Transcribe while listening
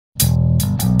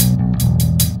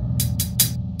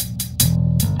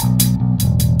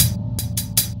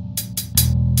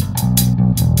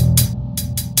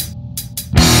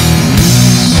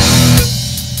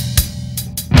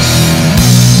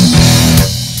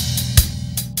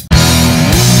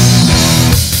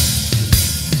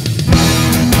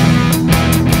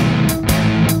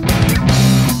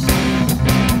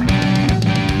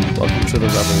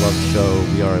Show.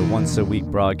 We are a once-a-week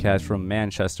broadcast from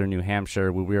Manchester, New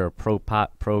Hampshire, where we are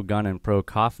pro-pot, pro-gun, and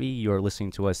pro-coffee. You are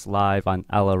listening to us live on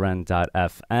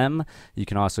LRN.FM. You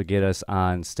can also get us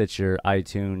on Stitcher,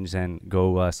 iTunes, and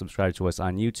go subscribe to us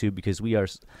on YouTube because we are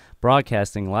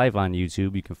broadcasting live on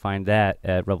YouTube. You can find that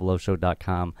at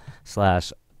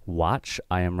reveloshow.com/watch.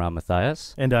 I am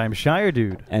Mathias. And I'm Shire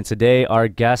Dude. And today our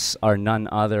guests are none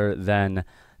other than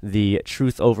the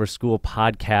Truth Over School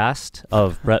podcast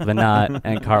of Brett Venat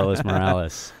and Carlos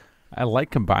Morales. I like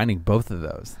combining both of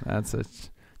those. That's a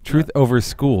Truth Over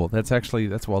School. That's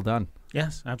well done.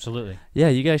 Yes, absolutely. Yeah,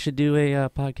 you guys should do a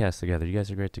podcast together. You guys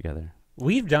are great togetto.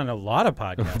 We've done a lot of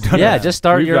podcasts. Yeah, just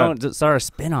start your own. Start a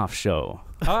spin-off show.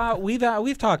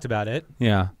 We've talked about it.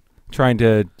 Yeah, trying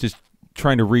to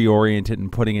reorient it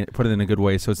and put it in a good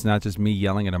way, so it's not just me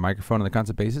yelling at a microphone on a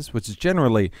constant basis, which is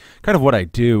generally kind of what I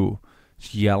do.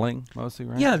 Yelling mostly,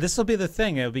 right? Yeah, this will be the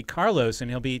thing. It'll be Carlos,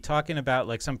 and he'll be talking about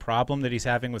like some problem that he's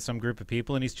having with some group of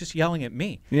people, and he's just yelling at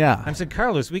me. Yeah. I'm saying,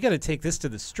 Carlos, we got to take this to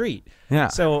the street. Yeah.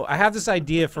 So I have this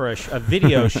idea for a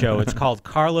video show. It's called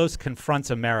Carlos Confronts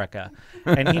America,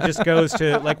 and he just goes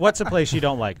to like, what's a place you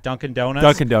don't like? Dunkin' Donuts.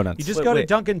 Dunkin' Donuts. You just go to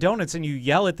Dunkin' Donuts and you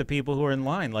yell at the people who are in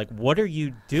line. Like, what are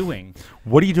you doing?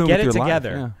 What are you doing? Get with it your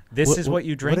together. life? Yeah. This is what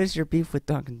you drink. What is your beef with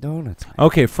Dunkin' Donuts?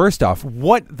 Okay, first off,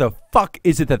 what the fuck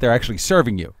is it that they're actually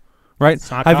serving you? Right? It's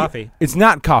not coffee. It's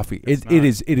not coffee. It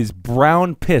is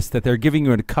brown piss that they're giving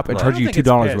you in a cup and charging you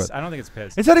 $2 with. I don't think it's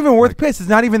piss. It's not even worth piss. It's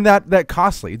not even that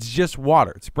costly. It's just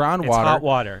water. It's brown water. It's hot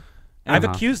water. I've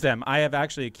accused them. I have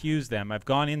actually accused them. I've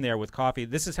gone in there with coffee.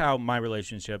 This is how my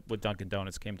relationship with Dunkin'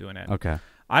 Donuts came to an end. Okay.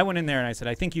 I went in there and I said,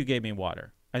 I think you gave me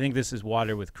water. I think this is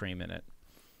water with cream in it.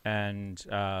 And,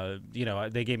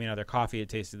 they gave me another coffee. It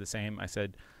tasted the same. I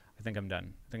said, I think I'm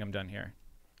done. I think I'm done here.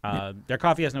 Their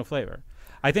coffee has no flavor.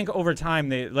 I think over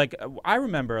time I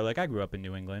remember I grew up in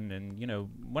New England, and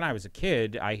when I was a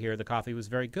kid, I hear the coffee was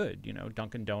very good.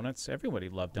 Dunkin' Donuts, everybody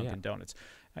loved Dunkin' Donuts.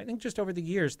 I think just over the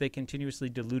years they continuously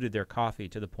diluted their coffee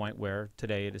to the point where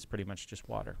today it is pretty much just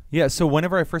water. Yeah. So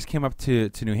whenever I first came up to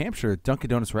New Hampshire, Dunkin'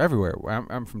 Donuts were everywhere.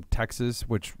 I'm from Texas,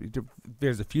 which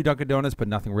there's a few Dunkin' Donuts, but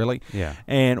nothing really. Yeah.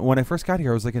 And when I first got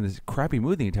here, I was in this crappy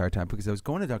mood the entire time because I was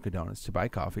going to Dunkin' Donuts to buy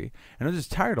coffee, and I was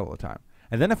just tired all the time.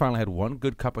 And then I finally had one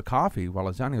good cup of coffee while I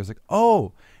was down here. I was like,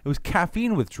 oh, it was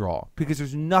caffeine withdrawal because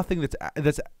there's nothing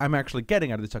that's I'm actually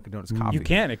getting out of the Dunkin' Donuts coffee.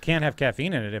 It can't have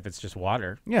caffeine in it if it's just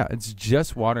water. Yeah, it's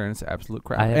just water and it's absolute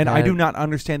crap. I do not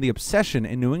understand the obsession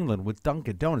in New England with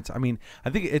Dunkin' Donuts. I mean, I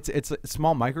think it's a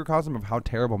small microcosm of how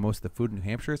terrible most of the food in New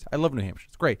Hampshire is. I love New Hampshire.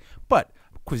 It's great. But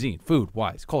cuisine,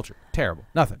 food-wise, culture, terrible.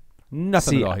 Nothing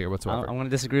at all here whatsoever. I'm going to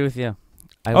disagree with you.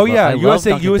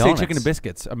 USA Donuts. chicken and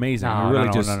biscuits, amazing. No,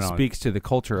 it really speaks to the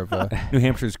culture of New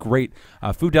Hampshire's great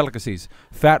food delicacies.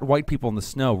 Fat white people in the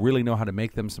snow really know how to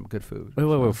make them some good food.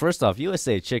 Wait. First off,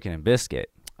 USA chicken and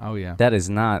biscuit. Oh yeah, that is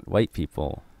not white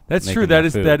people. That's true. That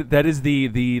is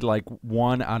the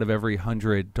 1 out of every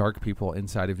 100 dark people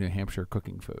inside of New Hampshire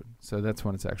cooking food. So that's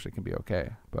when it's actually can be okay.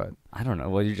 But I don't know.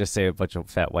 Well, you just say a bunch of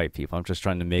fat white people. I'm just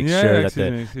trying to make sure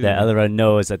that that other one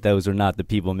knows that those are not the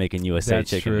people making USA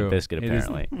chicken and biscuit.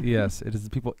 Apparently, yes, it is the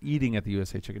people eating at the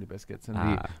USA chicken and biscuits and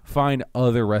the fine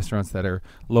other restaurants that are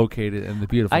located in the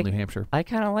beautiful New Hampshire. I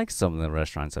kind of like some of the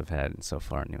restaurants I've had so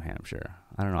far in New Hampshire.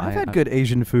 I don't know. I've had good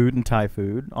Asian food and Thai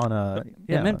food on a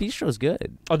Mint Bistro's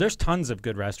good. Oh, there's tons of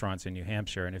good restaurants in New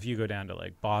Hampshire, and if you go down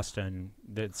to Boston,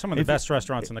 some of the best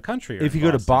restaurants in the country are if you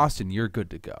go to Boston, you're good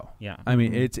to go. Yeah. I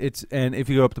mean, it's and if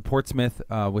you go up to Portsmouth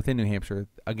within New Hampshire,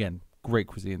 again, great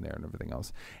cuisine there and everything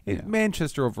else.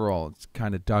 Manchester overall, it's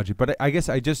kind of dodgy, but I guess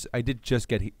I did just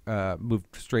get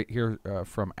moved straight here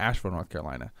from Asheville, North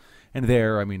Carolina, and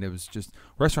there, I mean, it was just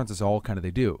restaurants is all kind of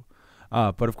they do.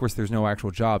 But, of course, there's no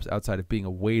actual jobs outside of being a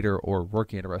waiter or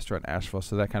working at a restaurant in Asheville,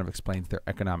 so that kind of explains their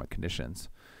economic conditions.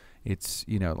 It's,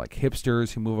 like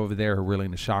hipsters who move over there who are really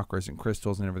into chakras and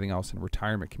crystals and everything else, and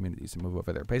retirement communities who move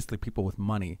over there. Basically, people with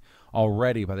money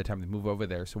already by the time they move over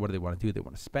there. So what do they want to do? They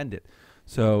want to spend it.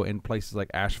 So in places like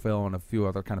Asheville and a few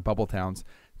other kind of bubble towns,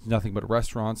 there's nothing but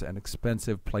restaurants and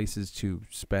expensive places to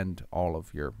spend all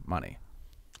of your money.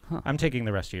 Huh. I'm taking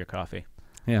the rest of your coffee.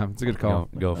 Yeah, it's a good call.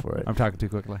 Go for it. I'm talking too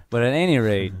quickly. But at any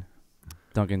rate,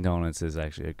 Dunkin' Donuts is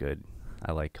actually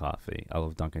I like coffee. I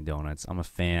love Dunkin' Donuts. I'm a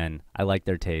fan. I like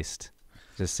their taste.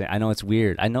 Just say, I know it's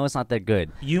weird. I know it's not that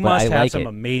good. You must have like some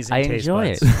amazing taste enjoy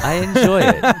buds. it. I enjoy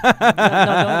it. No, don't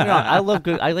get me wrong. I love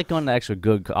good. I like going to actual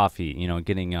good coffee.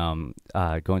 Getting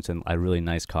going to a really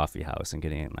nice coffee house and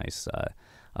getting a nice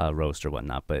roast or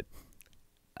whatnot. But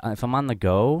if I'm on the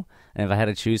go, and if I had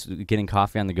to choose getting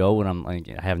coffee on the go when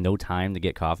I have no time to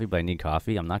get coffee, but I need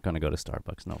coffee, I'm not going to go to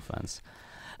Starbucks. No offense.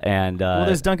 And well,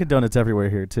 there's Dunkin' Donuts everywhere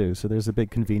here too, so there's a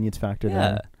big convenience factor yeah.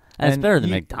 there. And it's better than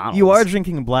you, McDonald's. You are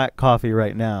drinking black coffee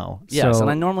right now. Yes, so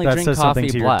and I normally that drink says something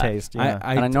coffee to black. Your taste. Yeah.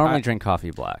 and I normally drink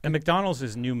coffee black. And McDonald's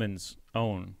is Newman's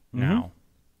own now,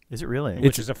 Is it really?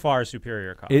 which is a far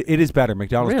superior coffee. It is better.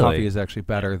 McDonald's Really? coffee is actually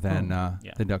better than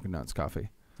Yeah. than Dunkin' Donuts coffee,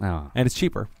 Oh. and it's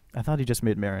cheaper. I thought he just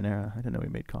made marinara. I didn't know he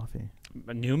made coffee.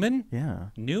 Newman? Yeah.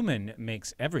 Newman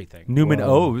makes everything. Newman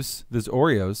Whoa. O's, those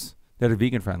Oreos that are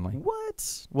vegan friendly.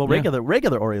 What? Well, Yeah.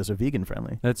 regular Oreos are vegan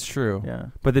friendly. That's true. Yeah.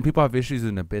 But then people have issues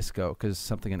with Nabisco because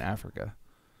something in Africa.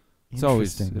 It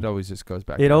always just goes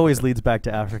back. It to always Africa. leads back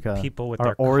to Africa. People with our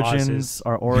their origins, causes.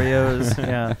 our Oreos.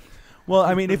 Yeah. Well,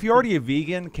 I mean, if you're already a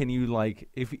vegan, can you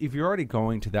if you're already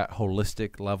going to that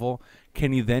holistic level,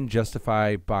 can you then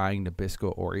justify buying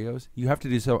Nabisco Oreos? You have to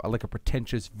do so like a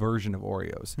pretentious version of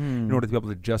Oreos in order to be able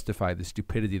to justify the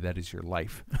stupidity that is your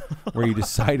life, where you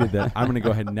decided that I'm going to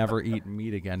go ahead and never eat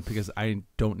meat again because I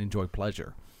don't enjoy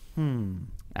pleasure,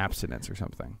 abstinence or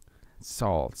something. It's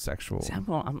all sexual, See,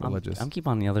 religious. I'm keep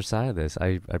on the other side of this.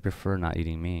 I prefer not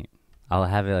eating meat. I'll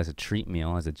have it as a treat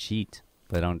meal, as a cheat,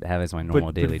 but I don't have it as my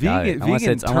normal daily diet.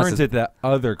 Vegan turns it the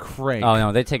other crank. Oh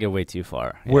no, they take it way too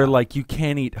far. Where Yeah. like you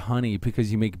can't eat honey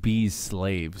because you make bees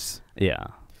slaves. Yeah.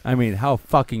 I mean, how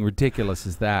fucking ridiculous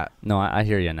is that? No, I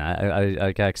hear you now.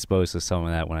 I got exposed to some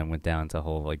of that when I went down the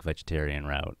whole like vegetarian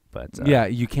route. But Yeah,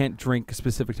 you can't drink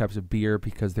specific types of beer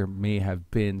because there may have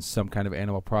been some kind of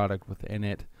animal product within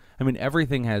it. I mean,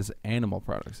 everything has animal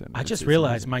products in it. I just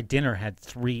realized my dinner had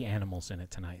 3 animals in it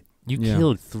tonight. you Yeah.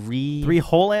 killed 3 3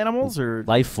 whole animals or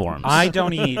life forms. I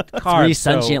don't eat carbs. 3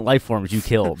 so sentient life forms you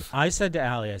killed. I said to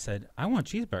Allie, I said, I want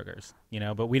cheeseburgers,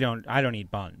 but I don't eat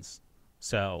buns.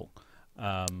 So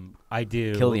I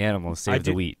do. Kill the animals, save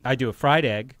the wheat. I do a fried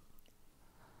egg,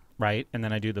 right? And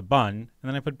then I do the bun, and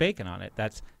then I put bacon on it.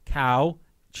 That's cow,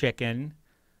 chicken,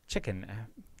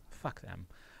 fuck them.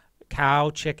 Cow,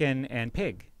 chicken, and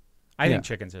pig. I think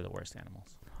chickens are the worst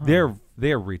animals.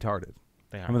 They're retarded.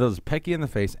 They are. I mean, they'll just peck you in the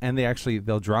face, and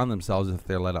they'll drown themselves if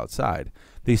they're let outside.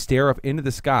 They stare up into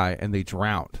the sky and they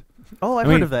drown. Oh, I've I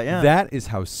mean, heard of that. Yeah. That is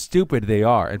how stupid they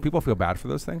are, and people feel bad for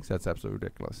those things. That's absolutely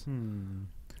ridiculous.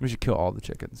 We should kill all the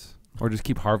chickens, or just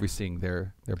keep harvesting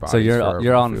their bodies. So you're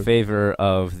for on food. favor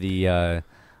of the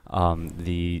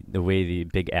way the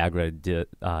big agra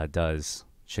does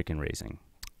chicken raising.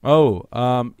 Oh,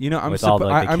 I'm With all the,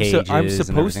 like, the I'm cages and supposed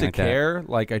to everything like that. care.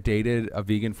 Like I dated a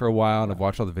vegan for a while, and I've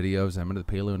watched all the videos. I'm into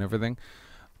the paleo and everything,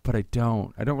 but I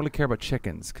don't really care about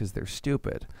chickens because they're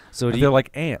stupid. So do they're you, like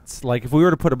ants. Like if we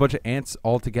were to put a bunch of ants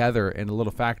all together in a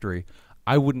little factory,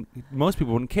 most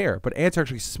people wouldn't care. But ants are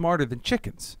actually smarter than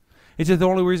chickens. It's just the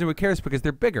only reason we care is because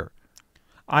they're bigger.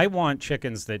 I want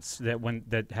chickens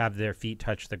that have their feet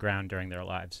touch the ground during their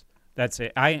lives. That's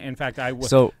it. I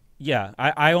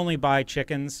only buy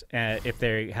chickens if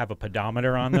they have a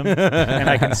pedometer on them, and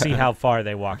I can see how far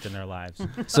they walked in their lives.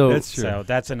 so That's true. So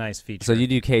that's a nice feature. So you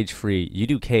do cage free. You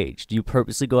do cage. Do you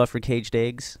purposely go after caged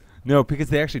eggs? No, because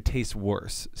they actually taste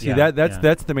worse. See, Yeah,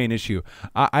 that's the main issue.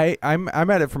 I'm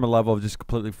at it from a level of just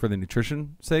completely for the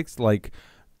nutrition sakes. Like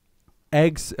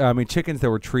eggs, chickens that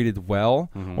were treated well,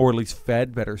 or at least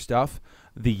fed better stuff.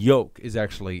 The yolk is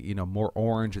actually, more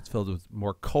orange. It's filled with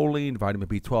more choline, vitamin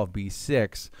B12,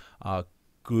 B6,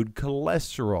 good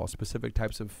cholesterol, specific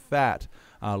types of fat,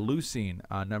 leucine,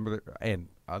 and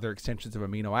other extensions of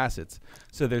amino acids.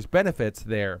 So there's benefits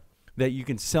there that you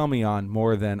can sell me on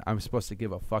more than I'm supposed to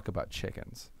give a fuck about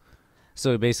chickens.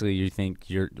 So basically, you think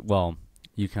you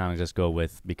kind of just go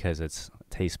with because it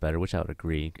tastes better, which I would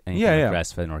agree. Anything Yeah.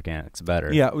 grass-fed and organic's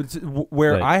better. Yeah,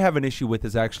 where But- I have an issue with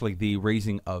is actually the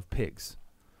raising of pigs.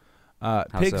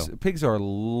 Pigs are a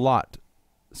lot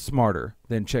smarter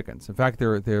than chickens. In fact,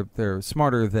 they're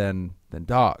smarter than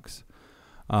dogs.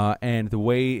 And the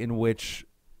way in which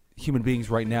human beings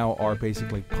right now are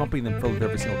basically pumping them full of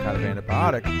every single kind of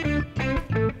antibiotic.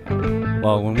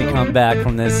 Well, when we come back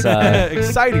from this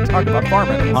Exciting talk about farm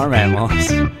animals. farm animals,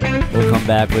 we'll come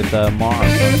back with more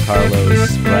from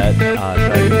Carlos, Brett,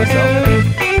 Fred, and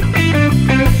myself.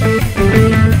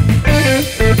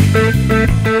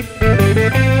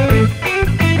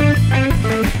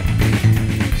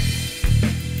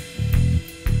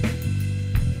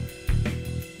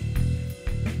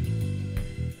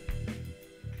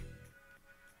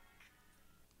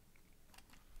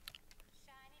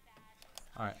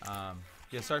 All right.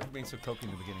 Sorry for being so cokey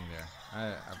in the beginning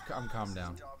there. I'm calmed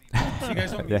down. So you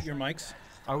guys don't mute your mics?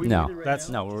 Are we No, muted right that's-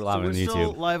 now? no, we're So live we're on still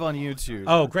YouTube. live on YouTube.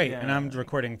 Oh, great. Yeah. And I'm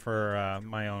recording for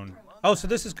my own Oh, so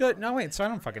this is good. No, wait. So I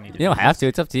don't fucking need to. You don't have to.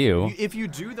 It's up to you. If you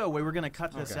do, though, we're going to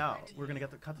cut this out. We're going to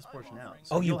cut this portion out.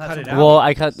 So Oh, you you'll have cut it some- out? Well,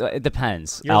 I cut. It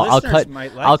depends. Your I'll listeners cut.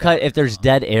 might like I'll that. cut if there's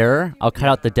dead air. I'll cut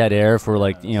out the dead air for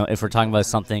like if we're talking about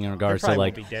something in regards to probably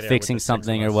like won't be dead air fixing with the 6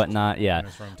 something of or us whatnot. Yeah. in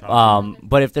this room talking.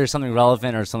 But if there's something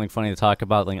relevant or something funny to talk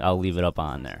about, like I'll leave it up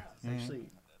on there. Actually,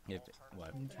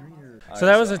 So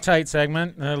that was a tight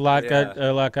segment. A lot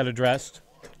got addressed.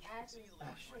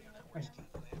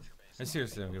 I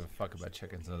seriously don't give a fuck about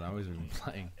chickens. I've always been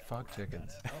playing. Fuck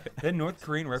chickens. That North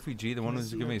Korean refugee, the one who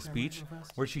was giving a speech,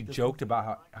 where she joked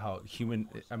about how human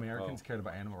Americans cared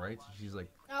about animal rights. She's like,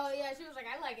 Oh yeah, she was like,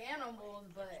 I like animals,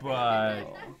 but.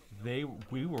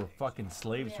 we were fucking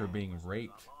slaves for being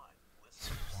raped.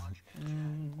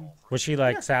 Was she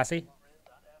like sassy?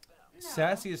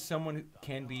 Sassy is someone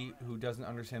who doesn't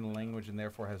understand the language and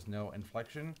therefore has no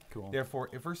inflection. Cool. Therefore,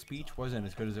 if her speech wasn't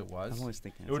as good as it was, I'm always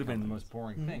thinking it would have been the most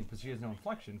boring thing. But she has no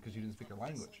inflection because she didn't speak her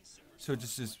language. So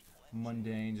just this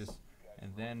mundane,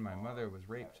 and then my mother was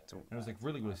raped. And it was like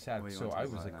really, really sad. What do you So want I to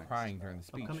was talk like about crying during the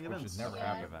speech, Upcoming which events. has never Yeah,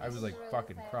 happened. I was like really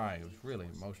fucking sad. crying. It was really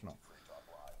emotional.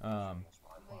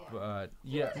 But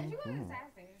yeah, She wasn't sassy. I don't know.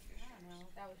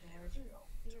 That was the word. She was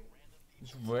serious.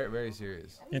 it's very, very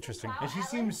serious. Interesting. And she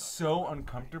seems so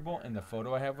uncomfortable in the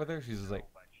photo I have with her. She's just like,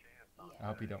 I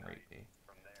hope you don't rape me.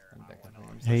 And that kind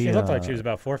of thing. Hey, She looked like she was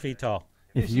about 4 feet tall.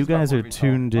 Yeah, if she's you about guys 4 are feet tall.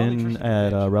 tuned Only in Tristan's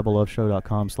at bitch.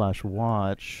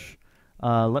 rebelloveshow.com/watch,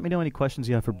 let me know any questions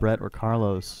you have for Brett or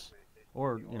Carlos,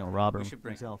 or Rob or We should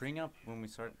myself. bring up when we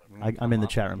start. I'm in the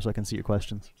chat room, so I can see your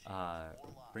questions.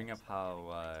 Bring up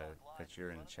how that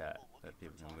you're in chat, that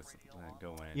people can listen,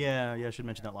 go in. Yeah, I should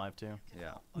mention that live too.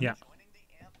 Yeah. Yeah.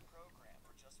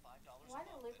 Why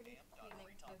did Liberty Phoenix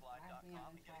just ask me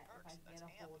on chat if I get a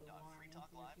hold of Lauren and see if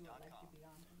she would like to be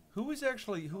on tonight?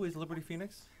 Who is Liberty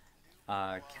Phoenix?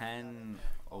 Ken.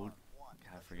 God,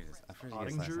 I forget his. I forget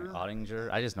his last name. Ottinger? Ottinger.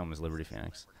 I just know him as Liberty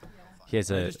Phoenix. He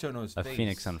has I a just don't know his a face.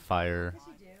 Phoenix on fire.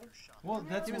 Well,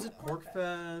 that's He was at Pork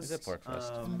Fest. He's at Pork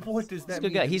Fest. what does He's that a good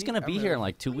mean? guy. to He's me? gonna be I'm here a- in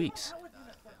like 2 weeks.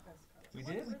 We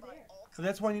did. So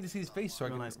that's why I need to see his face. So I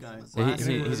Real can. nice guy.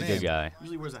 He's a good guy.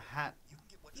 Usually wears a hat.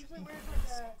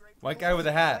 White guy with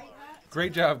a hat.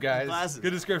 Great job, guys. Glasses.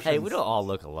 Good description. Hey, we don't all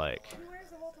look alike. He wears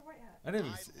a Walter White hat. I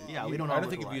didn't. Yeah, we don't I all don't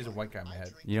look think of you alike. as a white guy in my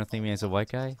head. You don't think me as a white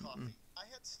guy?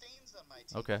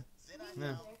 Okay.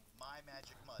 No.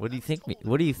 What do you think me?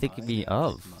 What do you think me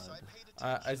of?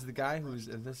 As the guy whose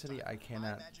ethnicity I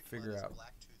cannot figure out.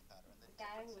 The guy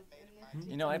who was in this.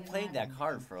 You know, I played that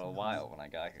card for a while when I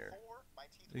got here.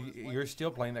 You're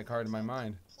still playing that card in my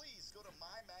mind.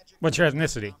 What's your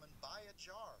ethnicity?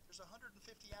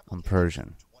 I'm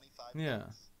Persian. Yeah.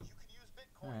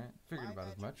 All right. Figured about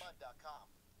as much.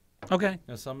 Okay.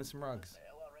 Now sell me some rugs.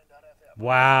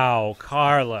 Wow,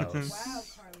 Carlos. Wow, Carly.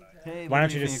 Hey, Why don't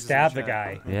Liberty you Phoenix just is in stab the chat.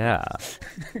 guy? Yeah.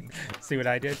 See what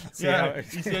I did? See Yeah. how- You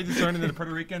see, I just turned into the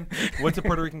Puerto Rican. What's a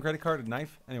Puerto Rican credit card? A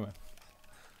knife? Anyway.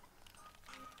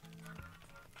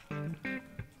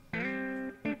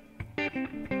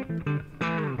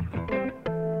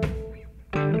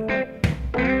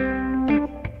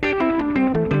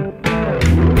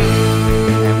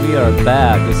 And we are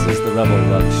back. This is the Rebel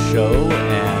Love Show,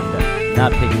 and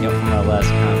not picking up from our last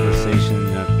conversation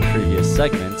in our previous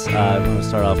segments, I want to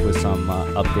start off with some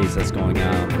updates that's going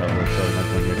on on the Rebel Love Show and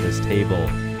everyone here at this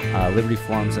table. Liberty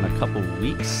Forum's in a couple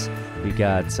weeks. We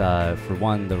got, for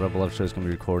one, the Rebel Love Show is going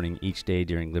to be recording each day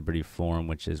during Liberty Forum,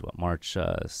 which is what, March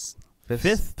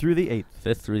 5th through the 8th.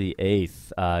 5th through the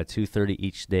 8th, 2:30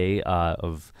 each day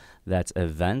of that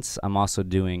event. I'm also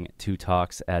doing 2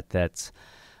 talks at that,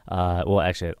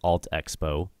 actually at Alt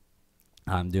Expo.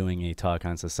 I'm doing a talk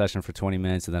on secession for 20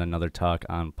 minutes and then another talk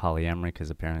on polyamory because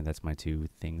apparently that's my 2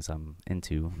 things I'm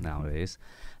into nowadays.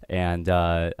 And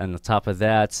on the top of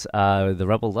that, the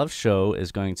Rebel Love Show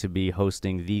is going to be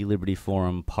hosting the Liberty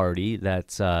Forum party.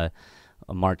 That's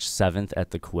March 7th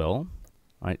at the Quill.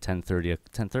 All right, 10:30.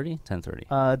 10:30. 10:30.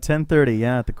 10:30,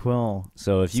 yeah, at the Quill.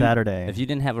 So if you Saturday. if you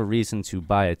didn't have a reason to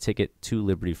buy a ticket to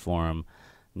Liberty Forum,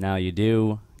 now you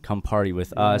do. Come party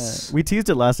with us. We teased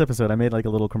it last episode. I made like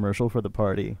a little commercial for the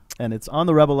party, and it's on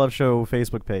the Rebel Love Show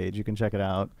Facebook page. You can check it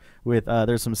out. With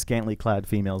there's some scantily clad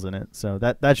females in it, so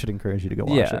that should encourage you to go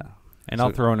watch it. And So-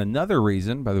 I'll throw in another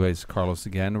reason, by the way, it's Carlos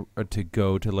again, to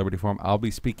go to Liberty Forum. I'll be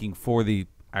speaking for the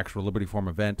actual Liberty Forum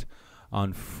event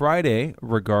on Friday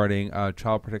regarding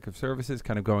Child Protective Services,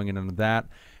 kind of going in on that.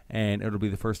 And it'll be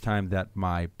the first time that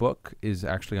my book is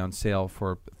actually on sale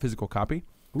for physical copy.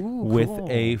 Ooh, With cool.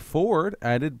 a forward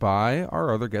added by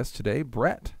our other guest today,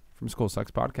 Brett from School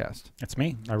Sucks Podcast. That's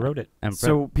me. I wrote it. And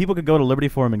So people could go to Liberty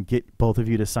Forum and get both of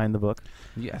you to sign the book.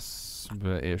 Yes,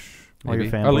 ish. All your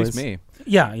maybe. Or at least fanboys. me.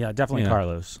 Yeah, definitely Yeah.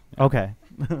 Carlos. Okay.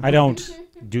 I don't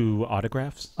do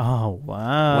autographs. Oh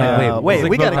wow! Wait,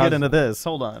 we got to Clubhouse- get into this.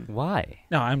 Hold on. Why?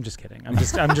 No, I'm just kidding. I'm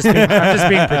just being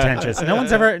pretentious. No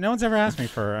one's ever asked me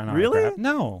for an Really?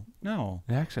 autograph. No.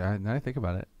 Actually, now I think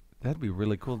about it, that'd be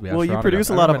really cool to be. Well, asked for you autograph. produce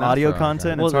a I've lot never of been asked audio for an autograph.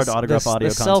 content. It's hard to autograph audio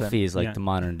the content. selfie is like Yeah. the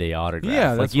modern day autograph. Yeah,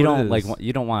 like that's you what don't it like is.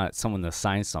 you don't want someone to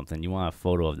sign something. You want a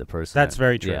photo of the person. That's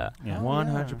very true. Yeah. Yeah.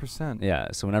 100%. Yeah.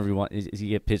 So whenever you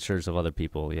get pictures of other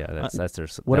people, yeah, that's their.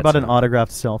 What that's about an their-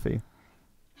 autographed selfie?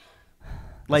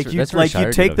 Like That's you, very like Shire you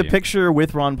Dude take of the you. picture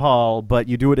with Ron Paul, but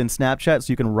you do it in Snapchat,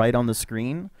 so you can write on the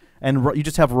screen, and you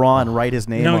just have Ron write his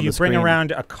name. No, on you the bring screen.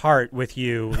 around a cart with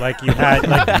you, like you had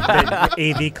like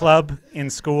the AV club in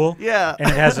school. Yeah. And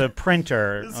it has a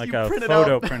printer, So like you a print it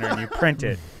photo out. printer, and you print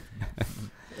it.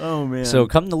 Oh man. So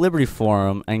come to Liberty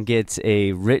Forum and get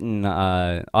a written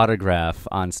autograph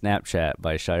on Snapchat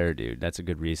by Shire Dude. That's a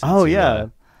good reason. Oh to, yeah.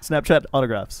 Snapchat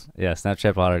autographs. Yeah,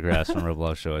 Snapchat autographs from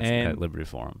Rebel Show at And- Liberty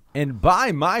Forum. And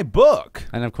buy my book.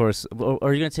 And of course,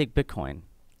 are you going to take Bitcoin?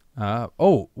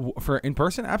 For in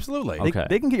person, absolutely. Okay.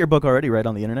 They can get your book already right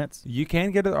on the internet. You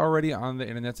can get it already on the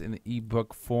internet in the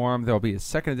ebook form. There'll be a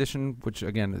second edition, which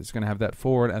again is going to have that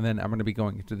forward, and then I'm going to be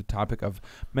going into the topic of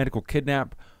medical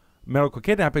kidnapping,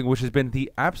 which has been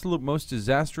the absolute most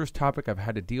disastrous topic I've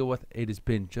had to deal with. It has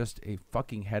been just a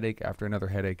fucking headache after another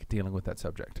headache dealing with that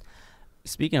subject.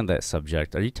 Speaking of that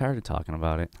subject, are you tired of talking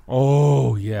about it?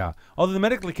 Oh yeah. Although the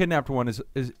medically kidnapped one is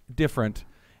different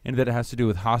in that it has to do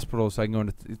with hospitals. So I can go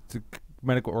into to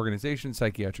medical organizations,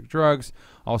 psychiatric drugs.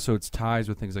 Also, its ties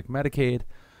with things like Medicaid.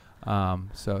 So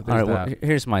there's All right. Well, that.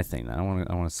 here's my thing. Then I want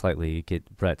to slightly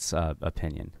get Brett's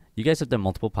opinion. You guys have done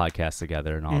multiple podcasts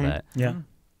together and all Mhm. that. Yeah.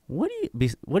 What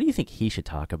do you think he should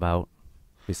talk about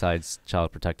besides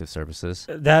Child Protective Services?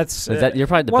 That's You're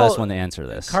probably the well, best one to answer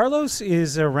this. Carlos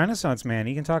is a Renaissance man.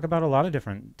 He can talk about a lot of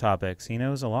different topics. He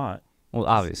knows a lot. Well,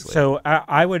 obviously. So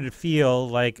I would feel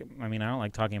like, I mean, I don't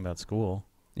like talking about school.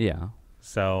 Yeah.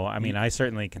 So, I mean, I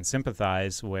certainly can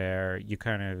sympathize where you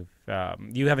kind of,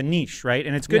 you have a niche, right?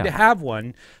 And it's good to have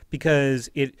one because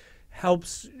it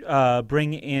helps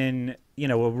bring in,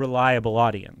 a reliable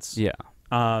audience. Yeah.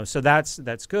 So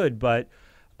that's good. But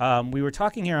we were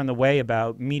talking here on the way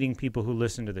about meeting people who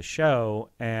listen to the show.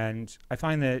 And I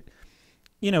find that,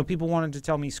 people wanted to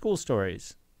tell me school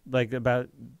stories, like about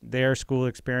their school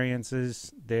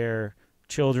experiences, their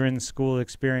children's school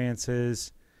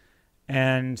experiences.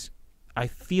 And I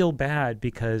feel bad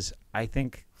because I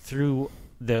think through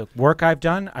the work I've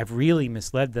done, I've really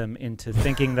misled them into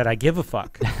thinking that I give a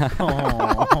fuck.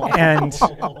 And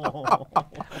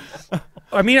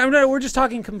I mean, we're just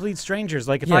talking complete strangers.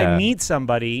 Like if I meet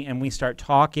somebody and we start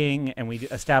talking and we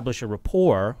establish a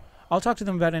rapport, I'll talk to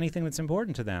them about anything that's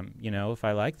important to them, if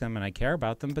I like them and I care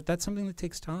about them, but that's something that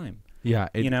takes time. Yeah.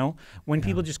 When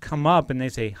people just come up and they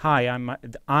say, "Hi,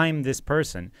 I'm this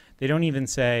person." They don't even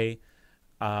say,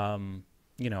 "I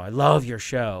love your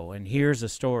show and here's a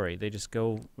story." They just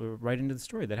go right into the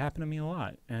story. That happened to me a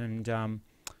lot. And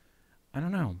I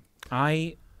don't know.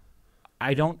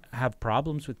 I don't have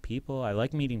problems with people. I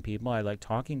like meeting people. I like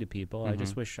talking to people. I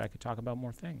just wish I could talk about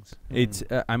more things. It's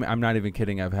I'm not even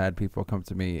kidding. I've had people come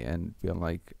to me and feel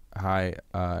like, "Hi,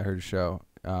 I heard your show.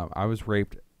 I was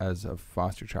raped as a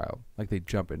foster child." Like they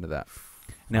jump into that.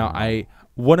 Now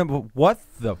what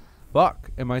the fuck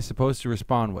am I supposed to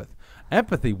respond with?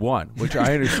 Empathy 1, which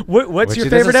I understand. What's Which your it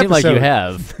favorite doesn't seem episode? like you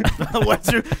have. What's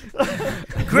your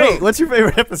great? What's your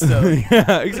favorite episode?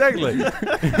 Yeah, exactly.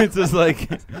 It's just like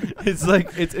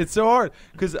it's so hard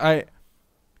because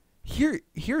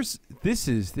this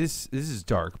is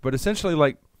dark, but essentially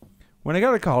like when I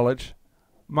got to college,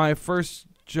 my first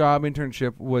job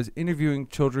internship was interviewing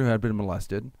children who had been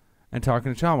molested and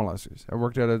talking to child molesters. I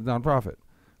worked at a nonprofit,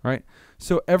 right?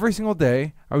 So every single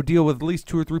day I would deal with at least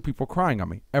 2 or 3 people crying on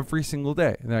me every single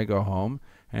day. And then I go home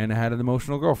and I had an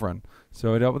emotional girlfriend,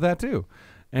 so I dealt with that too.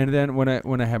 And then when I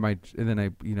had worked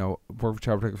for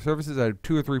Child Protective Services, I had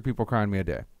 2 or 3 people crying on me a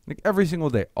day, like every single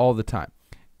day, all the time.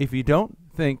 If you don't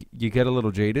think you get a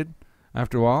little jaded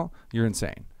after a while, you're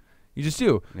insane. You just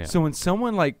do. Yeah. So when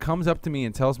someone like comes up to me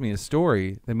and tells me a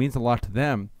story that means a lot to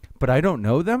them, but I don't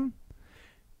know them,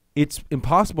 it's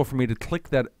impossible for me to click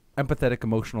that empathetic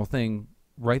emotional thing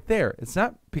right there. It's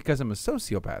not because I'm a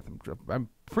sociopath. I'm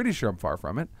pretty sure I'm far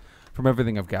from it, from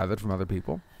everything I've gathered from other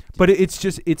people. But it's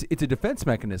a defense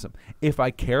mechanism. If I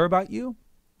care about you,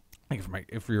 like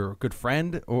if you're a good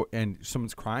friend and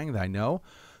someone's crying that I know,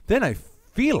 then I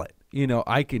feel it.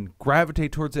 I can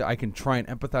gravitate towards it. I can try and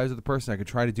empathize with the person. I can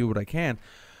try to do what I can.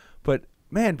 But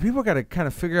man, people got to kind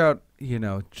of figure out,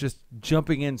 just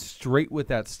jumping in straight with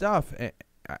that stuff.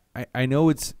 I know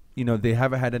it's they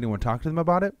haven't had anyone talk to them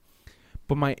about it.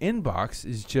 But my inbox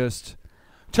is just,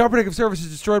 Child Protective Services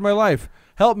destroyed my life.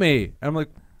 Help me. And I'm like,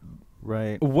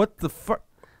 Right. what the fuck?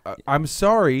 I'm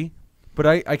sorry, but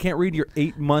I can't read your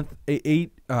 8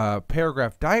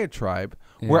 paragraph diatribe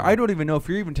where Yeah. I don't even know if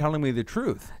you're even telling me the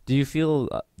truth. Do you feel?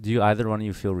 Do you either one of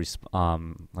you feel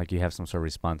like you have some sort of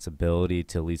responsibility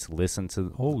to at least listen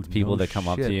to people that come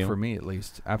up to you? For me, at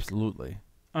least, absolutely.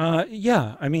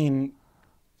 Yeah, I mean,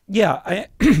 yeah, I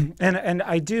and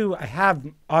I do. I have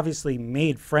obviously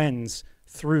made friends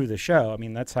through the show. I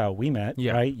mean, that's how we met,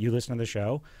 Yeah. right? You listen to the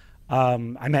show.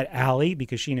 I met Allie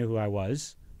because she knew who I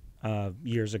was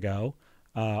years ago.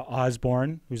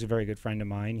 Osborne, who's a very good friend of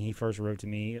mine, he first wrote to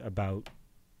me about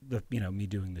me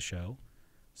doing the show.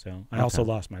 So I also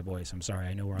lost my voice. I'm sorry.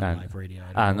 I know we're on live radio.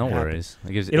 I don't know No what happened.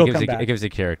 worries. It'll come back. It gives a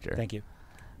character. Thank you.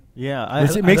 Yeah.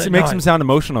 It makes him sound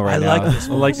emotional right I now. like this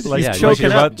one. like Yeah, choking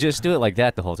just, up. just do it like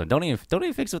that the whole time. Don't even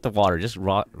fix it with the water. Just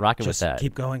rock it with Just that.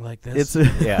 keep going like this.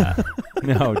 It's Yeah.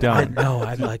 No, don't. No,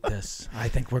 I like this. I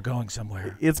think we're going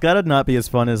somewhere. it's got to not be as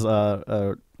fun as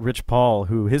Rich Paul,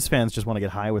 who his fans just want to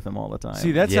get high with him all the time.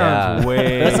 See, that Yeah. sounds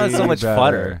way That sounds so much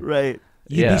better. funner. right.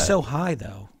 You'd Yeah. be so high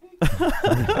though.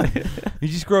 You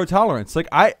just grow a tolerance. Like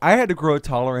I had to grow a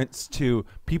tolerance to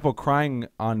people crying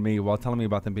on me while telling me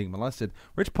about them being molested.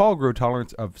 Rich Paul grew a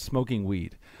tolerance of smoking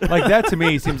weed. Like that to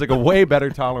me seems like a way better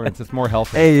tolerance. It's more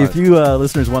healthy. Hey, if you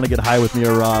listeners want to get high with me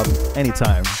or Rob,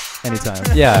 anytime.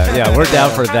 Yeah, we're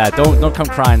down for that. Don't come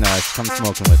crying to us. Come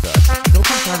smoking with us. don't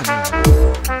come trying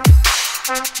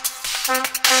to me.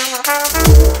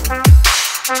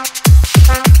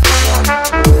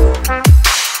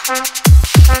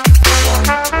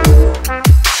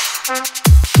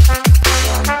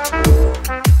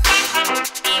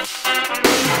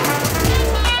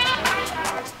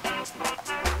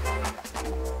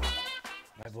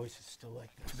 My voice is still like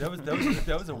this.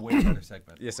 That was a way better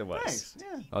segment. Yes, it was. Thanks.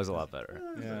 Yeah. That was a lot better.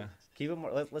 Yeah. Keep it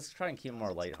more. Let's try and keep it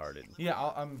more lighthearted. Yeah,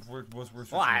 we're switching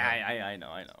Well, it up. I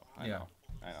know. Yeah.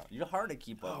 I know. You're hard to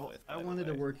keep up with. I by the wanted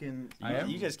to way. work in. I am?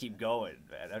 You just keep going,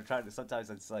 man. I'm trying to. Sometimes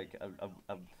it's like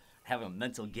I'm having a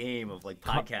mental game of like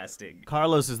podcasting.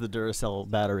 Carlos is the Duracell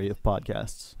battery of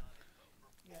podcasts.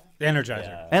 The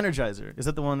Energizer. Yeah. Energizer. Is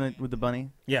that the one with the bunny?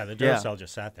 Yeah, the Yeah. Duracell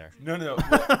just sat there. No.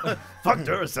 Fuck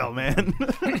Duracell, man.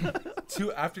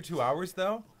 After 2 hours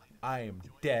though, I am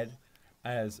dead.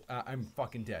 I'm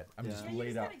fucking dead. I'm just Then you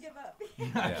laid just out. gotta give up.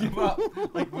 I give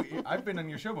up. Like I've been on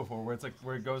your show before, where it's like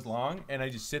where it goes long, and I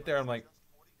just sit there. I'm like,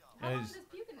 How and long it's does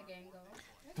puking the game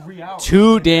go? 3 hours.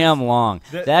 Too damn long.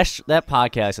 That- That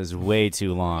podcast is way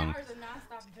too long. Hours of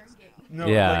nonstop drinking. No,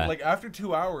 Yeah. like after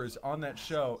 2 hours on that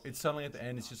show, it's suddenly at the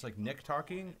end, it's just like Nick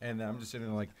talking, and then I'm just sitting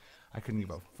there like, I couldn't give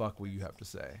a fuck what you have to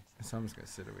say, so I'm just gonna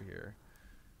sit over here,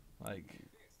 like.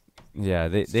 Yeah,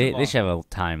 they too long. should have a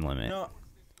time limit. No,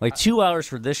 Like 2 hours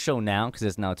for this show now, because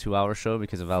it's now a 2 hour show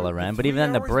because of LRN. But even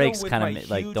then, the breaks kind of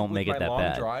like don't make it that long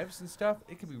bad. Drives and stuff,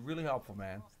 it could be really helpful,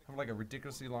 man. Have like a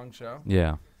ridiculously long show.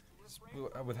 Yeah.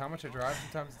 With how much I drive,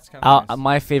 sometimes it's kind of nice.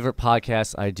 My favorite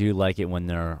podcasts, I do like it when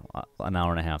they're an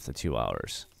hour and a half to 2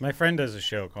 hours. My friend does a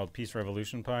show called Peace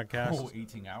Revolution Podcast.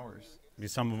 18 hours.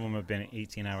 Some of them have been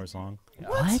 18 hours long.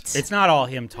 What? It's not all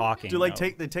him talking. Do like though.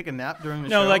 they take a nap during the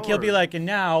No, show? like he'll be or- like, and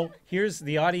now here's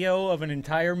the audio of an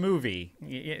entire movie.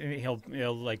 He'll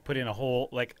like put in a whole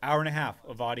like hour and a half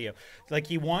of audio. Like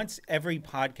he wants every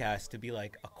podcast to be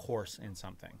like a course in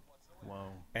something.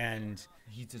 Whoa. And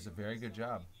He does a very good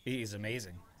job. he's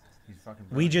amazing. He's fucking. We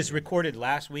brilliant. just recorded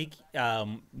last week.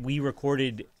 We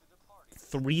recorded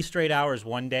 3 straight hours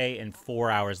one day and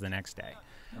 4 hours the next day.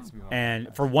 That's gonna be one.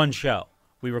 And for one show,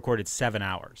 we recorded 7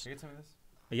 hours. Can I get some of this?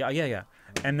 Yeah.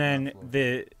 And then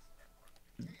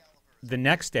the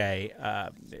next day,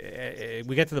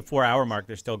 we get to the 4 hour mark.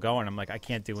 They're still going. I'm like, I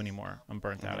can't do anymore. I'm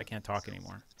burnt out. I can't talk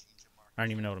anymore. I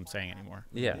don't even know what I'm saying anymore.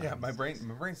 Yeah. Yeah, my brain's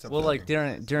stopped Well, like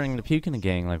working. during the puking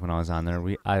gang, like when I was on there,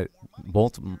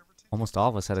 almost all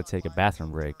of us had to take a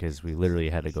bathroom break because we literally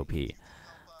had to go pee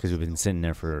because we've been sitting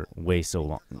there for way so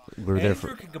long. We were there Andrew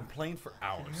for can complain for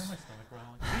hours.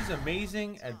 He's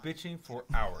amazing at bitching for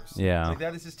hours. Yeah. Like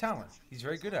that is his talent. He's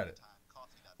very good at it.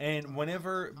 And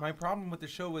whenever my problem with the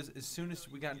show was, as soon as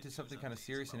we got into something kind of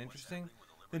serious and interesting,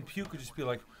 then Puke would just be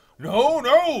like,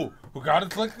 "No, we gotta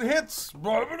click the hits,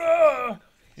 blah blah blah,"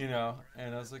 you know.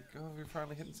 And I was like, "Oh, we're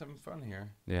finally hitting something fun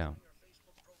here." yeah.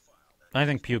 I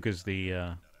think Puke is the.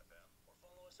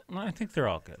 I think they're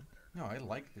all good. No, I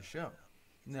like the show.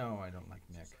 No, I don't like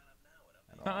Nick.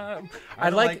 I I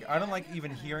don't like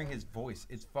even hearing his voice.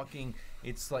 It's fucking.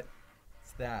 It's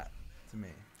that to me.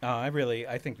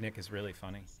 I think Nick is really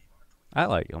funny. I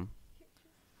like him.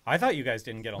 I thought you guys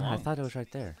didn't get Oh, along. I thought it was right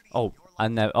there. Oh,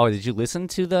 on that. Oh, did you listen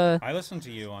to the? I listened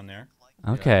to you on there.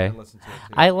 Okay. Yeah, I listened to it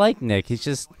too. I like Nick. He's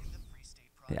just.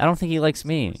 I don't think he likes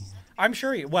me. I'm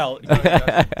sure well, No, he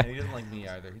doesn't. And he doesn't like me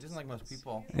either. He doesn't like most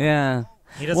people. Yeah.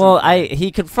 he doesn't. Well,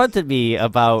 he confronted me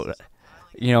about,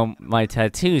 my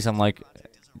tattoos. I'm like,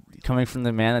 coming from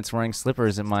the man that's wearing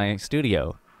slippers in my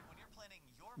studio.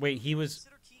 Wait, he was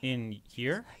in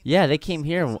here? Yeah, they came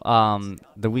here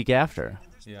the week after.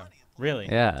 Yeah. Really?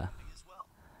 Yeah.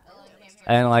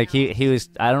 And like he was,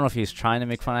 I don't know if he was trying to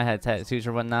make fun I had tattoos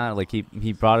or whatnot. Like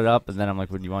he brought it up, and then I'm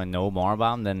like, "Would you want to know more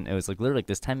about him?" Then it was like literally like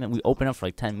this 10 minute. We opened up for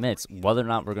like 10 minutes, whether or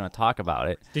not we're gonna talk about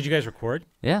it. Did you guys record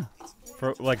Yeah,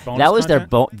 for like bonus? that was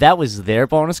content? that was their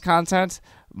bonus content.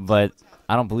 But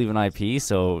I don't believe in IP,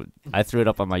 so I threw it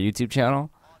up on my YouTube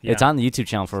channel. Yeah. It's on the YouTube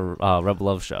channel for Rebel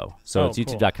Love Show. So Oh, it's cool.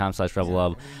 youtube.com/Rebel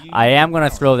Love. I am gonna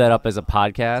throw that up as a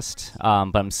podcast,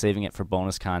 but I'm saving it for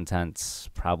bonus content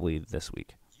probably this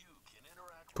week.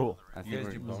 Cool. You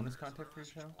guys do bonus content for your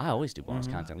show? I always do bonus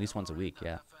content, at least once a week.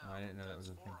 Yeah. Oh, I didn't know that was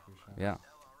a thing for your show. Yeah.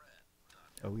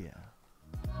 Oh yeah.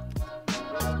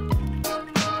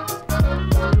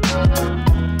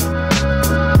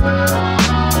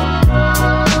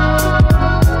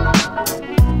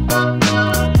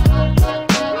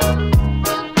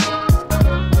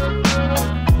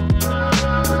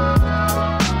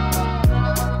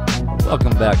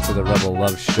 Welcome back to the Rebel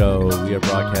Love Show. We are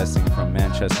broadcasting from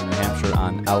Manchester, New Hampshire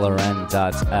on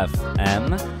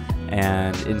LRN.FM.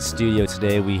 And in studio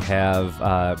today we have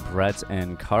Brett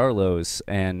and Carlos.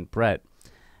 And Brett,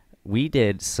 we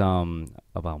did some,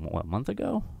 about what, a month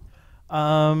ago?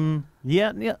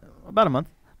 Yeah, about a month.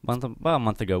 About a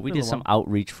month ago. We Been a did some while.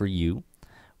 outreach for you.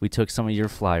 We took some of your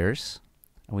flyers,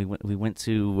 and we went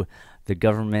to the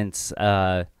government's,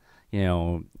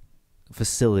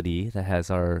 facility that has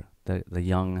the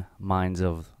young minds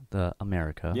of the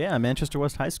America. Yeah, Manchester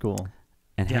West High School.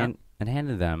 And Yeah.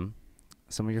 handed them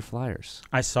some of your flyers.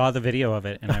 I saw the video of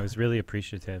it and I was really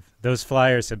appreciative. Those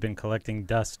flyers have been collecting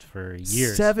dust for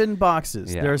years. 7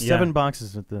 boxes. Yeah. There are Yeah. 7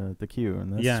 boxes at the queue,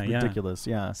 and that's Yeah, yeah. ridiculous.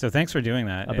 Yeah. So thanks for doing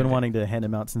that. I've been It- wanting to hand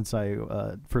them out since I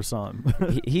first saw him.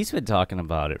 He's been talking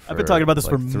about it for I've been talking about this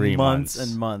like for 3 months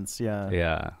and months. Yeah.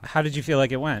 Yeah. How did you feel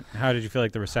like it went? How did you feel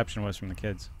like the reception was from the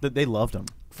kids? They loved them.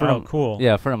 Oh, cool.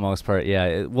 Yeah, for the most part,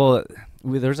 yeah.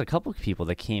 There's a couple of people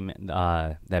that came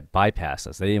that bypassed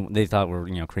us. They thought we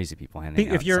were crazy people handing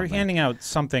out If you're something. handing out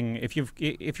something, if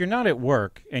you're not at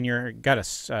work and you're got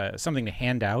something to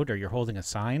hand out or you're holding a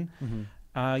sign,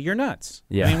 you're nuts.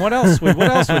 Yeah. I mean, what else would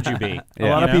you be? Yeah. A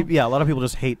lot You of know? people. Yeah, a lot of people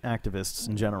just hate activists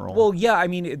in general. Well, yeah, I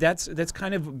mean that's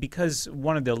kind of because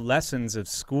one of the lessons of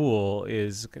school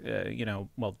is, 2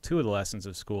 of the lessons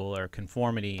of school are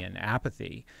conformity and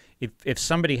apathy. If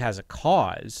somebody has a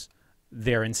cause,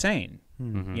 they're insane.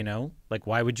 Mhm. Like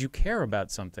why would you care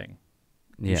about something?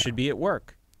 Yeah. You should be at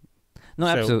work.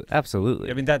 No, So-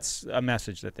 absolutely. I mean, that's a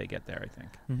message that they get there, I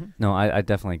think. No, I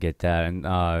definitely get that,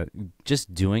 and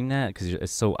just doing that because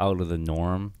it's so out of the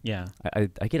norm. Yeah.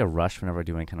 I get a rush whenever I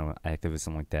do any kind of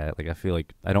activism like that. Like I feel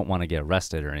like I don't want to get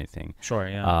arrested or anything. Sure,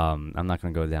 yeah. I'm not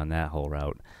going to go down that whole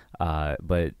route.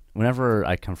 But whenever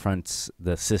I confront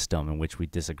the system in which we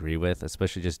disagree with,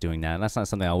 especially just doing that, and that's not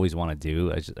something I always want to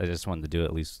do. I just wanted to do it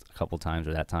at least a couple times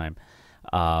or that time.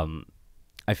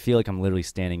 I feel like I'm literally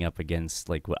standing up against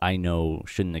like what I know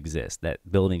shouldn't exist. That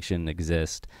building shouldn't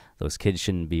exist. Those kids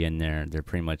shouldn't be in there. They're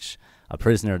pretty much a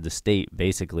prisoner of the state,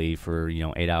 basically, for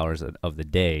 8 hours of the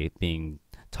day being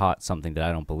taught something that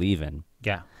I don't believe in.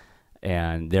 Yeah.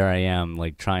 And there I am,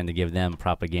 like trying to give them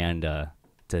propaganda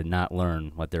to not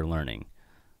learn what they're learning,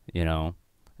 And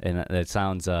that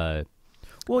sounds.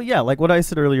 Well, yeah, like what I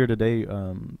said earlier today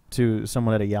to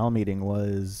someone at a YAL meeting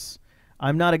was,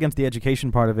 I'm not against the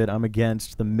education part of it. I'm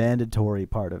against the mandatory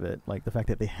part of it, like the fact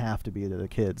that they have to be to the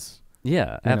kids.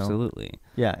 Yeah, You know? absolutely.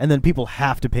 Yeah, and then people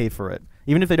have to pay for it,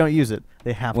 even if they don't use it.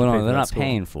 They have Well, to. Pay no, for they're that not school.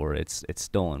 paying for it. It's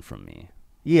stolen from me.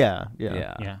 Yeah, Yeah.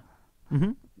 yeah, Yeah.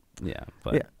 Mm-hmm. Yeah,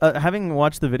 but Yeah. Having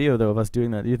watched the video though of us doing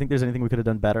that, do you think there's anything we could have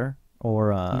done better?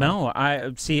 Or No,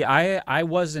 I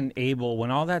wasn't able when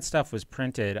all that stuff was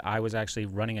printed. I was actually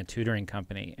running a tutoring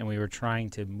company, and we were trying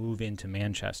to move into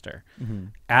Manchester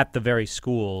at the very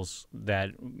schools that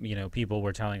people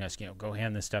were telling us go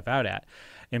hand this stuff out at.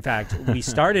 In fact, we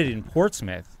started in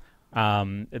Portsmouth.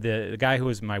 The guy who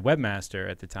was my webmaster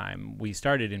at the time, we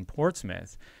started in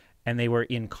Portsmouth. And they were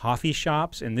in coffee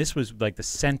shops, and this was like the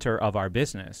center of our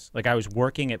business. Like I was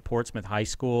working at Portsmouth High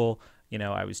School,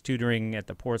 I was tutoring at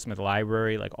the Portsmouth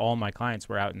Library. Like all my clients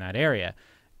were out in that area,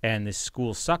 and this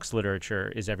school sucks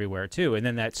literature is everywhere too. And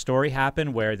then that story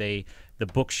happened where the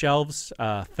bookshelves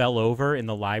fell over in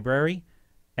the library,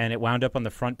 and it wound up on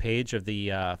the front page of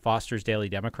the Foster's Daily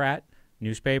Democrat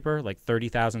newspaper, like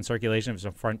 30,000 circulation. It was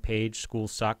a front page, school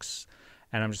sucks.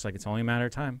 And I'm just like, it's only a matter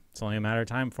of time. It's only a matter of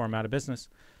time before I'm out of business.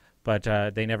 But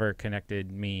they never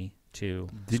connected me to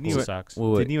school sucks.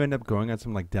 Didn't you end up going on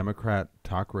some like Democrat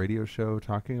talk radio show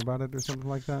talking about it or something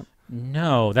like that?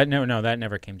 No, that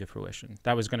never came to fruition.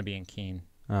 That was going to be in Keene.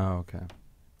 Oh, okay.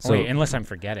 So Wait, unless I'm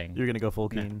forgetting. You're gonna go full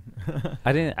Keen.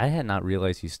 I had not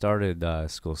realized you started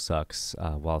School Sucks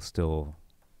while still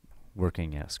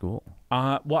working at school.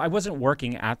 Well, I wasn't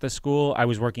working at the school. I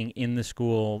was working in the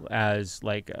school as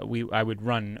like I would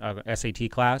run a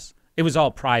SAT class. It was all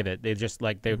private. They just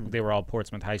like they were all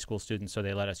Portsmouth High School students, so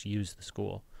they let us use the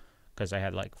school because I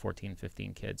had like 14,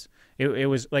 15 kids. It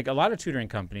was like a lot of tutoring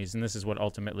companies, and this is what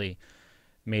ultimately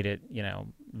made it,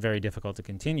 very difficult to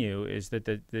continue, is that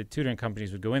the tutoring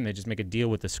companies would go in, they just make a deal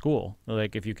with the school.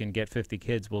 Like, if you can get 50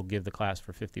 kids, we'll give the class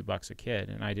for $50 a kid.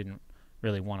 And I didn't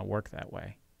really want to work that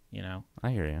way, I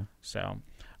hear you. So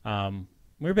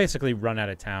we were basically run out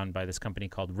of town by this company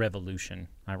called Revolution,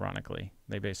 ironically.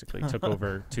 They basically took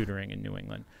over tutoring in New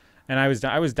England. And I was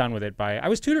done with it I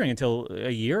was tutoring until a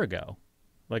year ago.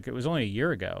 Like, it was only a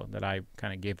year ago that I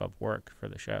kind of gave up work for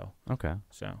the show. Okay.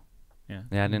 So, yeah.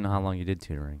 Yeah, I didn't know how long you did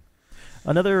tutoring.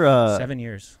 Another 7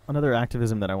 years. Another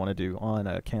activism that I want to do on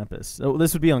a campus. So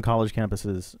this would be on college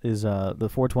campuses. Is the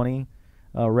 420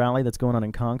 rally that's going on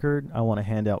in Concord. I want to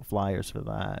hand out flyers for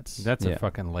that. That's a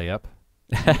fucking layup.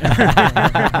 That's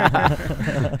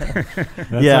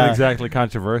not exactly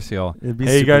controversial.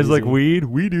 Hey, you guys like weed?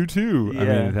 We do too. Yeah. I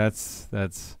mean, that's.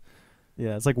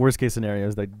 Yeah, it's like worst case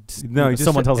scios.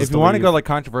 Someone tells us if you want to go like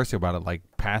controversial about it, like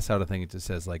pass out a thing that just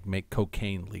says like make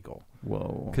cocaine legal.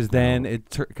 Whoa. Because then it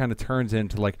kind of turns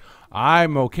into like,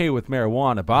 I'm okay with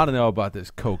marijuana, but I don't know about this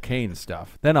cocaine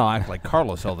stuff. Then I'll act like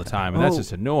Carlos all the time, and that's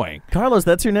just annoying. Carlos,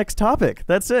 that's your next topic.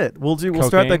 That's it. We'll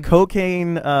start the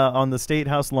cocaine on the State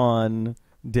House lawn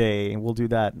day. We'll do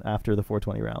that after the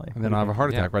 420 rally. And then I'll have a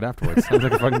heart attack right afterwards. Sounds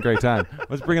like a fucking great time.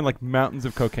 Let's bring in like mountains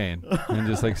of cocaine and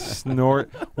just like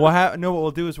snort. What we'll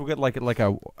do is we'll get like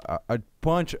a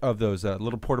bunch of those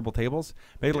little portable tables,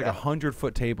 make like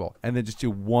 100-foot table, and then just do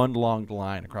one long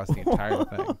line across the entire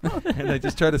thing. And I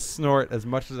just try to snort as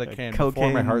much as I can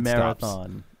before my heart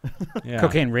marathon. stops. Yeah.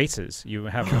 Cocaine races. You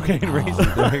have cocaine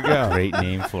races. There you go. Great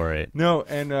name for it. No,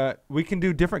 and we can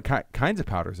do different kinds of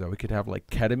powders though. We could have like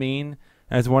ketamine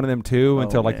as one of them too,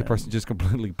 until like the person just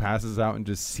completely passes out and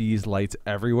just sees lights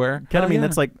everywhere. Ketamine,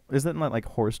 that's like, isn't that like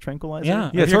horse tranquilizer?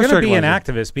 Yeah. Yeah, If you're going to be an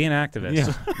activist, be an activist.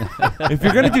 Yeah. If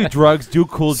you're gonna do drugs, do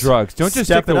cool drugs. Don't just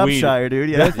Step stick it the up, weed. Shire Dude.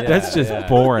 Yeah. That's just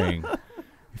boring.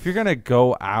 If you're gonna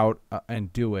go out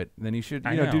and do it, then you should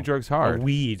do drugs hard. A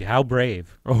weed, how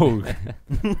brave. Oh,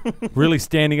 really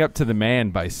standing up to the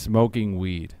man by smoking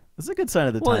weed. It's a good sign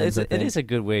of the Well, times. it is a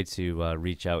good way to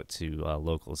reach out to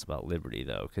locals about liberty,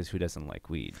 though, because who doesn't like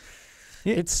weed?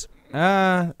 It's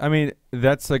I mean,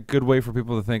 that's a good way for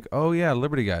people to think, oh yeah,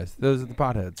 liberty guys, those are the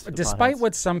potheads. despite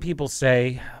what some people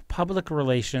say, public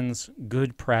relations,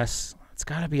 good press, it's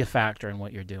got to be a factor in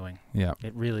what you're doing. Yeah.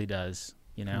 It really does.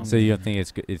 So you don't think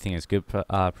it's good? You think it's good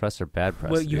press or bad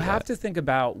press? Well, you have to think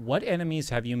about what enemies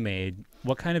have you made,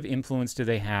 what kind of influence do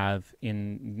they have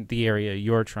in the area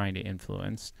you're trying to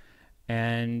influence,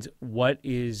 and what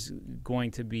is going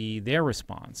to be their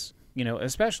response.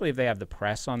 Especially if they have the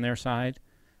press on their side.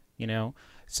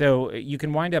 So you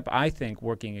can wind up, I think,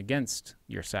 working against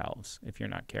yourselves if you're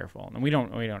not careful. And we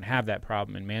don't have that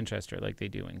problem in Manchester like they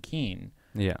do in Keene.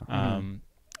 Yeah.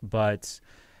 But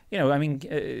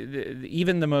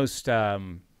even the most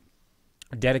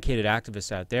dedicated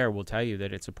activists out there will tell you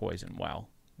that it's a poison well,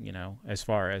 as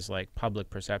far as like public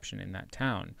perception in that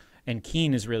town. And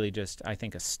Keene is really just, I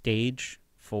think, a stage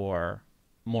for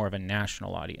more of a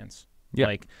national audience. Yeah.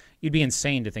 Like, you'd be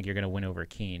insane to think you're going to win over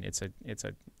Keene. It's a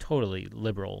totally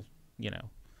liberal,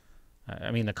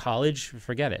 the college,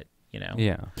 forget it.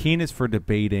 Yeah. Keene is for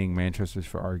debating, Manchester's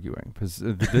for arguing. Because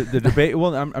the debate,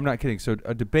 well, I'm not kidding. So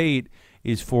a debate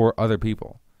is for other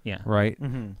people. Yeah. Right?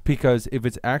 Mm-hmm. Because if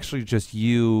it's actually just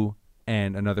you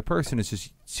and another person, it's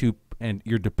just two, and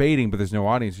you're debating, but there's no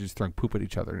audience. You're just throwing poop at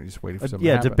each other and you're just waiting for something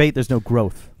to happen. Debate, there's no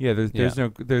growth. Yeah,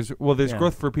 there's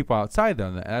growth for people outside, though,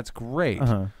 and that's great.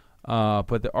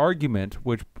 But the argument,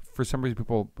 which for some reason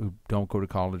people who don't go to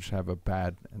college have a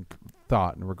bad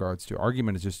thought in regards to,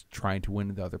 argument is just trying to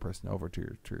win the other person over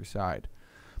to your side.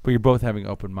 But you're both having an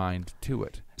open mind to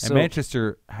it. And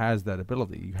Manchester has that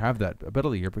ability. You have that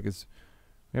ability here because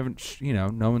we haven't,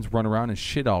 no one's run around and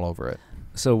shit all over it.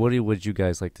 So what would you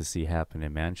guys like to see happen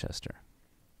in Manchester?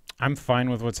 I'm fine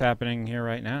with what's happening here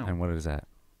right now. And what is that?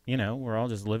 We're all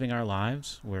just living our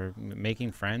lives. We're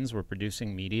making friends. We're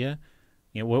producing media.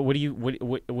 You know, what do you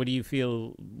what do you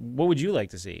feel? What would you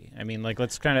like to see? I mean, like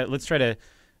let's try to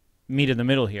meet in the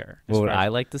middle here. What would I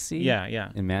like to see?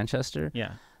 Yeah. In Manchester?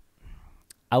 Yeah.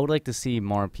 I would like to see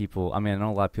more people. I mean, I know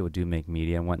a lot of people do make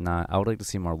media and whatnot. I would like to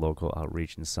see more local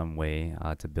outreach in some way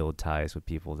to build ties with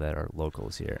people that are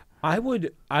locals here. I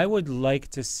would like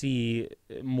to see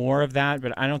more of that,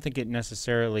 but I don't think it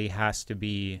necessarily has to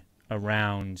be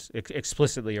around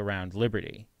explicitly around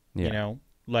liberty. Yeah. You know,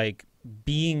 like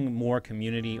being more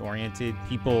community oriented,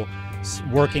 people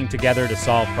working together to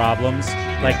solve problems.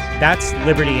 Like that's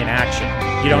liberty in action.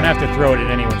 You don't have to throw it in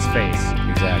anyone's face.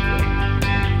 Exactly.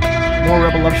 More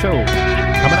Rebel Love Show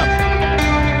coming up.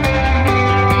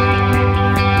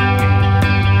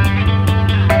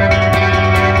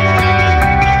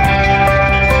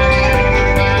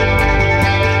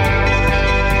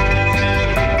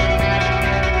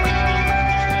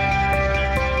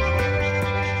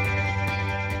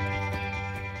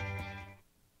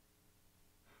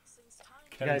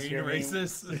 Ketamine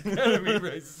racist. Ketamine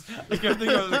racist. I kept thinking,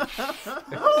 I was like,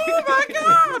 oh my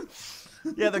god!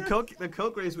 Yeah, the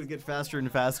coke race would get faster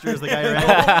and faster as the guy ran.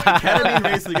 Ketamine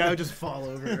race, the guy would just fall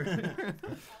over.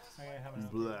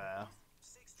 Blah.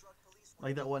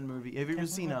 Like that one movie. Have you ever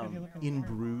seen In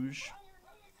Bruges?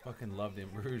 Fucking loved In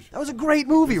Bruges. That was a great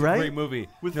movie, right? Great movie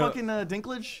With fucking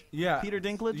Dinklage. Yeah, Peter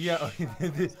Dinklage. Yeah,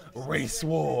 race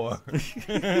war.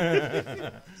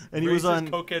 And he was on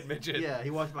cokehead midget. Yeah, he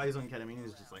walked by his own ketamine. He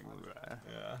was just like, "Bleh."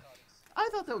 Yeah. I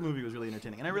thought that movie was really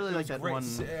entertaining, and I really like that Great. one.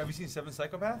 Have you seen Seven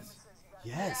Psychopaths?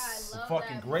 Yes. Yeah, I love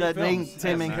Fucking that. great That film.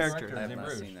 same main character. I have In not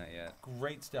Bruges. seen that yet.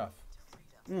 Great stuff.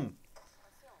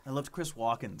 I loved Christopher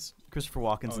Walken's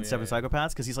in yeah, Seven yeah. Psychopaths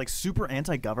because he's like super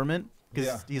anti-government because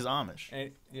Yeah. he's Amish. And,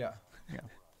 yeah.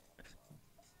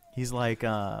 He's like,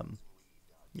 yeah.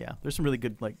 There's some really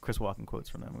good like Chris Walken quotes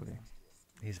from that movie.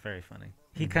 He's very funny.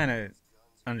 He kind of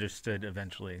understood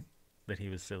eventually that he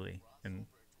was silly and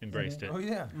embraced it. Oh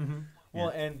yeah. Well,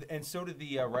 and so did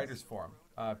the writers' forum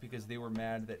because they were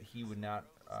mad that he would not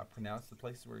pronounce the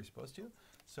places where he's supposed to.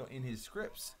 So in his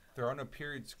scripts, there are no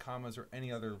periods, commas, or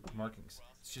any other markings.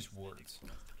 It's just words.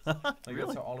 Like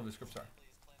that's how all of his scripts are.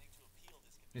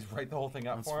 Just write the whole thing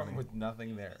up for him with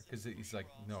nothing there because he's like,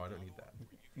 no, I don't need that.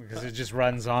 Because it just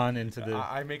runs on into the.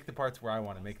 I make the parts where I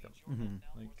want to make them.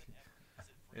 Like,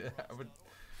 yeah, but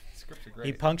scripts are great.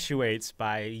 He punctuates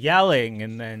by yelling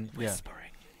and then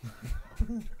whispering.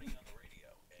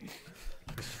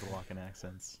 Christopher Walken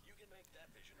accents.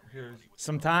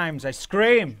 Sometimes I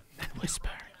scream and whisper.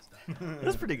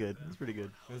 That's pretty good. That's pretty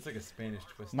good. It's like a Spanish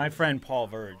twist. My friend Paul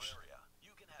Verge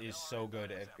is so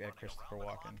good at Christopher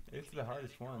Walken. It's the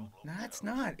hardest one. No, it's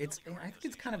not. I think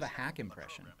it's kind of a hack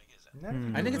impression. No,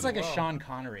 I think it's like a well. Sean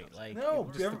Connery. Like No,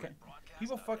 just the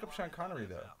people fuck up Sean Connery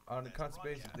though on a constant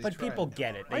basis. They but try. people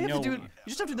get it. All They you know. have to do, you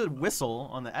just have to do the whistle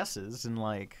on the S's and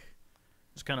like,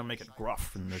 just kind of make it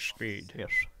gruff and the Speed. Yes.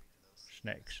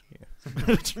 Snakes.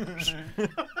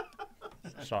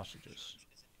 Sausages.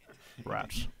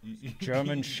 Rats.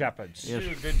 German shepherds. You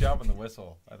do a good job on the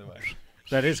whistle, by the way.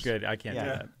 That is good. I can't do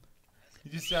Yeah. that.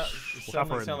 You just sound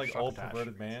Suffer in like the old succotash.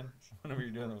 perverted man whenever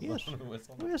you're doing the, Yes. the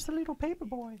whistle. Where's the little paper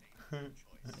boy?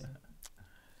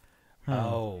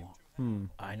 Oh,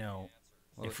 I know.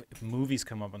 If movies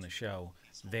come up on the show,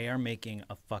 they are making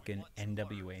a fucking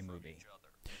NWA movie,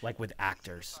 like with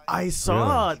actors. I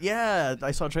saw it. Yeah,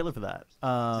 I saw a trailer for that.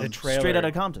 The trailer, Straight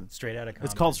Outta Compton. Straight Outta Compton.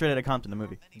 It's called Straight Outta Compton, the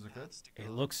movie. Is it good?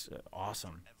 It looks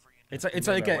awesome. It's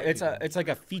like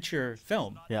a feature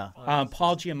film. Yeah.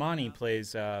 Paul Giamatti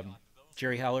plays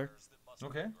Jerry Heller.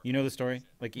 Okay. You know the story,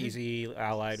 like Easy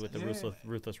allied with the Yeah.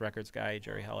 Ruthless Records guy,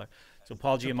 Jerry Heller. So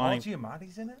Paul So Giamatti. Paul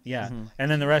Giamatti's in it? Yeah,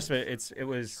 and then the rest of it, it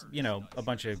was a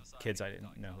bunch of kids I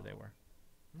didn't know who they were.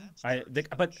 But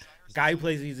the guy who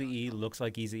plays Eazy-E looks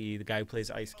like Eazy-E. The guy who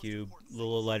plays Ice Cube, a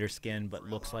little lighter skin, but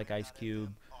looks like Ice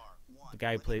Cube. The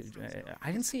guy who plays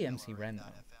I didn't see MC Ren though,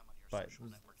 but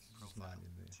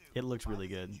It looks really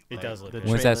good. it does look the good.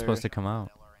 When's that trailer- supposed to come out?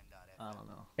 I don't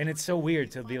know. And it's so weird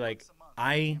to be like,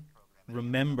 I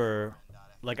remember,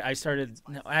 like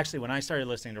actually when I started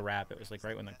listening to rap, it was like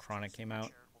right when the Chronic came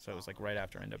out, so it was like right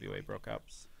after NWA broke up.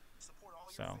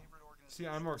 So See,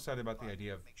 I'm more excited about the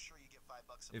idea of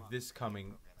if this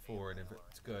coming forward, if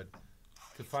it's good,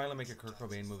 to finally make a Kurt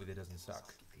Cobain movie that doesn't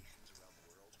suck.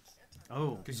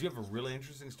 Oh. Because you have a really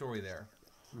interesting story there,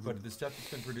 but the stuff that's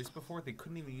been produced before, they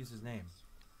couldn't even use his name.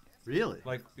 Really?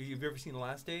 Like, have you ever seen The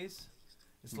Last Days?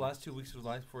 It's the last 2 weeks of his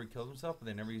life before he killed himself, but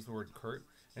they never used the word Kurt.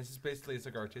 And it's just basically, it's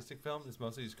like an artistic film. It's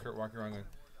mostly just Kurt walking around going,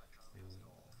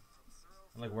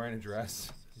 and like wearing a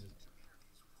dress.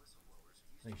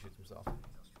 Then he shoots himself.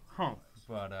 Huh.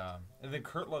 But, and then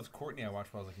Kurt Loves Courtney I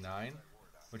watched when I was like 9.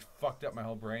 which fucked up my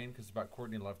whole brain because it's about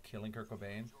Courtney Love killing Kurt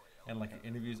Cobain, and like it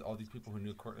interviews all these people who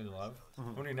knew Courtney Love.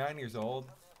 When you're 9 years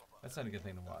old, that's not a good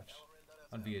thing to watch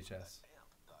on VHS.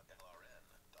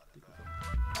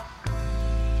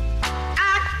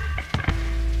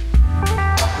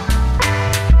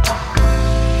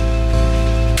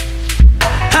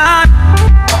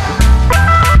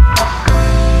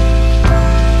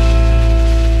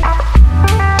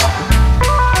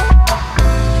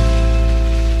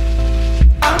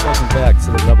 Welcome back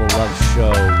to the Rebel Love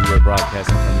Show. We are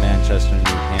broadcasting from Manchester, New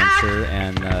Hampshire,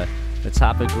 and the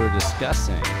topic we're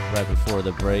discussing right before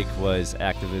the break was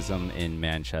activism in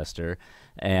Manchester.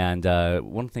 And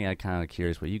one thing I'm kind of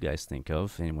curious what you guys think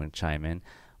of, anyone chime in.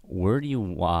 Where do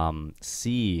you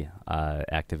see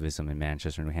activism in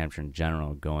Manchester, New Hampshire in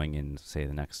general going in, say,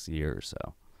 the next year or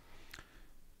so?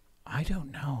 I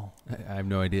don't know. I have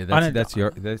no idea. That's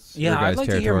your Yeah, guys' I'd like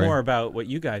to hear territory. more about what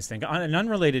you guys think. On an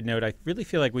unrelated note, I really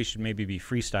feel like we should maybe be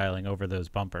freestyling over those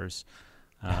bumpers.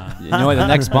 You know what? The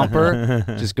next bumper,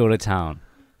 just go to town.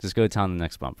 Just go to town the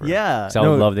next bumper. Yeah. So I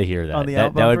would love to hear that. On the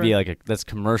That would be out like that's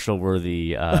commercial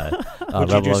worthy Would you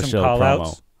Rebel do Love some Show call promo.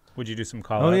 outs? Would you do some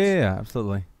call Oh outs? yeah,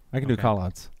 absolutely. I can do Okay.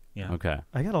 call-outs. Yeah. Okay.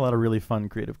 I got a lot of really fun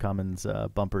Creative Commons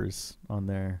bumpers on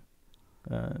there.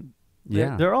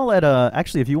 Yeah. They're all at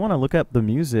actually, if you want to look up the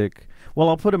music, well,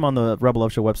 I'll put them on the Rebel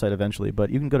Love Show website eventually, but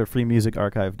you can go to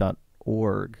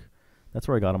freemusicarchive.org. That's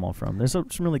where I got them all from. There's some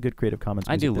really good Creative Commons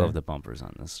I music do there. love the bumpers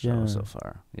on this show Yeah. so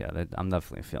far. Yeah, I'm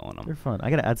definitely feeling them. They're fun. I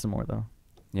got to add some more, though.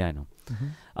 Yeah, I know. Mm-hmm.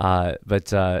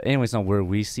 But anyways, no, where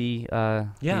we see things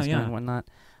yeah. going and whatnot,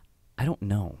 I don't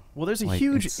know. Well, there's a Like,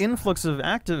 huge it's- influx of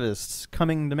activists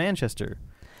coming to Manchester.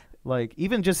 Like,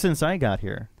 even just since I got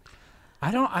here.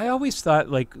 I always thought,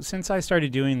 like, since I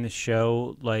started doing the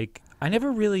show, like, I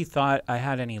never really thought I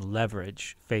had any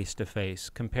leverage face to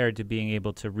face compared to being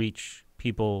able to reach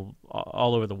people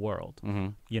all over the world. Mm-hmm.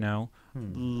 You know,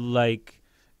 like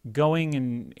going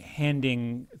and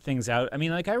handing things out. I mean,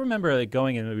 like, I remember like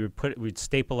going and we'd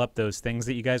staple up those things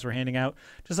that you guys were handing out,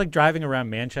 just like driving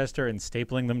around Manchester and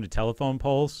stapling them to telephone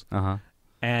poles. Uh-huh.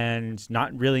 And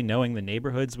not really knowing the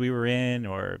neighborhoods we were in,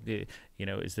 or, you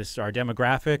know, is this our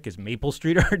demographic? Is Maple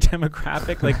Street our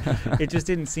demographic? Like, it just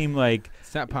didn't seem like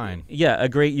Snap Pine. Yeah, a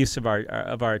great use of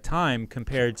our time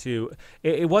compared to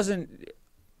it wasn't,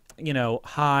 you know,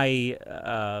 high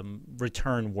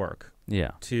return work.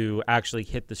 Yeah. To actually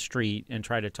hit the street and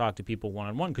try to talk to people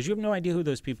one-on-one, because you have no idea who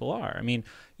those people are. I mean,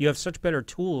 you have such better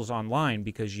tools online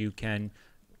because you can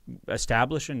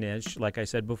establish a niche. Like I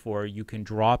said before, you can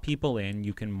draw people in,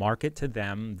 you can market to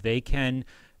them. They can,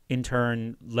 in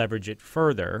turn, leverage it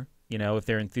further. You know, if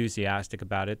they're enthusiastic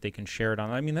about it, they can share it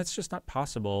on. I mean, that's just not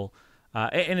possible.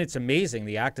 And it's amazing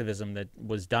the activism that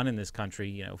was done in this country,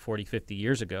 you know, 40, 50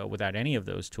 years ago without any of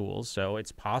those tools. So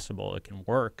it's possible. It can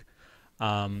work.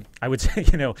 I would say,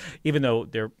 you know, even though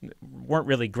there weren't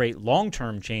really great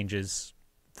long-term changes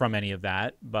from any of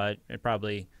that, but it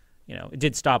probably, you know, it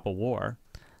did stop a war.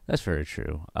 That's very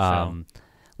true. So-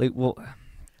 Like, well,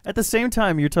 At the same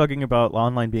time, you're talking about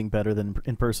online being better than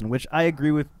in person, which I agree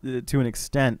with to an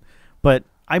extent. But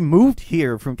I moved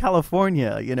here from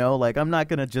California, you know, like I'm not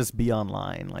gonna just be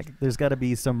online. Like there's got to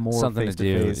be some more Something to face to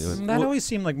do. face. That always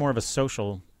seemed like more of a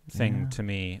social thing Yeah. to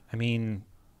me. I mean,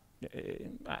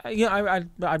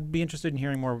 I'd be interested in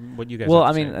hearing more what you guys. well, I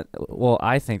have to mean, say.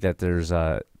 I think that there's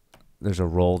a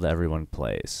role that everyone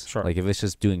plays. Sure. Like if it's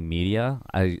just doing media,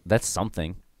 that's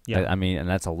something. Yeah. I mean, and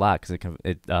that's a lot because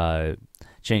it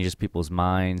changes people's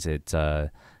minds. It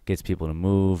gets people to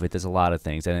move. It does a lot of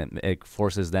things, and it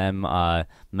forces them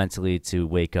mentally to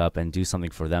wake up and do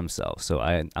something for themselves. So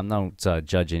I'm not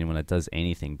judging anyone that does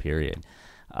anything. Period.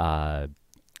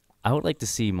 I would like to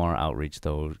see more outreach,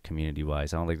 though,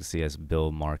 community-wise. I would like to see us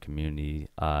build more community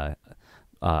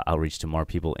outreach to more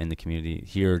people in the community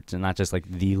here, to not just like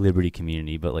the Liberty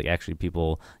community, but like actually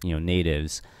people, you know,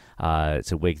 natives,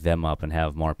 to wake them up and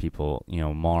have more people, you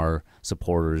know, more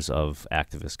supporters of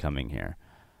activists coming here.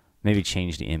 Maybe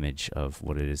change the image of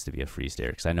what it is to be a Free Stater,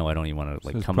 because I know I don't even want to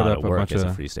like Just come put out up of a work bunch as a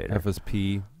of Free Stater.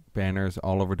 FSP banners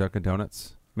all over Dunkin'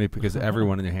 Donuts. Maybe because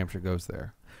everyone in New Hampshire goes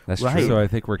there. That's Right. true. So I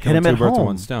think we're Hit killing him two at birds with home.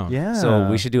 one stone. Yeah. So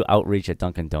we should do outreach at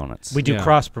Dunkin' Donuts. We do Yeah.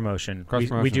 cross promotion. We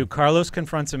Cross-promotion. do Carlos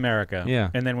confronts America. Yeah.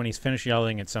 And then when he's finished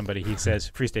yelling at somebody, he says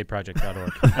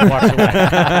freestateproject.org and walks away.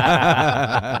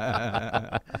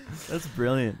 That's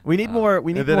brilliant. We need more.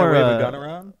 We need And then more. I wave a gun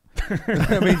around.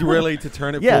 I mean, really, to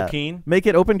turn it Yeah. full keen. Make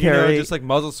it open You know, carry, just like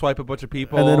muzzle swipe a bunch of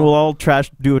people. and then we'll all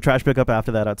do a trash pickup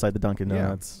after that outside the Dunkin' Yeah.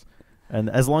 Donuts. And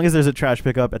as long as there's a trash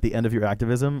pickup at the end of your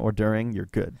activism or during, you're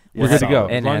good. We're good to go.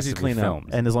 And As long it as has you to be clean up. filmed.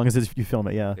 And as long as you film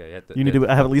it, yeah. Yeah, You need to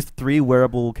have at least 3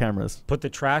 wearable cameras. Put the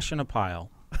trash in a pile.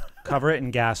 cover it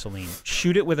in gasoline,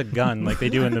 shoot it with a gun like they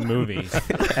do in the movies,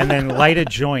 and then light a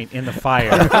joint in the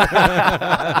fire.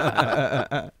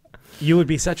 You would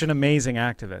be such an amazing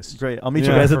activist. Great. I'll meet you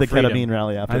guys at For the freedom. ketamine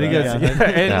rally after I think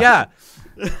that.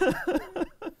 that's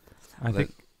I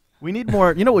think We need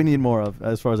more. You know what we need more of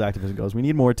as far as activism goes? We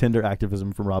need more Tinder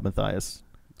activism from Rob Mathias.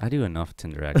 I do enough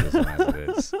Tinder activism as it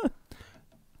is.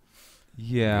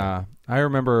 Yeah, I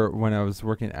remember when I was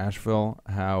working in Asheville,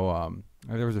 how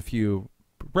there was a few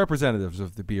representatives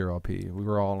of the BRLP. We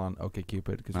were all on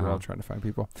OkCupid because we were all trying to find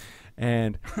people,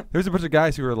 and there was a bunch of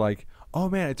guys who were like, "Oh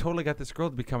man, I totally got this girl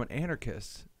to become an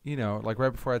anarchist." You know, like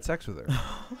right before I had sex with her.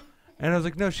 And I was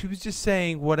like, "No, she was just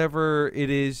saying whatever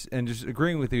it is and just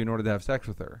agreeing with you in order to have sex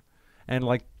with her," and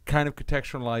like kind of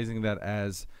contextualizing that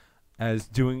as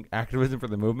doing activism for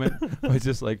the movement was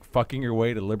just like fucking your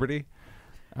way to liberty.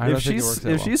 I don't think it works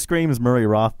that If well. she screams Murray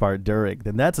Rothbard Durig,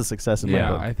 then that's a success in my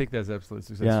Yeah, book. I think that's absolutely a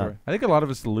success Yeah. story. I think a lot of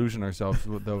us delusion ourselves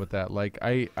with that. Like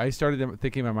I started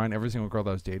thinking in my mind, every single girl that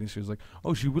I was dating, she was like,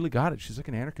 "Oh, she really got it. She's like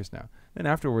an anarchist now." Then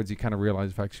afterwards, you kind of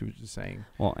realize the fact she was just saying.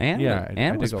 Well, Anne, Yeah, I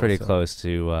Anne was dig all pretty this stuff.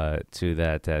 close to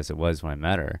that as it was when I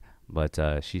met her, but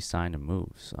she signed a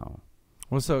move. So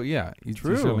Well, so yeah, you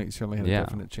True. certainly had a Yeah.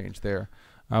 definite change there.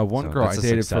 One So girl I that's a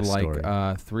dated for success like story.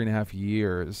 3.5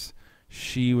 years.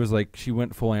 She was like, she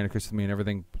went full anarchist with me and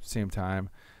everything at the same time.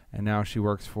 And now she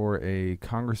works for a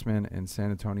congressman in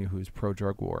San Antonio who's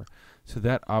pro-drug war. So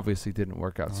that obviously didn't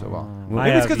work out so well. Well,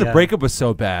 Maybe it's because the yeah. breakup was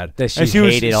so bad. That she And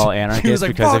hated all She anarchists was like,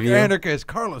 because fuck of you? anarchists.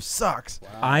 Carlos sucks.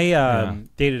 I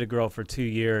dated a girl for 2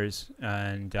 years,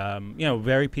 and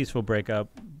very peaceful breakup.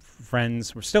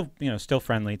 Friends, we're still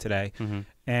friendly today. Mhm.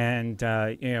 And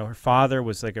her father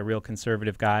was like a real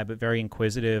conservative guy, but very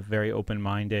inquisitive, very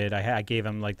open-minded. I gave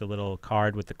him like the little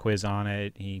card with the quiz on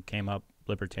it. He came up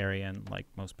libertarian, like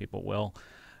most people will.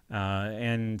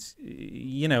 And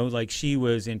like she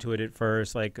was into it at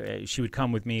first. Like she would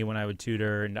come with me when I would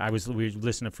tutor, and we would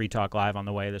listen to Free Talk Live on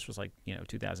the way. This was like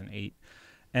 2008.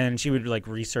 And she would like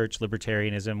research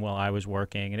libertarianism while I was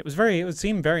working, and it would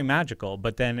seem very magical.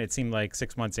 But then it seemed like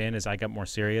 6 months in, as I got more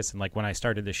serious, and like when I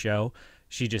started the show,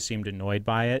 she just seemed annoyed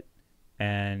by it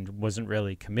and wasn't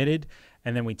really committed.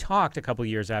 And then we talked a couple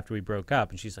years after we broke up,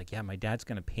 and she's like, "Yeah, my dad's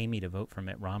going to pay me to vote for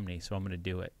Mitt Romney, so I'm going to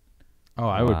do it." Oh,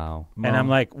 I would. Wow. And I'm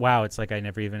like, "Wow, it's like I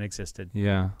never even existed."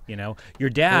 Yeah. Your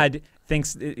dad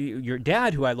thinks your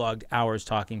dad, who I logged hours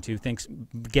talking to, thinks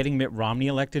getting Mitt Romney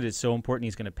elected is so important.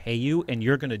 He's going to pay you, and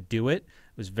you're going to do it.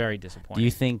 It was very disappointing. Do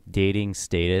you think dating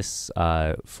status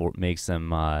makes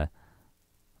them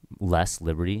less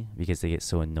liberty because they get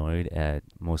so annoyed at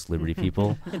most liberty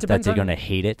people that depends they're on- going to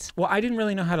hate it? Well, I didn't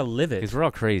really know how to live it. Because we're all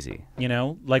crazy.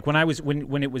 Like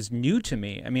when it was new to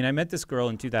me. I mean, I met this girl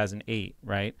in 2008,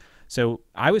 right? So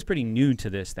I was pretty new to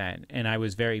this then, and I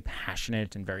was very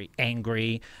passionate and very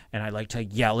angry, and I like to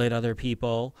yell at other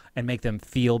people and make them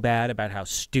feel bad about how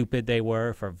stupid they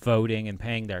were for voting and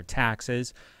paying their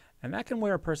taxes, and that can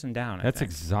wear a person down. I That's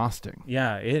think. exhausting.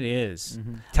 Yeah, it is.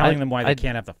 Telling them why they I-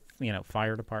 can't have the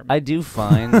fire department. I do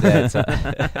find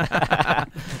that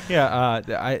Yeah,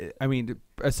 I mean,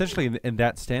 essentially in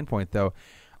that standpoint, though,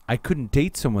 I couldn't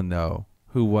date someone though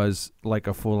who was like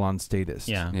a full-on statist.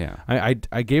 yeah. yeah.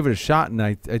 I gave it a shot, and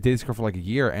I dated this girl for like a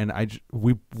year, and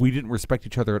we didn't respect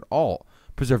each other at all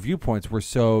because our viewpoints were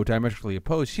so diametrically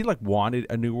opposed. She like wanted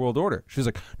a new world order. She was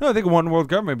like, "No, I think a one world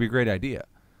government would be a great idea."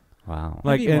 Wow.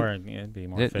 Like, It'd be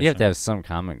more You have to efficient. have some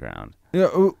common ground.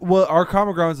 Well, our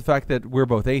common ground is the fact that we're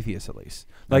both atheists, at least.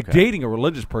 Like Okay. dating a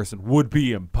religious person would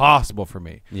be impossible for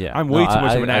me. Yeah. I'm way too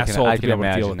much of an I asshole I to can be able to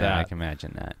imagine deal with that. I can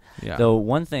imagine that. Yeah. Though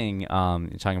one thing, you're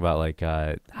talking about like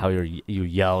how you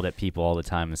yelled at people all the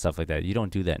time and stuff like that. You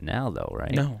don't do that now, though,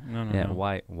 right? No. Yeah. No.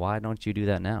 Why don't you do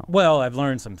that now? Well, I've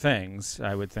learned some things,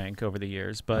 I would think, over the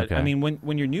years. But, Okay. I mean,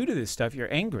 when you're new to this stuff,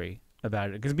 you're angry about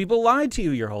it because people lied to you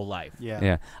your whole life.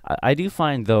 Yeah. I do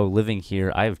find though living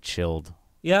here, I have chilled.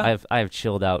 Yeah. I have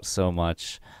chilled out so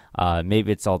much.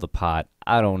 Maybe it's all the pot.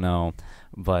 I don't know,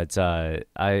 but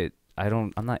I'm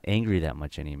not angry that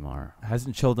much anymore.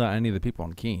 Hasn't chilled out any of the people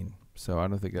on Keene, so I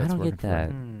don't think that's I don't working get for that.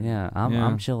 him. Yeah, Yeah.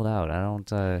 I'm chilled out. I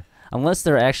don't unless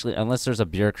there's a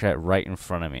bureaucrat right in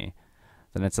front of me,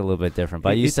 then it's a little bit different.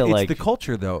 But I used to it's like the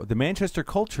culture, though. The Manchester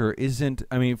culture isn't.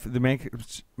 I mean, the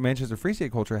Manchester Free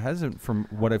State culture hasn't, from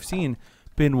what I've seen,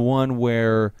 been one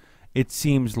where it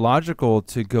seems logical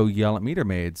to go yell at meter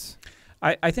maids.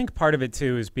 I think part of it,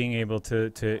 too, is being able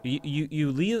to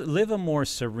live a more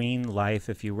serene life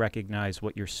if you recognize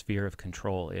what your sphere of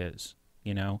control is,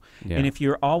 Yeah. And if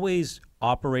you're always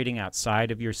operating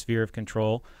outside of your sphere of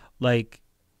control, like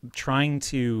trying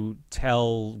to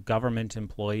tell government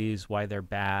employees why they're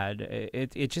bad,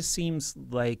 it just seems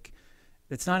like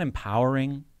it's not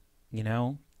empowering, you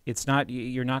know? It's not,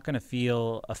 you're not going to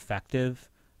feel effective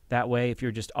that way if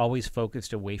you're just always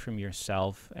focused away from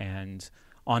yourself and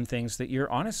on things that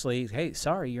you're honestly, hey,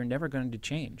 sorry, you're never going to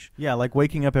change. Yeah, like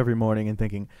waking up every morning and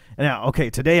thinking, now,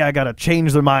 okay, today I got to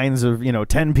change the minds of,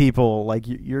 10 people. Like,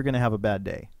 you're going to have a bad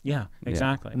day. Yeah,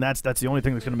 exactly. And that's the only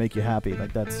thing that's going to make you happy.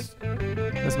 Like, that's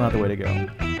not the way to go.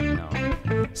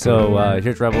 No. So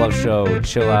here's Rebel Love Show.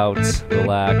 Chill out,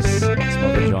 relax, smoke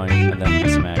a joint, and then do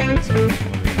some acting. So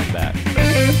when we come back.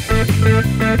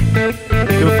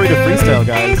 Feel free to freestyle,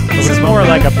 guys. This is more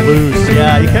like a blues.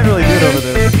 Yeah, you can't really do it over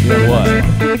this. Yeah, what?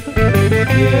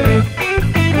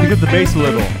 Yeah. Pick up the bass a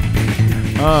little.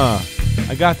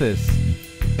 I got this.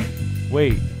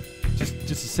 Wait, just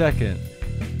a second.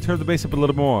 Turn the bass up a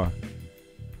little more.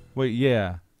 Wait,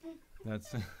 yeah.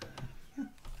 That's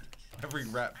every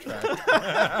rap track.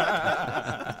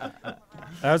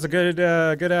 That was a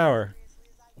good hour.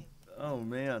 Oh,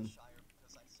 man.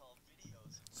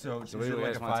 So we is it like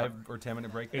guys a wanna 5 or 10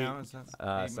 minute break now? Is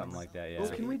that Something like that, yeah. Oh,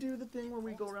 can we do the thing where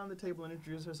we go around the table and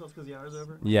introduce ourselves because the hour's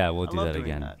over? Yeah, we'll I do love that doing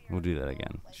again. that. We'll do that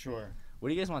again. Sure. What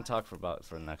do you guys want to talk for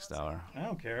the next hour? I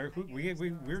don't care.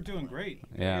 We're doing great.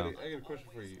 Yeah. I got a question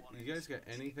for you. You guys got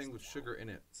anything with sugar in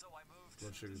it?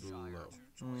 Blood sugar's a little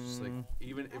low. Just like,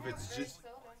 even if it's just...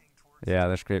 Yeah,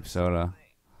 there's grape soda.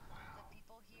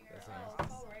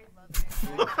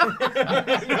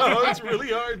 No, it's really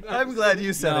hard. I'm glad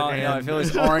you said No, it, no, if it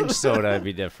was orange soda, it'd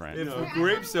be different. You know,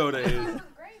 grape soda is...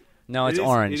 No, it's it is,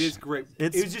 orange. It is grape.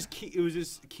 It's- It was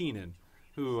just Keenan,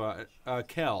 who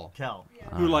Kel, Cal.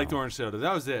 who liked orange soda.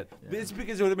 That was it. It's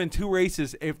because it would have been too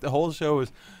racist if the whole show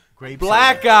was Grape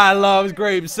black soda. guy loves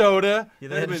grape soda. Yeah,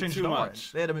 they That'd had to been change too it much.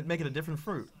 orange. They had to make it a different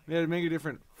fruit They had to make a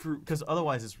different fruit. because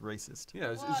otherwise it's racist.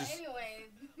 Yeah, it's Well, just... anyway,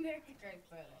 there's a great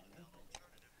soda.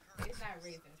 It's not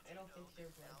racist. It don't fix your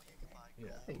blood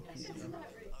sugar.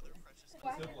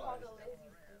 Why is it called a lazy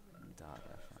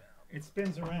It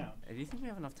spins around. Do you think we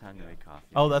have enough time to make coffee?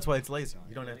 Oh, that's why it's lazy.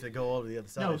 You don't have to go over the other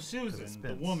side. No, 'cause it Susan, the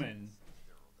spins. woman,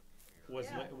 was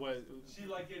She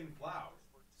liked getting plowed.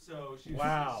 So she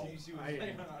Wow. she was I-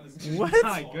 laying on his What?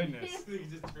 My goodness. You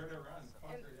just turn her around and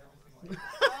fuck her down.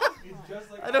 It's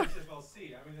just like I don't-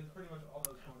 ISFLC. I mean, that's pretty much all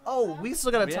that's going on. Oh, we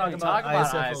still gotta We talk haven't about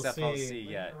talked ISFLC. ISFLC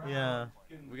yet. Yeah,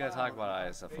 We gotta talk about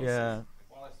ISFLC. yeah.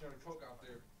 While I started coke out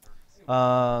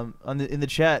there. In the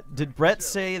chat, did Brett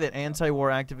say that anti-war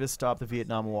activists stopped the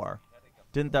Vietnam War?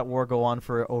 Didn't that war go on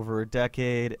for over a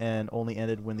decade and only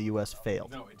ended when the U.S.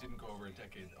 failed? No, it didn't go over a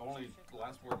decade. Only the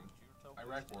last war,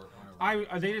 Iraq war.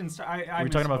 They didn't. I Were you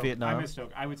talking about misspoke. Vietnam? I misspoke.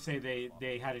 I would say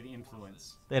they had an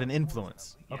influence. They had an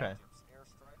influence. Yeah. Okay.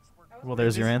 Well,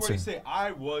 there's your answer. This is where you say,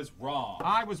 I was wrong.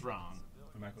 I was wrong.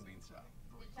 The Michael Dean style.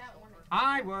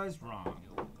 I was wrong.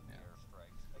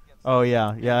 Oh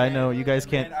yeah, yeah. I know you guys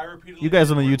can't. And I repeatedly You guys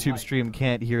on the said YouTube like. stream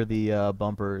can't hear the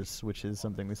bumpers, which is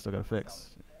something we still gotta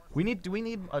fix. Do we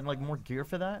need like more gear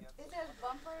for that? It says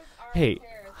bumpers are Hey,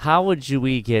 chairs. how would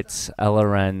we get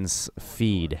LRN's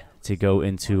feed to go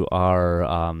into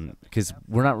our because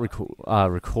we're not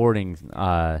recording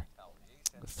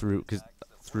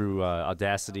through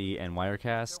Audacity and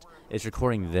Wirecast. It's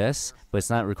recording this, but it's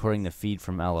not recording the feed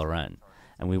from LRN,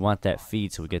 and we want that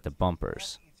feed so we get the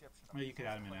bumpers. Well, you could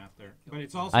add them in after, but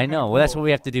it's also. I kinda know. Well, that's cool. what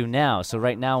we have to do now. So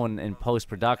right now, in post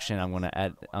production,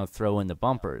 I'll throw in the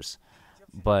bumpers,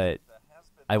 but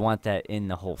I want that in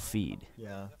the whole feed.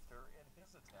 Yeah.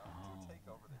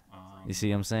 You see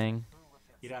what I'm saying?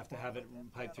 You'd have to have it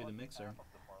piped through the mixer.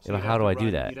 Yeah, but you'd how have do to I do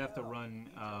run- that? You'd have to run.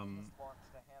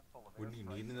 Wouldn't you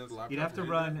need another laptop? You'd have to do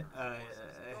run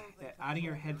that? out of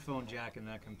your headphone jack in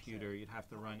that computer. You'd have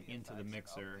to run into the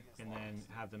mixer and then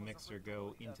have the mixer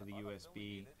go into the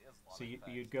USB. So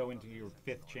you'd go into your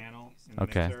fifth channel in the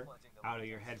Okay. mixer out of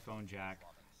your headphone jack,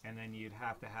 and then you'd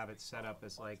have to have it set up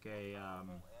as like a.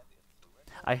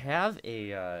 I have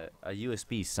a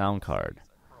USB sound card.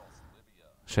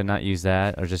 Should I not use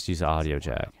that, or just use the audio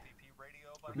jack?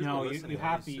 No, you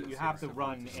have to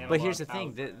run. But here's the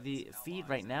analog thing: out. the feed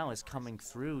right now is coming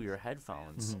through your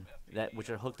headphones, which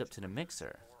are hooked up to the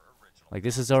mixer. Like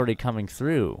this is already coming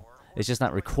through. It's just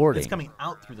not recording. It's coming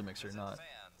out through the mixer, not.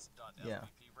 Yeah.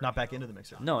 Not back into the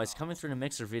mixer. No, it's coming through the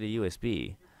mixer via the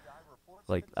USB.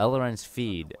 Like LRN's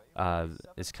feed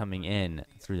is coming in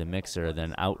through the mixer,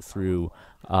 then out through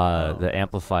the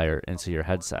amplifier into your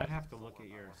headset. I'd have to look at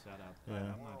your setup. But I'm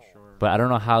not sure. But I don't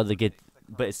know how to get.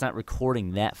 But it's not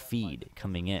recording that feed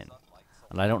coming in,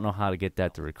 and I don't know how to get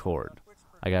that to record.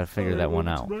 I gotta figure that one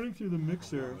out. Running through the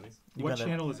mixer. You What gotta-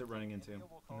 channel is it running into in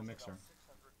the mixer?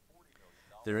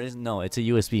 There is no. It's a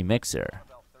USB mixer.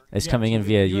 It's Yeah, coming so in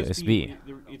via the USB.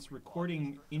 It's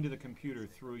recording into the computer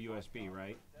through USB,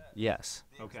 right? Yes.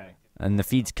 Okay. And the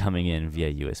feed's coming in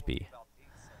via USB.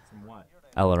 From what?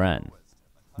 LRN.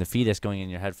 The feed is going in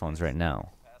your headphones right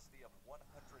now.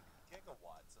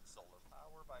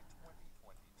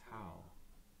 How?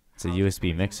 It's a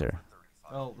USB mixer.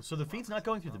 Oh, so the feed's not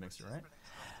going through the mixer, right?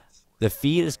 The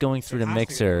feed is going through the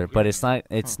mixer, but it's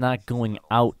not going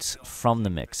out from the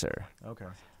mixer. Okay.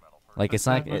 Like it's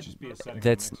That not must just be a setting on the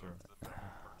that's mixer.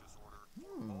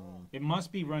 It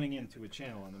must be running into a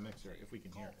channel on the mixer if we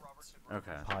can hear it.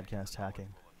 okay. Podcast hacking.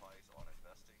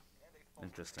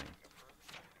 Interesting.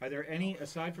 Are there any,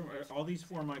 aside from, all these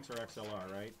 4 mics are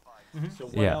XLR, right? So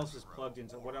what Yeah. else is plugged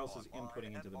into, what else is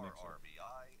inputting into the mixer?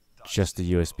 Just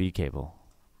the USB cable.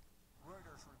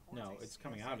 No, it's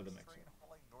coming out of the mixer.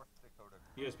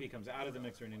 USB comes out of the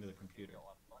mixer and into the computer.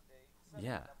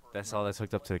 Yeah, that's all that's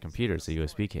hooked up to the computer is the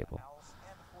USB cable. Oh,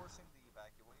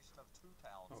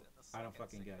 I don't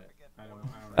fucking get it. I don't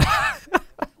know.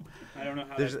 I don't know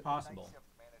how that's possible.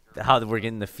 How we're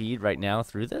getting the feed right now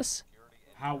through this?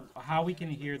 How we can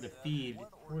hear the feed.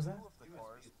 What was that?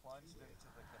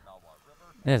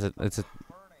 Yeah,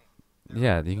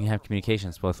 yeah, you can have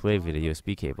communications both ways via the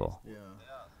USB cable.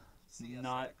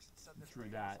 Not through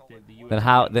that. The USB.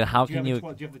 Then how can you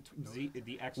Do you have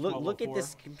the X1204? look at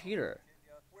this computer?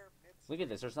 Look at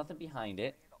this. There's nothing behind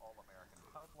it.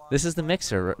 This is the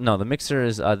mixer. No, the mixer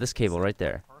is this cable right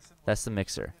there. That's the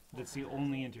mixer. That's the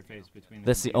only interface between.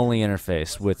 That's the only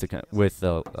interface with the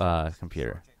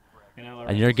computer. And LRN,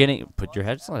 And you're getting put your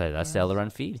headphones on. That's the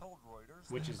LRN feed.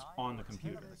 which is on the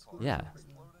computer. Yeah.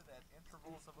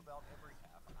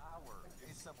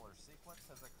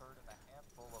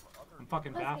 I'm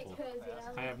fucking baffled.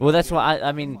 I have no Well, that's idea. why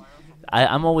I mean,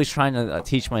 I'm always trying to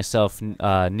teach myself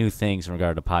new things in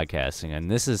regard to podcasting, and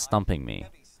this is stumping me.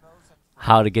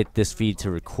 How to get this feed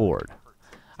to record?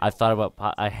 I've thought about.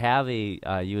 I have a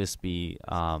USB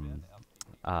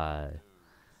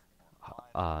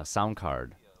sound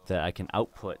card that I can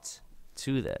output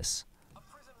to this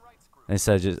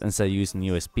instead of using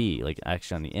USB, like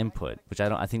actually on the input, which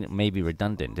I think it may be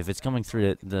redundant. If it's coming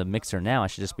through the mixer now, I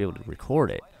should just be able to record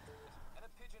it,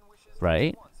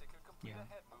 right? Yeah.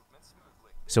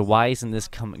 So why isn't this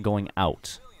going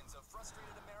out?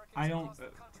 I don't.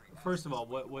 First of all,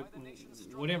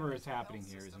 whatever is happening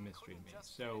here is a mystery to me.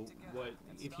 So,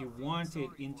 if you want it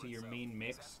into your main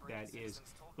mix? That is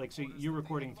like, so you're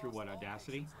recording through what,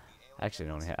 Audacity? Actually,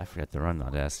 I forgot to run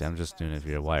Audacity. I'm just doing it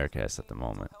via Wirecast at the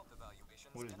moment.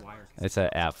 What is Wirecast? It's an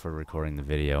app for recording the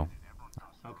video.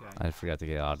 Okay. I forgot to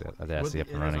get Audacity up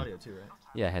and running. Audio too, right?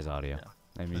 Yeah, it has audio.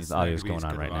 I mean, It's the not audio's gonna be going as on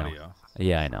good right of now. audio.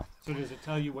 Yeah, I know. So does it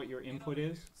tell you what your input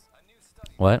is?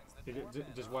 What?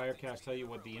 Does Wirecast tell you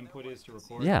what the input is to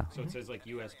record? Yeah. So it says like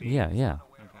USB. Yeah. Okay.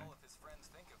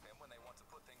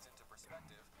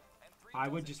 I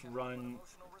would just run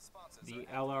the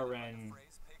LRN.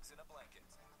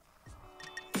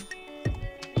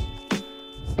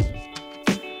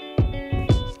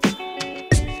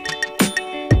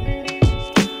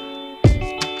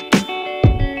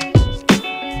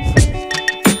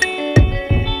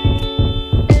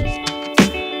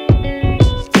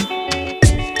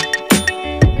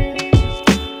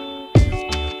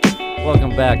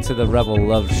 Welcome back to the Rebel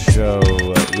Love Show.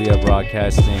 We are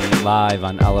broadcasting live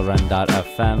on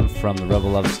LRN.FM from the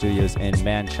Rebel Love Studios in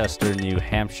Manchester, New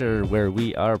Hampshire, where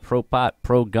we are pro-pot,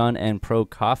 pro-gun, and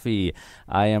pro-coffee.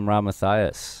 I am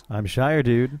Mathias. I'm Shire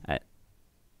Dude.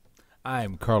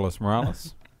 I'm Carlos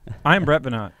Morales. I'm Brett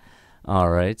Venat. All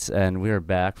right, and we are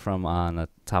back from on the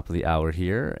top of the hour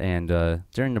here. And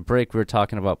during the break, we were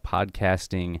talking about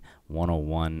podcasting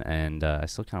 101, and I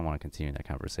still kind of want to continue that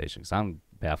conversation because I'm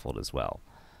baffled as well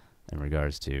in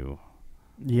regards to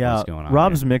what's going on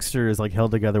Rob's here. mixer is like held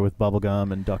together with bubble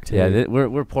gum and duct tape. Yeah,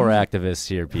 we're poor activists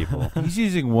here, people. He's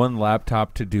using one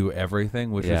laptop to do everything,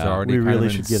 which is Yeah. already We kind really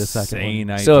of should get a second one. insane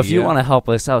idea. So if you want to help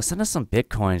us out, send us some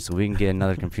Bitcoin so we can get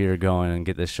another computer going and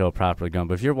get this show properly going.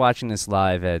 But if you're watching this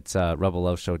live at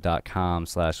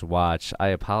rebelloveshow.com/watch, I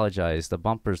apologize. The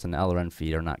bumpers and the LRN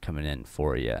feed are not coming in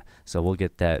for you. So we'll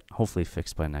get that hopefully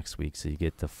fixed by next week so you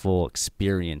get the full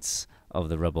experience of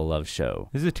the Rebel Love Show.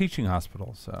 This is a teaching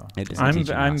hospital, so It is a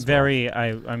teaching hospital.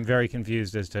 I'm very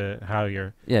confused as to how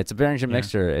you're. Yeah, it's a Behringer Yeah.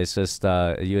 mixer. It's just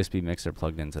a USB mixer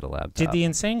plugged into the laptop. Did the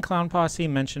Insane Clown Posse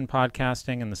mention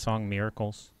podcasting in the song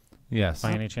Miracles yes.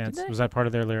 by any chance? they? Was that part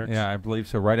of their lyrics? Yeah, I believe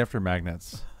so. Right after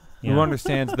magnets. Yeah. Who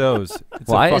understands those? It's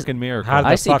Well, a fucking miracle. How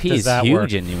the fuck ICP does is that huge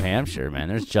work? in New Hampshire, man.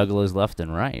 There's juggalos left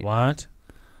and right. What?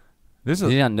 This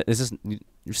is Yeah,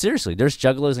 seriously, there's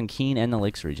juggalos in Keene and the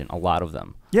Lakes region. A lot of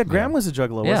them. Yeah, Graham was a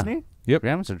juggalo, Yeah. wasn't he?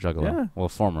 Graham's a juggalo. Yeah. Well,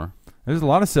 former. there's a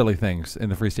lot of silly things in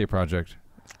the Free State Project,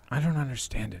 I don't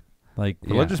understand it. like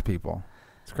Yeah. religious people.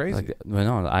 It's crazy. Like,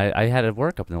 well, no, I had to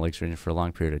work up in the Lakes region for a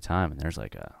long period of time, and there's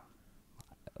like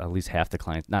at least half the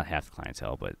clients, not half the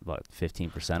clientele, but about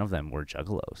 15% of them were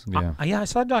juggalos. Yeah. Yeah, I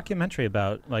saw a documentary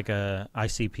about like a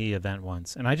ICP event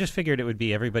once, and I just figured it would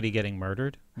be everybody getting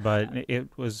murdered, but it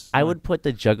was. I would put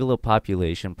the juggalo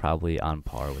population probably on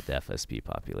par with the FSP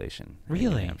population. In New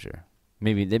Really? Hampshire.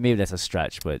 Maybe that's a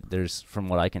stretch, but there's, from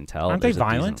what I can tell, Aren't they there's a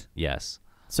decent- violent? Yes.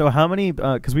 So how many?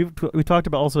 Because we talked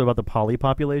about also about the poly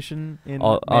population in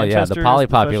Oh yeah, the Manchester poly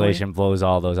especially. population blows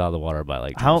all those out of the water by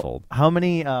like tenfold. How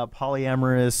many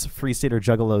polyamorous free stater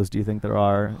juggalos do you think there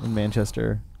are in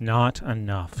Manchester? Not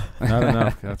enough. Not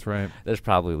enough. That's right. There's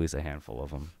probably at least a handful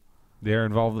of them. They're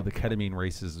involved with the ketamine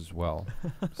races as well.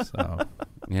 So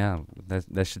Yeah,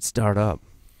 that should start up.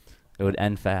 It would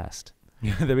end fast.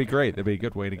 yeah, that'd be great. That'd be a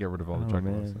good way to get rid of all the Oh, juggalos.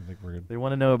 man. I think we're good. They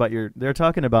want to know about your. They're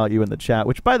talking about you in the chat.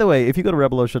 Which, by the way, if you go to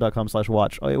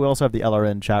rebeloshow.com/watch, we also have the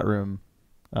LRN chat room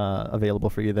available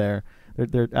for you there.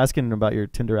 They're asking about your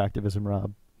Tinder activism,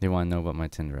 Rob. They want to know about my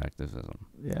Tinder activism.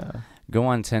 Yeah. Go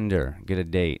on Tinder, get a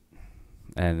date,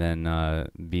 and then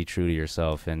be true to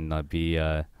yourself and be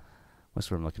what's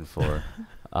what I'm looking for.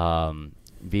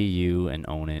 Be you and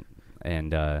own it,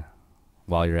 and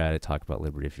while you're at it, talk about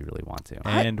liberty if you really want to.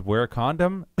 And wear a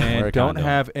condom, and Wear a don't condom.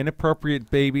 have inappropriate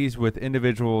babies with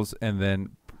individuals, and then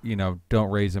don't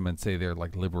raise them and say they're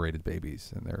like liberated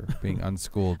babies and they're being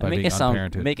unschooled by And being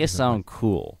unparented. make it sound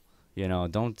cool.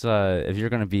 Don't if you're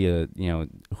gonna be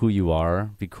who you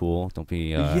are, be cool. Don't be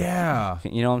yeah.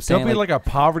 You know what I'm saying? Don't be like a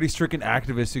poverty-stricken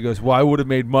activist who goes, "Well, I would have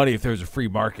made money if there was a free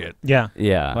market." Yeah.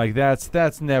 yeah. Like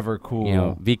that's never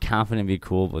cool. Be confident, be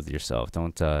cool with yourself.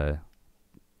 Don't I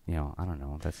don't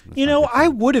know. That's You not know, good I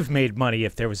thing. would have made money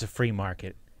if there was a free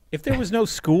market. If there was no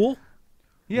school.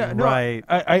 Yeah, no, Right.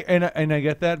 I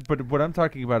get that, but what I'm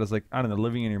talking about is like, I don't know,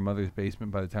 living in your mother's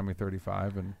basement by the time you're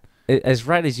 35, and As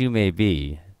right as you may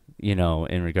be,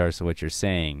 in regards to what you're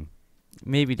saying,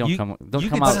 maybe don't You- come you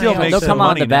come could out still make don't some come out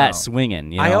money the bat now.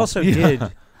 swinging. I also Yeah.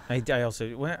 did. I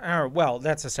also well,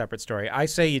 that's a separate story. I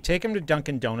say you take him to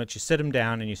Dunkin' Donuts, you sit him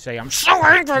down, and you say, "I'm so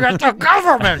angry at the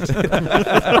government."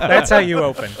 That's how you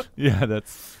open. yeah,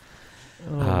 that's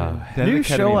then New the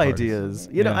show ketamine parties. ideas.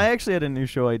 Yeah. I actually had a new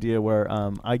show idea where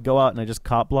I go out and I just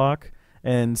cop block,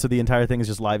 and so the entire thing is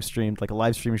just live streamed, like a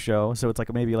live stream show. So it's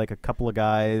like maybe like a couple of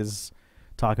guys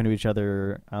talking to each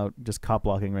other out, just cop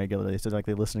blocking regularly. So like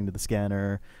they're listening to the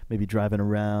scanner, maybe driving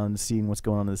around, seeing what's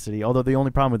going on in the city. Although the only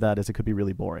problem with that is it could be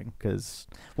really boring because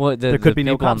there could be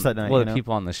no people cops on, that night. Well, you the know?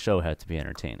 people on the show have to be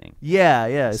entertaining.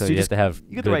 Yeah. So you you have just to have you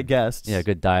get good, the right guests. Yeah,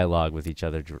 good dialogue with each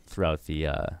other throughout the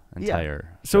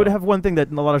entire. So show. it'd have one thing that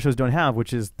a lot of shows don't have,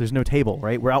 which is there's no table,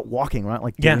 right? We're out walking, we're not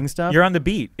like doing stuff. You're on the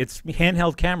beat. It's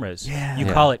handheld cameras. Yeah. You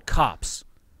Yeah. call it cops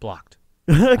blocked.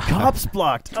 Cops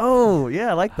blocked. Oh, yeah,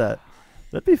 I like that.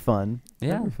 That'd be fun.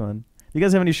 Yeah. That'd be fun. You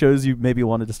guys have any shows you maybe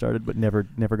wanted to start but never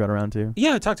got around to?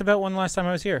 Yeah, I talked about one last time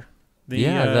I was here. The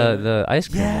ice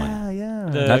cream one. Yeah.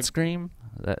 The- Nut Scream?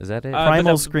 Is that it? but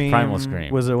Primal the- Scream. Primal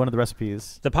Scream. was one of the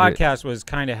recipes. The podcast was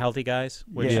kind of healthy, guys.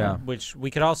 Which, Yeah. which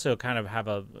we could also kind of have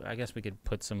I guess we could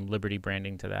put some Liberty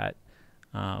branding to that.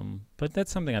 But that's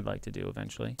something I'd like to do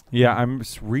eventually. Yeah, I'm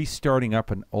restarting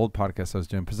up an old podcast I was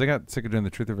doing because I got sick of doing the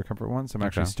Truth Over Comfort ones. I'm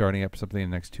actually Okay. starting up something in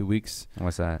the next 2 weeks.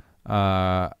 What's that?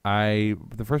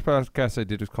 The first podcast I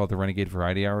did was called the Renegade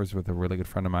Variety Hours with a really good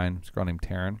friend of mine, a girl named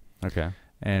Taryn, Okay.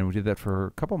 and we did that for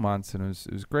a couple months, and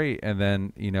it was great. And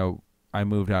then I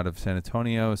moved out of San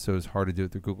Antonio, so it was hard to do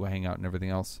it through Google Hangout and everything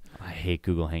else. I hate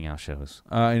Google Hangout shows.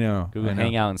 I know. Google I know.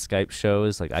 Hangout and Skype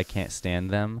shows, like I can't stand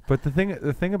them. But the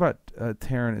thing about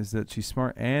Taryn is that she's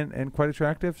smart and quite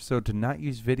attractive. So to not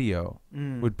use video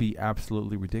would be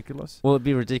absolutely ridiculous. Well, it'd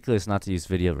be ridiculous not to use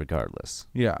video regardless.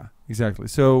 Yeah, exactly.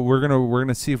 So we're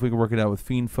gonna see if we can work it out with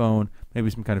Fiend Phone, maybe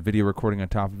some kind of video recording on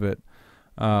top of it.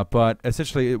 But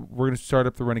essentially, we're gonna start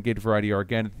up the Renegade Variety Hour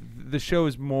again. The show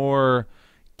is more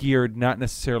geared not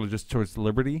necessarily just towards the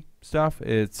liberty stuff.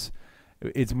 It's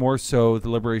more so the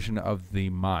liberation of the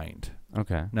mind,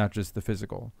 Okay. not just the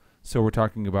physical. So we're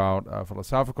talking about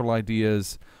philosophical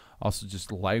ideas, also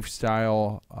just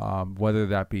lifestyle, whether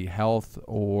that be health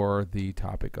or the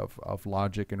topic of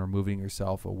logic and removing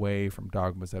yourself away from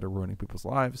dogmas that are ruining people's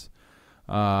lives.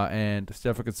 And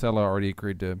Stefan Kinsella already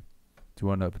agreed to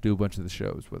want to do a bunch of the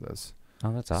shows with us.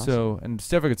 Oh, that's awesome. So, and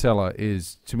Stefan Kinsella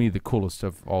is, to me, the coolest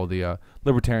of all the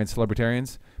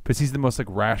libertarians, because he's the most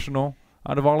rational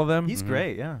out of all of them. He's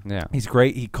great, yeah. yeah. He's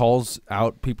great. He calls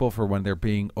out people for when they're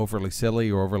being overly silly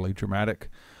or overly dramatic.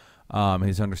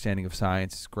 His understanding of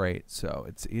science is great. So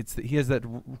he has that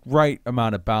right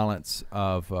amount of balance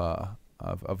of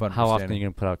understanding. How often are you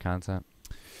gonna put out content?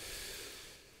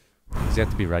 'Cause you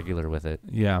have to be regular with it.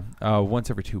 Yeah, once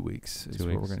every 2 weeks is 2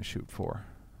 what we're weeks. going to shoot for.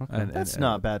 Okay. That's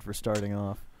not bad for starting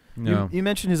off. No. You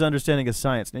mentioned his understanding of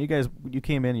science. Now, you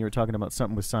came in and you were talking about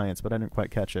something with science, but I didn't quite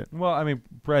catch it. Well, I mean,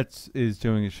 Brett is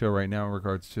doing a show right now in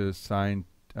regards to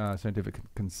scientific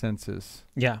consensus.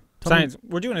 Yeah, science.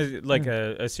 We're doing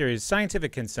a series,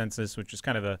 scientific consensus, which is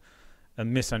kind of a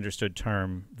misunderstood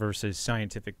term versus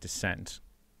scientific dissent,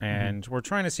 and we're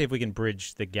trying to see if we can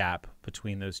bridge the gap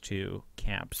between those two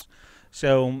camps.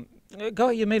 So,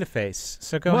 you made a face.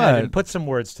 So go ahead and put some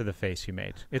words to the face you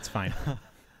made. It's fine.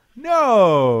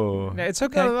 No, It's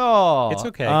okay. not at all. It's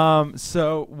okay.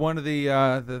 So one of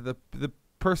the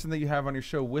person that you have on your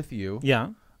show with you, Yeah.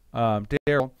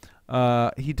 Daryl,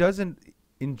 he doesn't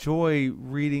enjoy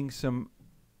reading some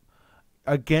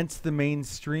against the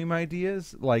mainstream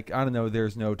ideas. Like, I don't know,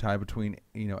 there's no tie between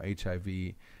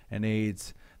HIV and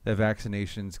AIDS. That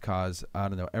vaccinations cause, I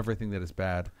don't know, everything that is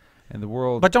bad in the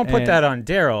world. But don't put that on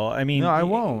Daryl. I mean, No, I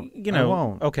won't. I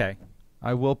won't. Okay.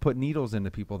 I will put needles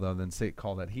into people though, then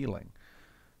call that healing.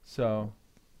 So,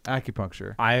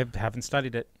 acupuncture. I haven't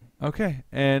studied it. Okay,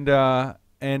 and I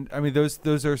mean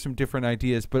those are some different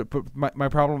ideas, but my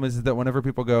problem is that whenever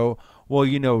people go, well,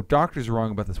 doctors are wrong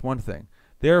about this one thing,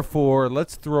 therefore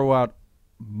let's throw out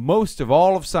most of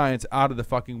all of science out of the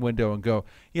fucking window and go,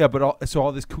 yeah, but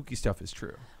all this kooky stuff is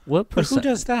true. What But who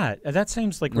does that? That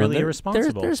seems like really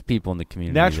irresponsible. There's people in the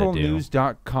community that do.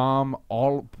 Naturalnews.com,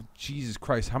 Jesus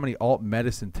Christ, how many alt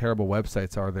medicine terrible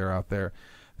websites are there out there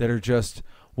that are just,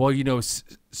 well,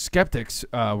 skeptics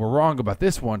were wrong about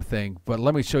this one thing, but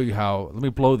let me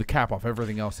blow the cap off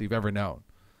everything else you've ever known.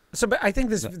 So, but I think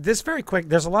this very quick.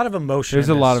 There's a lot of emotion. There's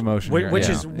a lot of emotion here, which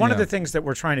yeah. is one of Yeah. the things that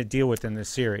we're trying to deal with in this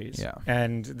series. Yeah.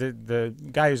 And the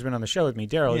guy who's been on the show with me,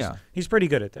 Daryl, Yeah. he's pretty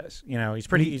good at this.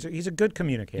 He's a good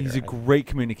communicator. He's a great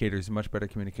communicator. He's a much better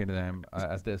communicator than I am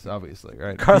at this, obviously.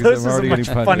 Right? Carlos is I'm a already much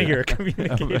getting funnier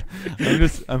communicator.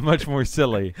 I'm much more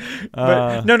silly.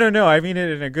 But no. I mean it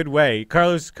in a good way.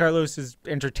 Carlos is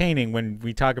entertaining when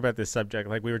we talk about this subject.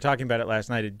 Like, we were talking about it last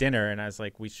night at dinner, and I was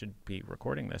like, we should be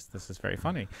recording this. This is very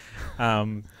funny.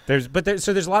 There's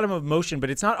a lot of emotion,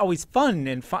 but it's not always fun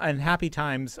and happy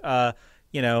times. Fun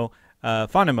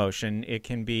emotion. It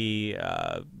can be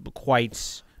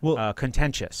quite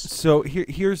contentious. So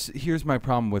here's my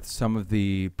problem with some of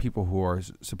the people who are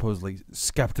supposedly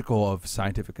skeptical of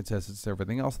scientific consensus and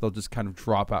everything else. They'll just kind of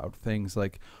drop out things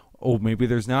like, oh, maybe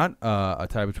there's not a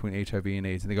tie between HIV and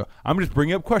AIDS. And they go, I'm just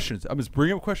bringing up questions. Some of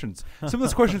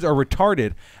those questions are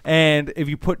retarded. And if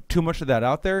you put too much of that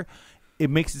out there, it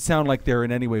makes it sound like they're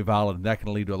in any way valid, and that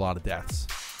can lead to a lot of deaths.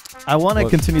 I want to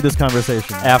continue this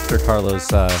conversation. After Carlos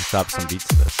drops some beats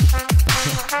to this. Pick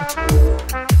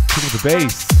up the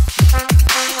bass.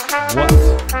 What?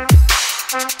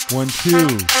 1, 2. You're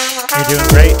doing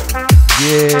great.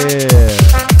 Yeah.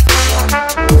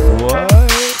 What?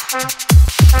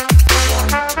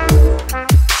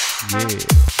 Yeah.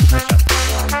 Nice job.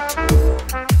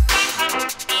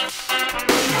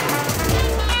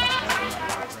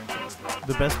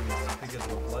 The best. Because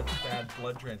of a bad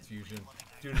blood transfusion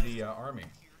due to the army.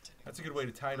 That's a good way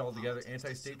to tie it all together.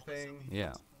 Anti-state thing,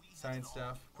 Yeah. science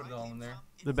stuff, put it all in there.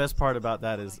 The best part about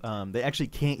that is they actually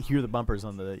can't hear the bumpers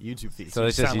on the YouTube feed. So you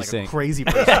it's just sound you like sing. a crazy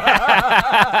person.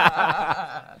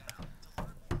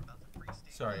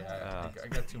 Sorry, I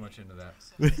got too much into that.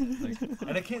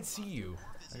 And I can't see you.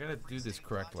 I gotta do this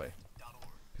correctly.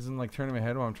 Because I'm like turning my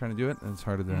head while I'm trying to do it, and it's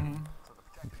harder to make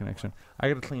connection. I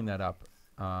gotta clean that up.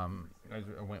 I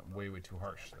went way too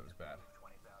harsh. That was bad.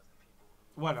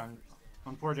 What on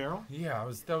poor Daryl? Yeah,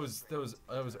 that was overkill.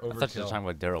 I thought you were talking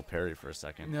about Daryl Perry for a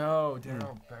second. No,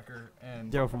 Daryl Becker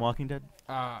and Daryl from Walking Dead.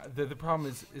 the problem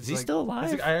is he still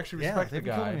alive? I actually respect the they've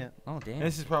been killing guy. it. Oh damn. And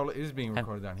this is being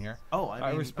recorded down here. Oh,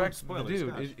 I respect the spoilers, dude,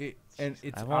 gosh. and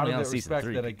it's I've out only of on that season respect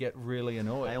 3. that I get really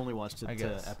annoyed. I only watched it I to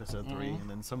guess. episode 3, and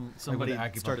then Like somebody with the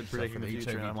acupuncture started stuff predicting for the the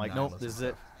future, and I'm like, HIV nope, this is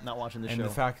it. Not watching the and show.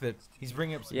 the fact that he's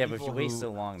bringing up some Yeah, but people if you wait who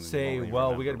so long, then you say, won't even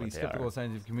well, we remember got to be what they skeptical are. of the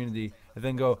scientific community, and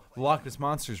then go, the Loch Ness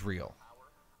Monster's real.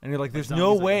 And you're like, there's no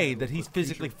zombies that way can that he's with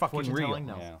physically future fucking real. fortune-telling?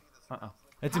 No. Yeah.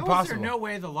 It's How impossible. is there no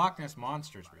way the Loch Ness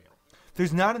Monster's real?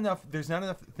 There's not enough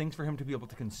things for him to be able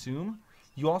to consume.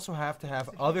 You also have to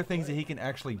have other things that he can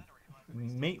actually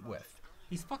mate with.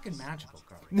 He's fucking magical,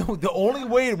 Carly. No, the only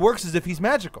way it works is if he's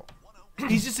magical.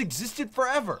 He's just existed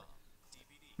forever.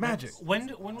 Magic.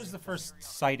 When was the first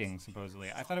sighting,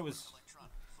 supposedly? I thought it was...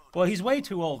 Well, he's way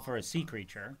too old for a sea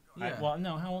creature. Yeah.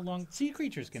 How long... Sea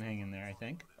creatures can hang in there, I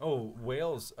think. Oh,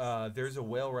 whales. There's a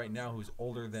whale right now who's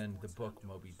older than the book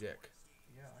Moby Dick.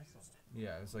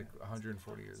 Yeah, it's like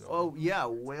 140 years old. Oh yeah,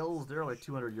 whales. They're like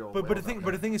 200-year-old. But the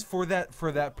thing is, for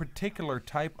that particular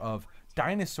type of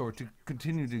dinosaur to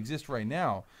continue to exist right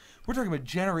now. We're talking about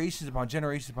generations upon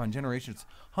generations upon generations,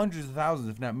 hundreds of thousands,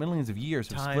 if not millions of years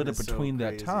have Time split up is so between that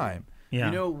crazy. time. Yeah.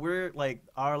 You know, we're like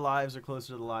our lives are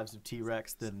closer to the lives of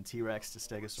T-Rex than T-Rex to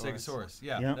Stegosaurus. Stegosaurus,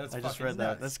 yeah. Yeah. That's I just fucking read that.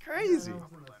 nuts. That's crazy.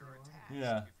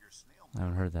 Yeah. I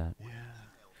haven't heard that.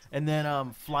 And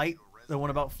then Flight, the one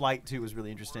about Flight too was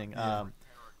really interesting.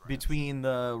 Between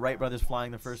the Wright brothers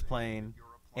flying the first plane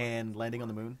and landing on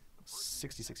the moon,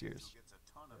 66 years.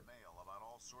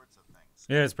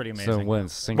 Yeah, it's pretty amazing. So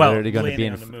when's Singularity well, going to be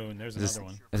landing in? on the moon? There's is,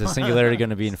 another one. is the Singularity going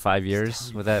to be in 5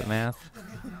 years with that math?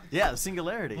 Yeah, the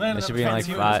singularity. It should be in like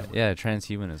 5. Yeah,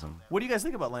 transhumanism. What do you guys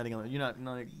think about landing on the moon?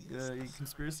 You're not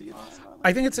conspiracy?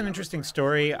 I think it's an interesting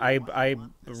story. I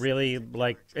really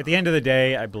like. At the end of the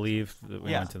day, I believe that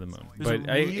we went to the moon. There's But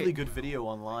a really good video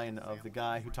online of the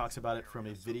guy who talks about it from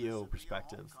a video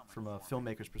perspective, from a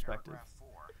filmmaker's perspective.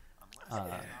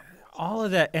 all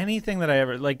of that, anything that I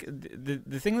ever like,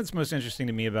 the thing that's most interesting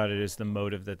to me about it is the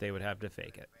motive that they would have to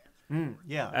fake it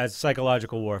Yeah. as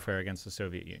psychological warfare against the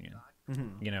Soviet Union.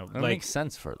 Mm-hmm. You know, That like makes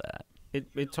sense for that.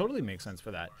 it totally makes sense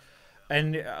for that.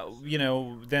 And you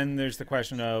know, then there's the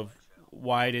question of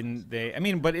why didn't they? I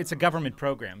mean, but it's a government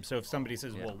program. So if somebody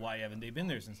says, "Well, why haven't they been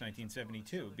there since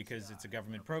 1972?" Because it's a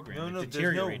government program. It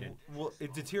deteriorated. Well,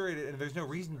 it deteriorated, and there's no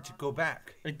reason to go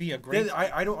back. It'd be a great. Then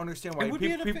I don't understand why It would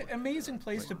be an people. amazing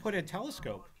place to put a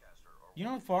telescope. You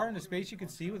know how far into space you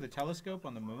could see with a telescope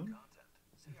on the moon?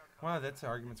 Wow, that's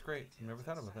argument's great. I never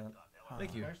thought about that.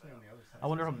 Thank you. I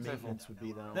wonder how maintenance would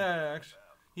be though. Yeah, actually,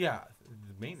 yeah,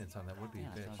 the maintenance on that would be a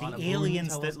bitch. On a The moon aliens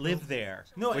that telescope? live there.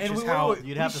 No, which and is we, how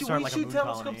You'd have to start we like a shoot moon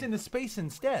telescopes colony. into space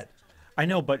instead. I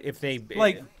know, but if they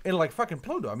Like fucking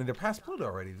Pluto. I mean, they're past Pluto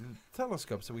already. The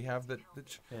telescopes that we have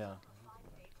Yeah.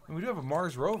 and we do have a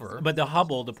Mars rover. but the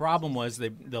Hubble, the problem was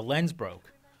the lens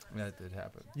broke. That did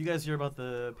happen. You guys hear about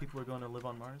the people who are going to live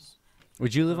on Mars?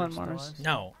 Would you live on Still Mars? alive?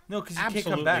 No, No, because you can't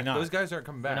Absolutely come back. not. Those guys aren't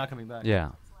coming back. They're not coming back.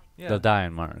 Yeah. Yeah. They'll die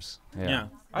on Mars. Yeah. yeah.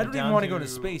 I don't Down even want to go to to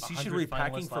space. You should 100 read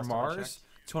Packing finalists for last time I Mars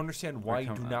checked. to understand why you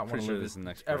do I'm not want pretty to sure live this is the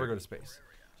next ever break. go to space.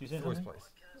 Did you say First something?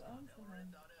 place.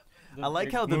 I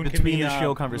like how the Moon can between be, the show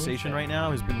moon conversation shot. right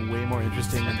now has been way more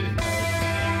interesting than the entire.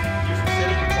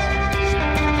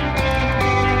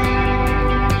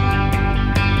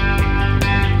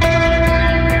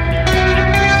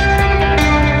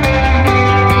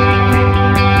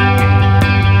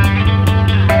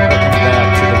 Welcome back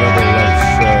to the Rubber Love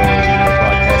Show. We're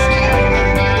broadcasting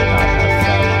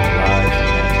live from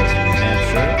Manchester, New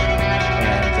Hampshire,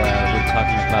 and we're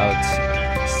talking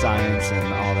about science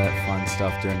and all that fun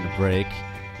stuff during the break.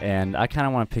 And I kind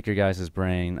of want to pick your guys'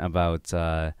 brain about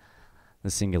the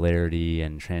singularity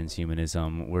and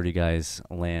transhumanism. Where do you guys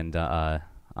land on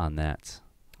that?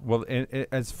 Well,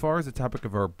 as far as the topic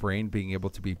of our brain being able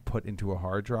to be put into a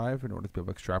hard drive in order to be able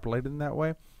to extrapolate in that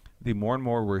way, the more and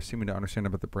more we're seeming to understand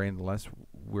about the brain, the less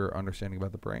we're understanding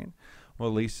about the brain. Well,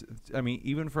 at least, I mean,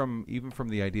 even from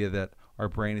the idea that our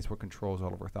brain is what controls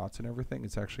all of our thoughts and everything,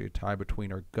 it's actually a tie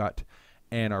between our gut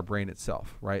and our brain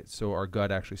itself, right? So our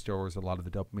gut actually stores a lot of the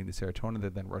dopamine and serotonin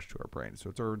that then rush to our brain. So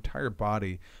it's our entire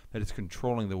body that is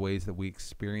controlling the ways that we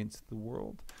experience the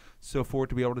world. So for it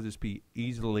to be able to just be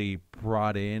easily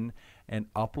brought in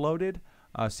and uploaded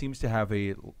seems to have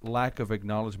a lack of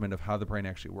acknowledgement of how the brain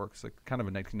actually works, like kind of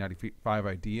a 1995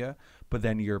 idea, but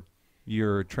then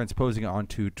you're transposing it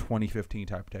onto 2015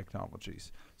 type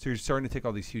technologies. So you're starting to take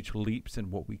all these huge leaps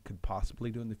in what we could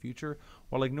possibly do in the future,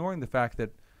 while ignoring the fact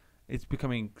that it's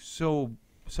becoming so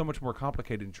much more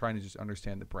complicated in trying to just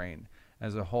understand the brain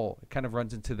as a whole. It kind of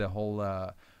runs into the whole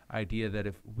idea that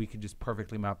if we could just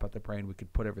perfectly map out the brain, we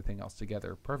could put everything else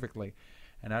together perfectly.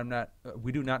 And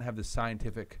we do not have the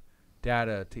scientific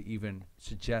data to even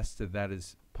suggest that that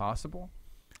is possible.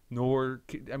 Nor,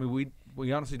 I mean,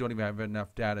 we honestly don't even have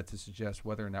enough data to suggest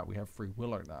whether or not we have free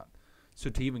will or not. So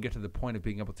to even get to the point of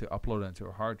being able to upload it onto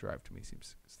a hard drive to me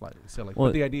seems slightly silly. Well,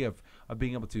 but the idea of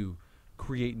being able to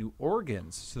create new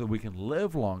organs so that we can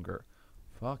live longer,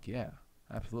 fuck yeah,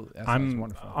 absolutely. That sounds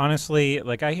wonderful. Honestly,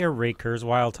 like I hear Ray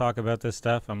Kurzweil talk about this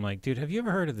stuff. I'm like, dude, have you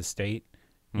ever heard of the state?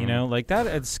 You know, like that,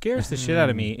 it scares the shit out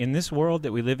of me. In this world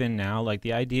that we live in now, like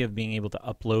the idea of being able to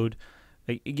upload,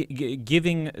 like,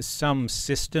 giving some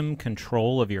system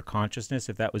control of your consciousness,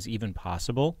 if that was even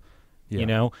possible, you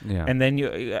know? Yeah. And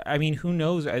then, I mean, who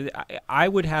knows? I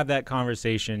would have that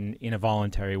conversation in a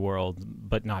voluntary world,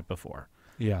 but not before.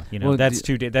 Yeah. You know, Well, that's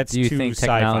do too you think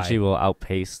sci-fi. technology will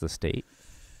outpace the state?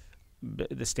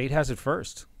 The state has it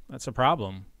first. That's a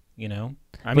problem. You know,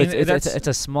 I But mean, it's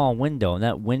a small window, and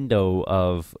that window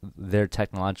of their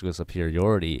technological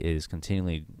superiority is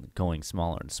continually going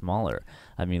smaller and smaller.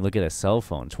 I mean, look at a cell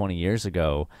phone. 20 years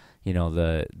ago,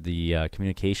 the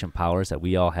communication powers that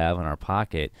we all have in our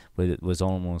pocket was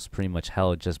almost pretty much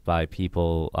held just by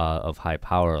people of high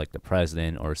power, like the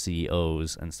president or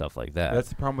CEOs and stuff like that. That's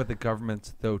the problem with the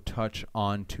governments, though, touch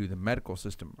on to the medical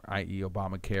system, i.e.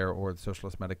 Obamacare or the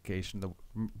socialist medication, the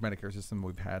Medicare system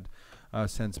we've had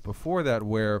since before that,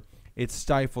 where it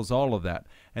stifles all of that.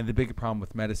 And the bigger problem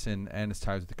with medicine and its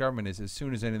ties with the government is as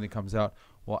soon as anything comes out,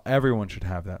 well, everyone should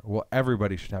have that. Well,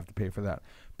 everybody should have to pay for that.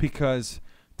 Because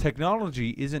technology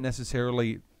isn't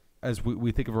necessarily, as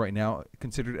we think of it right now,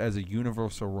 considered as a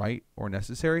universal right or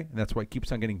necessary. And that's why it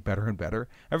keeps on getting better and better.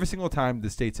 Every single time the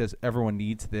state says everyone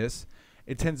needs this,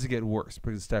 it tends to get worse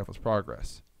because it stifles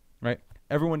progress, right?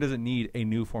 Everyone doesn't need a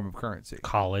new form of currency.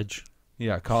 College.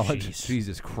 Yeah, college. Jeez.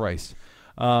 Jesus Christ.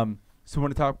 So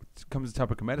when it comes to the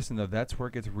topic of medicine, though, that's where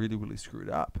it gets really, really screwed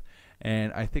up.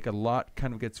 And I think a lot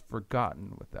kind of gets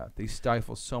forgotten with that. They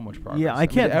stifle so much progress. Yeah, I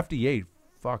can't. mean, the FDA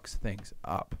fucks things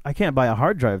up. I can't buy a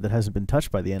hard drive that hasn't been touched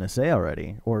by the NSA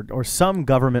already, or some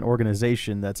government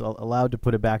organization that's allowed to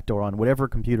put a backdoor on whatever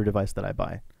computer device that I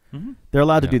buy. Mm-hmm. They're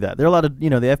allowed to do that. They're allowed to, the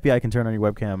FBI can turn on your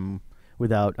webcam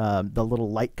without the little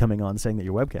light coming on saying that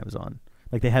your webcam is on.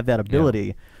 Like, they have that ability.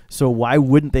 Yeah. So why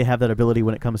wouldn't they have that ability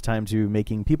when it comes time to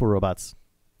making people robots?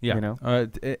 Yeah.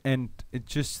 And it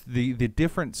just the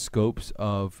different scopes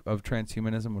of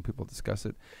transhumanism, when people discuss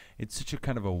it, it's such a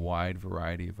kind of a wide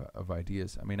variety of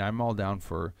ideas. I mean, I'm all down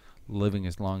for living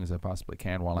as long as I possibly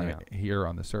can while I'm here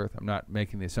on this earth. I'm not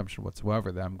making the assumption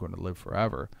whatsoever that I'm going to live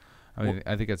forever. I mean,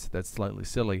 I think that's slightly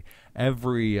silly.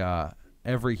 Every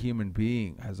human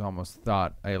being has almost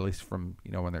thought, at least from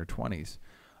when they're 20s,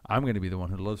 I'm going to be the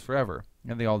one who lives forever,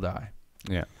 and they all die.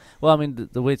 Yeah. Well, I mean,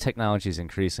 the way technology is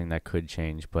increasing, that could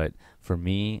change. But for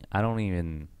me, I don't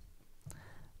even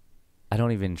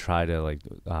try to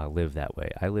live that way.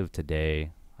 I live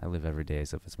today. I live every day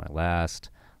as if it's my last.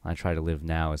 I try to live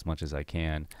now as much as I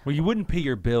can. Well, you wouldn't pay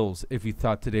your bills if you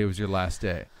thought today was your last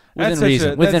day. Within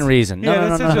reason.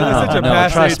 No.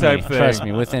 Trust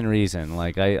me, within reason.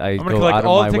 Like I'm gonna collect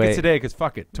all the tickets today because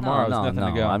fuck it, tomorrow there's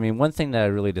nothing to go. I mean, one thing that I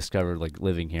really discovered, like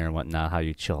living here and whatnot, how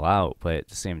you chill out, but at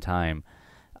the same time,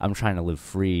 I'm trying to live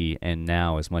free and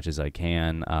now as much as I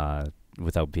can,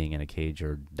 without being in a cage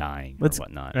or dying or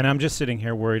whatnot. And I'm just sitting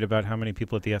here worried about how many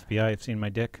people at the FBI have seen my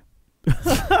dick.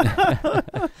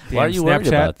 Why are you worried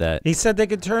about that? He said they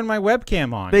could turn my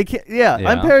webcam on. They can't. Yeah,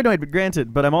 I'm paranoid, but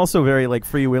granted. But I'm also very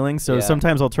freewheeling. So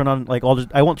sometimes I'll turn on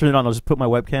I won't turn it on. I'll just put my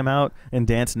webcam out and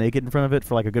dance naked in front of it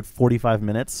for a good 45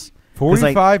 minutes.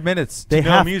 45 minutes. They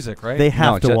have music, right? They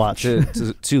have to watch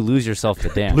to lose yourself to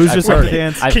dance. Lose yourself to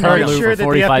dance. Can you ensure that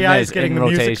the FBI is getting the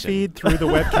music feed through the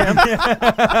webcam?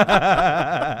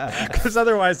 Because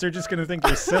otherwise, they're just going to think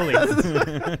you're silly.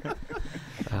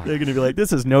 They're going to be like,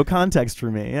 this is no context for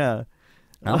me. Yeah.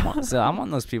 I'm on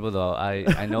those people, though.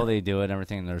 I know they do it and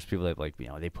everything. And there's people that,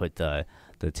 they put the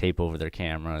tape over their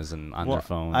cameras and on their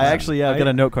phones. I actually I've got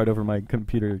a note card over my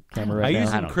computer camera right now. I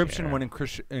use encryption when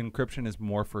encryption is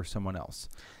more for someone else.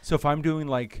 So if I'm doing,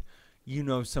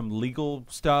 some legal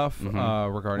stuff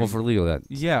regarding... Well, for legal, that...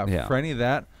 Yeah, for any of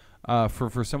that.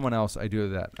 For someone else, I do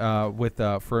that. With,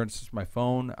 for instance, my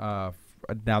phone...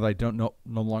 now that I don't no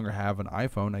longer have an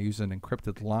iPhone, I use an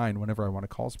encrypted line whenever I want to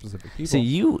call specific people. See,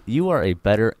 you are a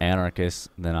better anarchist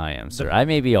than I am, sir. I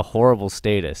may be a horrible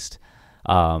statist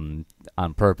on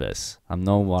purpose. I'm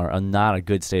not a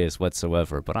good statist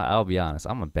whatsoever, but I'll be honest,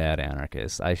 I'm a bad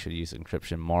anarchist. I should use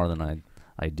encryption more than I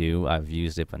do. I've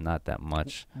used it, but not that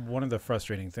much. One of the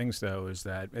frustrating things, though, is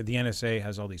that the NSA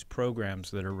has all these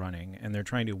programs that are running, and they're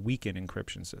trying to weaken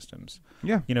encryption systems.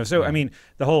 Yeah. I mean,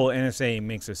 the whole NSA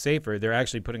makes us safer. They're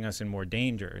actually putting us in more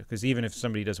danger, because even if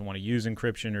somebody doesn't want to use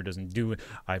encryption or doesn't do it,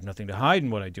 I have nothing to hide in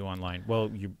what I do online.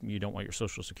 Well, you don't want your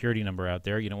social security number out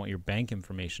there. You don't want your bank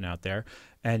information out there.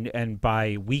 And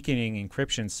by weakening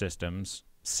encryption systems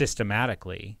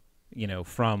systematically,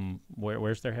 from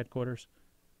where's their headquarters?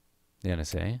 The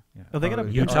NSA? Yeah. Oh, they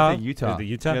got Utah. Utah. The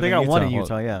Utah. They got one in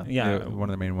Utah. Yeah,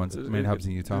 one of the main hubs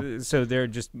in Utah. So they're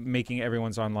just making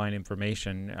everyone's online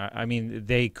information. I mean,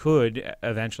 they could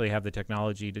eventually have the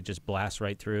technology to just blast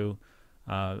right through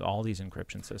all these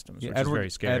encryption systems, which is very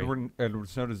scary. Edward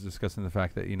Snowden is discussing the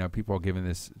fact that people are giving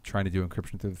this, trying to do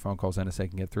encryption through the phone calls, NSA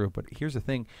can get through. But here's the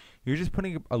thing: you're just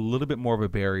putting a little bit more of a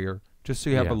barrier, just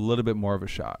so you have a little bit more of a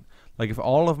shot. Like if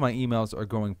all of my emails are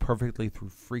going perfectly through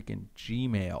freaking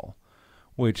Gmail,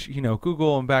 which,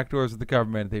 Google and backdoors with the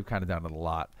government, they've kind of done it a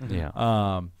lot.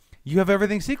 Yeah. You have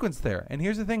everything sequenced there. And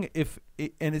here's the thing,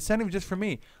 and it's not even just for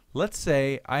me. Let's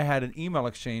say I had an email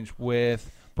exchange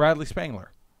with Bradley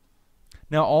Spangler.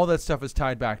 Now, all that stuff is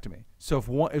tied back to me.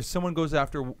 So if someone goes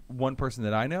after one person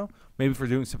that I know, maybe for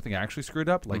doing something actually screwed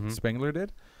up, like Spangler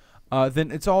did,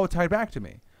 then it's all tied back to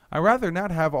me. I'd rather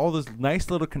not have all those nice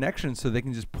little connections so they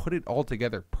can just put it all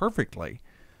together perfectly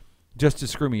just to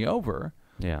screw me over.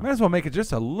 Yeah. Might as well make it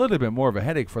just a little bit more of a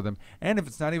headache for them. And if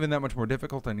it's not even that much more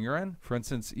difficult on your end, for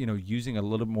instance, using a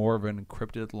little more of an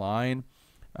encrypted line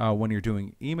when you're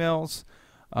doing emails,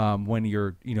 when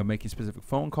you're making specific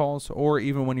phone calls, or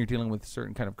even when you're dealing with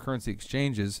certain kind of currency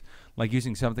exchanges, like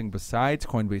using something besides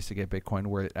Coinbase to get Bitcoin,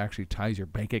 where it actually ties your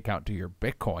bank account to your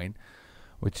Bitcoin,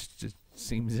 which just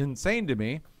seems insane to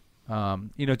me.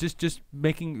 Just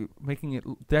making it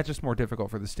that just more difficult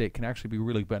for the state can actually be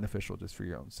really beneficial just for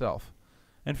your own self.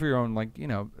 And for your own,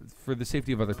 for the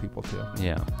safety of other people, too.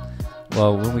 Yeah.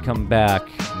 Well, when we come back,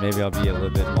 maybe I'll be a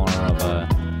little bit more of a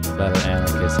better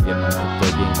anarchist and get my own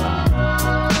digging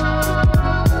on.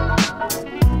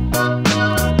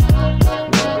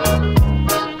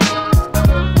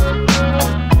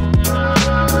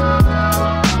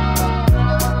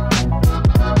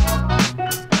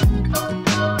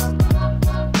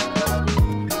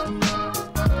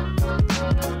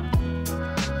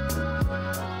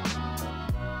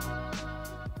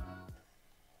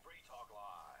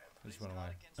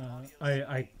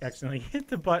 I accidentally hit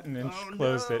the button and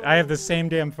closed it. I have the same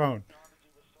damn phone.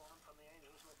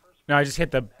 No, I just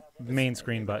hit the main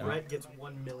screen button. Brett gets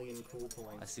 1 million cool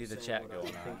points. I see the chat going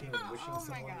on. Thinking of wishing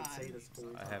someone would say this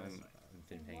cool I haven't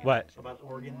been paying What? attention. about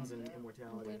organs and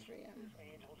immortality.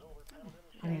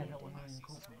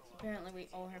 Apparently, we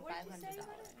owe her $500.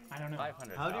 I don't know.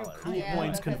 $500. How do cool Yeah,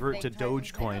 points because convert they to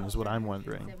charge Dogecoin is what I'm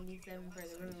wondering. $77 for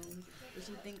the room. But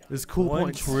she think Is cool 1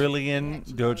 points trillion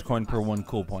Dogecoin per 1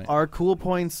 cool point. Are cool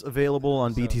points available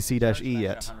on BTC-E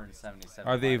yet?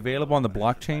 Are they available on the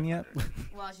blockchain yet?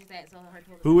 well, she said so. Her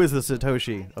total. Who is the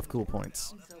Satoshi of cool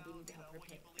points? So we need to help her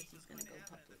pay because she's gonna go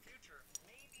public.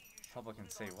 Public can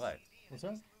say what? What's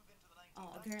that? Oh,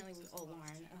 apparently we owe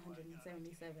Lauren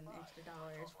 $177 extra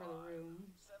for the room.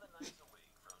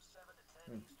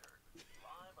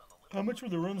 How much were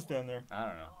the rooms down there? I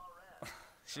don't know.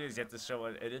 She has yet to show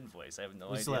an invoice. I have no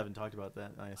We idea. still haven't talked about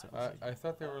that. I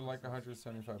thought they were like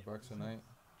 $175 a night.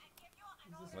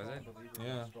 Was it?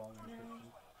 Yeah.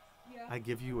 I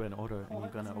give you an order and you're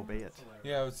gonna obey it.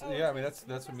 Yeah, I mean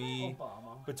that's me.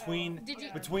 Between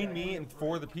me and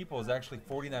 4 of the people is actually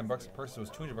 $49 a person. It was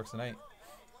 $200 a night.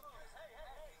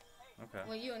 Okay.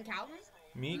 Well, you and Calvin?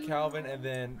 Me, Calvin, and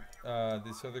then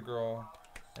this other girl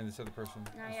and this other person.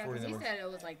 No, It yeah, was because he $49. said it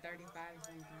was like 35 or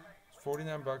something.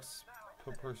 $49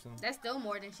 per person. That's still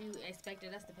more than she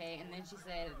expected us to pay. And then she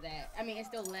said that, I mean, it's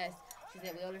still less. She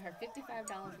said we owed her $55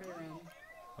 for the room.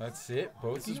 That's it.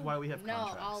 Both This is why we have No,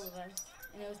 contracts. all of us.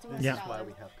 And it was $200. This is why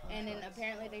we have And then contracts.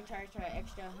 apparently they charged her an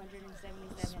extra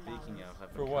 $177. Speaking of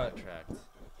having For what? contract.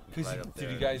 Because Right up did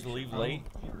you there. guys leave late?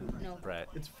 No. Brett.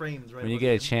 It's frames, right? When you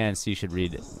get a chance, you should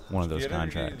read one of those Get her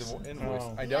contracts. the invoice.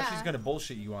 Oh. I doubt Yeah. she's gonna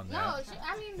bullshit you on No, that.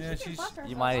 I mean, Yeah, she can she's- fuck herself.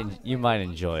 You might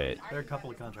enjoy it. There are a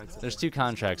couple of contracts. There's 2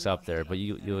 contracts up there, but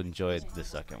you'll enjoy the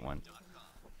second one.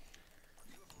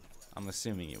 I'm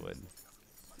assuming you would.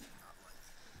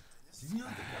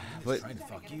 But Trying to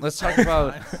fuck you. let's talk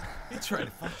about. He's trying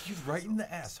to fuck you right in the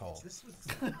asshole.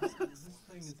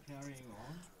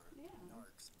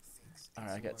 All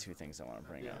right, I got 2 things I want to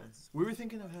bring up. We were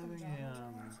thinking of having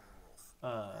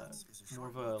a more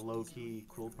of a low-key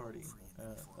cool party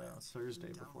Thursday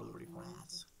before the reform.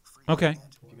 Okay.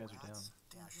 If you guys are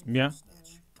down. Yeah.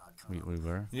 We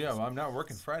were. Yeah, well, I'm not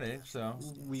working Friday, so.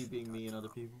 We being me and other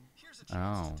people.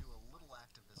 Oh.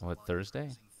 What,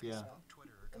 Thursday? Yeah.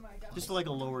 Just like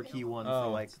a lower key one for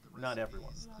Oh. like not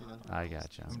everyone. You know. I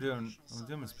gotcha. I'm doing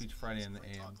a speech Friday in the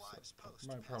AM, so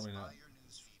might probably not.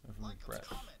 If I'm with Brett.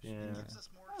 Yeah.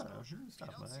 I don't know. Stop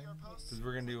by. Because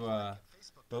we're gonna do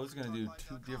Bo's gonna do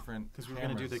 2 different. Because we're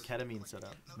gonna do the cameras ketamine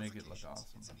setup. to make it look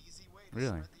awesome.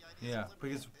 Really? Yeah,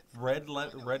 because Red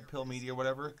Pill Media,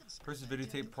 whatever, versus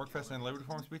videotape Porkfest and Labor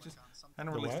Reform speeches. I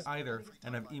haven't The released what? either,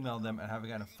 and I've emailed them and haven't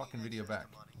gotten a fucking video back.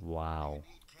 Wow.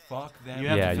 Fuck them. You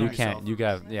have to Yeah, film you can't. yourself. You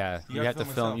got. Yeah, You you have have to to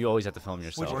film film. yourself. You always have to film Which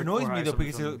yourself. annoys Or me hire though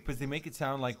somebody to because they make it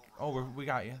sound like, oh, we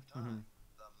got you. Mm-hmm.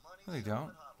 No, they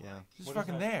don't. Yeah. Just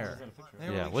fucking there. They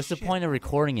were Yeah. like, What's the "Shit." point of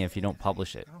recording it if you don't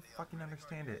publish it? I don't fucking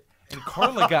understand it. And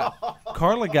Carla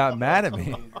got mad at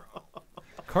me.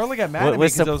 Carla got mad at me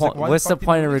What's the because I was like, point? why What's the fuck didn't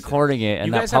point you of release it? recording it and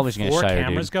You not guys have publishing it, 4 Shire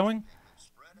cameras Dude? going?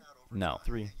 No,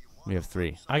 3. we have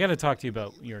 3. I got to talk to you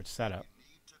about your setup.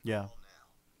 Yeah.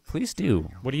 Please do.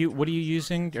 What are you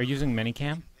using? Are you using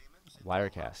Minicam?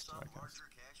 Wirecast.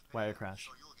 Wire crash.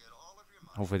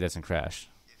 Hopefully it doesn't crash.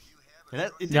 And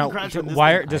that, it didn't Now, crash d- on this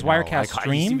wire thing. does I know. Wirecast I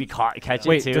ca- you see stream? me catch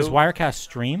Wait, it too? does Wirecast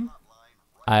stream?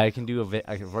 I can do a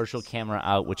virtual camera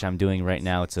out, which I'm doing right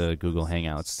now to Google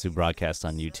Hangouts to broadcast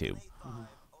on YouTube.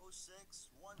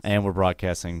 And we're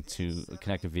broadcasting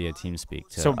connected via TeamSpeak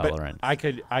to So, but LRN. I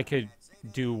could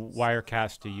do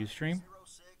Wirecast to Ustream.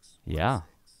 Yeah.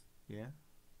 Yeah.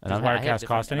 And Does I have Wirecast different-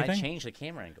 cost and anything? I changed the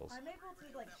camera angles. I'm able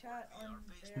to like chat on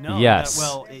there. No. Yes.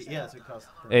 Yes, it costs.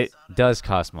 It does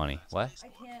cost money. What? I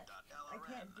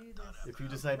can't do this. If you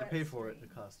decide to pay for it,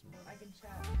 it costs money. I can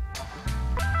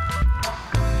chat.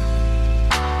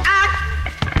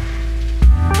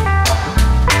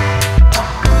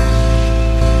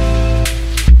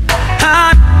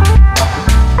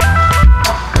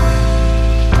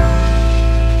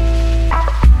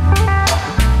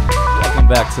 Welcome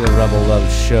back to the Rebel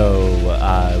Love Show.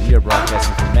 We are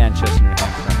broadcasting from Manchester, New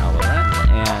Hampshire on LRN,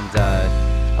 and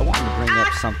I wanted to bring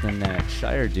up something that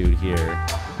Shire Dude here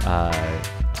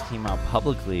came out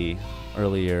publicly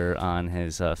earlier on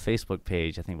his Facebook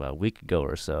page, I think about a week ago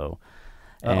or so.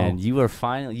 And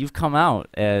you've come out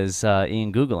as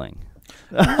Ian Googling.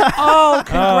 Oh,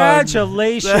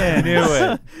 congratulations! I knew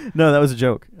it. No, that was a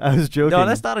joke. I was joking. No,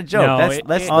 that's not a joke. No, that's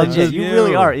it- legit. it- You you.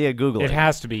 really are Ian Googling. It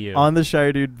has to be you. on the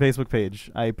Shire Dude Facebook page.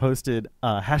 I posted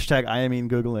hashtag I am Ian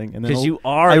Googling, and then Because you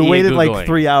are I Ian waited Googling. like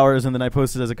 3 hours, and then I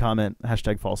posted as a comment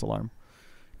hashtag false alarm.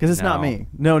 Because it's not No. me.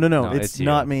 No, No, it's it's you.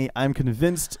 not me. I'm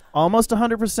convinced almost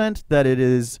 100% that it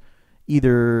is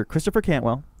either Christopher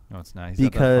Cantwell, No, it's nice.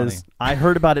 because I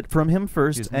heard about it from him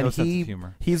first, He has and no sense of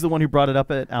humor. he's the one who brought it up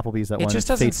at Applebee's that it one just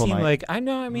doesn't fateful seem night. like I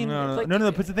know. I mean, no, like,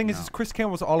 But the thing is, Chris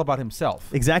Campbell's all about himself.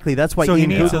 Exactly. That's why So he Ian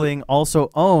needs to- Googling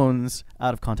also owns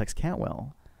Out of Context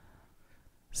Cantwell.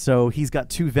 So he's got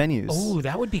two venues. Oh,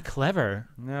 that would be clever.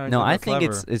 No, I think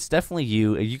it's definitely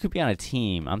you. You could be on a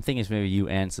team. I'm thinking it's maybe you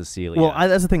and Cecilia. Well,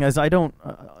 that's the thing is I don't,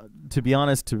 to be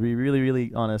honest, to be really,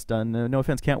 really honest, no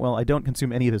offense, Cantwell, I don't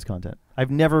consume any of his content. I've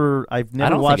never don't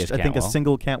think watched, it's I think, a Cantwell.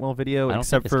 single Cantwell video I don't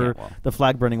except think it's for Cantwell. the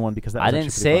flag burning one because that was I didn't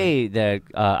actually pretty funny. say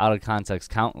that out of context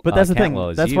count. But that's the thing. Cantwell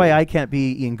is That's you. why I can't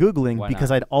be Ian Googling Why because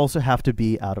not? I'd also have to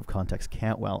be out of context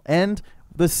Cantwell. And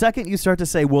the second you start to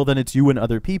say, well, then it's you and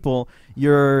other people,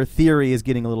 your theory is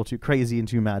getting a little too crazy and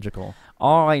too magical.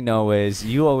 All I know is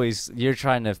you're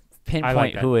trying to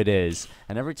pinpoint that. who it is,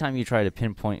 and every time you try to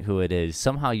pinpoint who it is,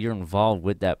 somehow you're involved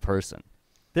with that person.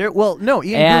 No,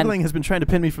 Ian And- Googling has been trying to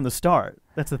pin me from the start.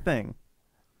 That's the thing.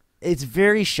 It's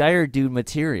very Shire Dude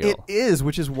material. It is,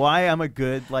 which is why I'm a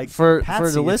good for patsy, the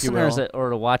if you listeners will. or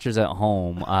the watchers at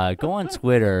home, go on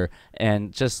Twitter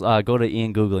and just go to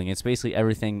Ian Googling. It's basically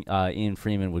everything Ian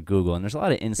Freeman would Google, and there's a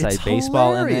lot of inside It's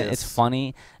baseball in it. hilarious. It's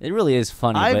funny. It really is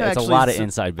funny, I've but it's a actually lot of sub-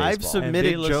 inside baseball. I've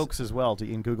submitted And they jokes as well to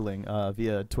Ian Googling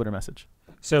via Twitter message.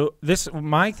 So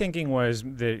my thinking was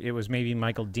that it was maybe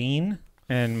Michael Dean,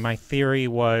 and my theory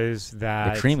was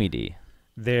that the Creamy D.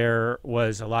 there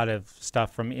was a lot of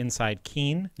stuff from inside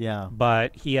Keene, Yeah,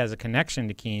 but he has a connection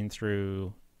to Keene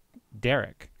through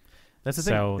Derek. that's the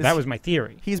thing. So is that was my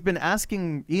theory. He's been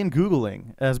asking, Ian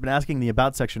Googling has been asking the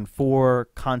About section for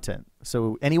content.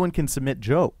 So anyone can submit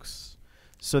jokes.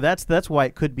 So that's why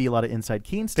it could be a lot of inside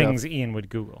Keen stuff. Things Ian would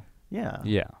Google. Yeah.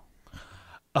 Yeah.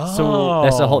 Oh,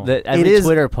 That's the whole. Every It is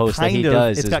Twitter post that he kind of-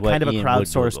 does It's is got what kind of a Ian would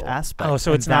crowdsourced Google. aspect. Oh,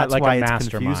 so and it's not that's like why a it's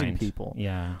mastermind. confusing people.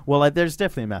 Yeah. Well, there's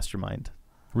definitely a mastermind.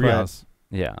 Riaz.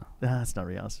 Yeah. That's not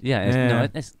Riaz. Yeah.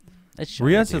 Yeah. It's Shire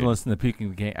Riaz Dude. doesn't listen to Puking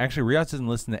the Gang. Actually, Riaz doesn't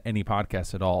listen to any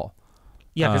podcast at all.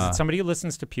 Yeah, because Uh, it's somebody who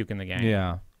listens to Puke in the Gang.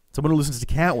 Yeah. Someone who listens to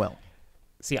Cantwell.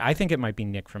 See, I think it might be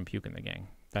Nick from Puke in the Gang.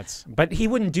 But he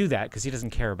wouldn't do that because he doesn't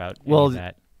care about any Well, of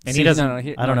that. And See, he doesn't. no, I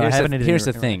don't know. I Here's, haven't the, had here's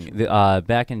the any thing. interaction.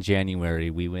 Back in January,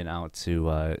 we went out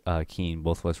to Keene.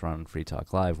 Both of us were on Free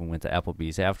Talk Live. We went to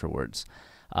Applebee's afterwards.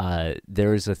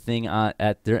 There is a thing at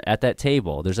that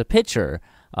table. There's a picture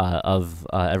of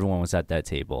everyone was at that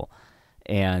table.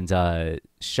 And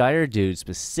Shire Dude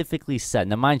specifically said,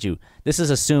 now mind you, this is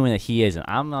assuming that he isn't.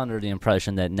 I'm under the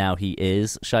impression that now he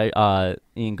is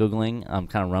Ian Googling. I'm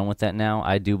kind of run with that now.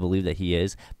 I do believe that he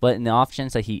is. But in the off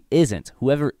chance that he isn't,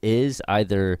 whoever is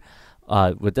either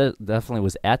definitely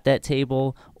was at that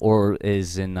table or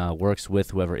is in works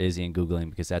with whoever is Ian Googling,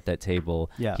 because at that table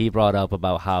Yeah. he brought up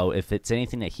about how if it's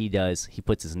anything that he does, he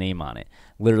puts his name on it.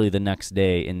 Literally the next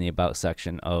day in the About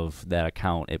section of that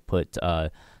account, it put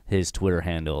his Twitter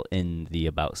handle in the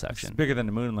About It's section. bigger than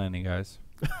the moon landing, guys.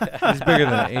 It's bigger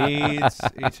than AIDS,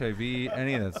 HIV,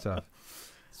 any of that stuff.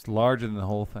 It's larger than the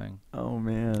whole thing. Oh,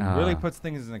 man. Ah. Really puts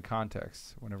things in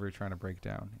context whenever you're trying to break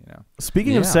down,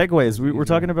 Speaking of Yeah. segues, we were Easier.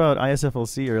 talking about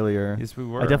ISFLC earlier. Yes, we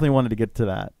were. I definitely wanted to get to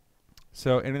that.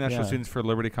 So, International Yeah. Students for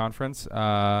Liberty Conference. You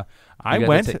I got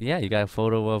went. you got a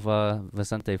photo of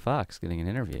Vicente Fox getting an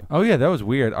interview. Oh, yeah, that was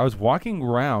weird. I was walking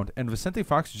around, and Vicente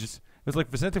Fox was just was like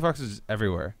Vicente Fox was just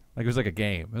everywhere. Like it was like a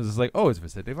game. It was just like, oh, it's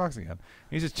Vicente Fox again.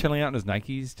 He's just chilling out in his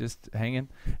Nikes, just hanging.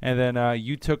 And then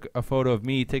you took a photo of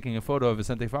me taking a photo of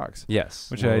Vicente Fox. Yes.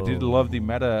 Which I did love the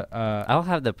meta. I'll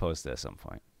have that posted at some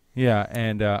point. Yeah,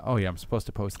 and oh yeah, I'm supposed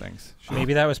to post things. Sure.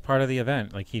 Maybe that was part of the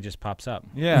event. Like he just pops up.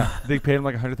 Yeah, they paid him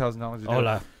like $100,000.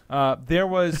 Hola. There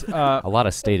was a lot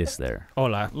of status there.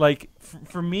 Hola. Like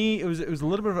for me, it was a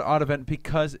little bit of an odd event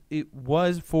because it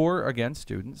was for again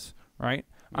students, right?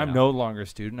 Yeah. I'm no longer a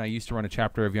student. I used to run a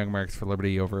chapter of Young Americans for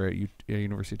Liberty over at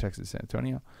University of Texas San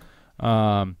Antonio,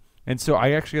 and so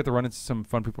I actually got to run into some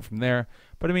fun people from there.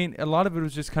 But I mean, a lot of it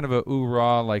was just kind of a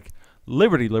ooh-rah, like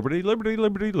liberty, liberty, liberty,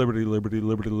 liberty, liberty, liberty,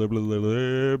 liberty, liberty,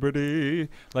 liberty.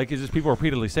 Like it's just people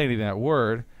repeatedly saying that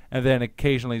word, and then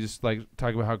occasionally just like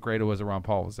talking about how great it was that Ron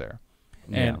Paul was there.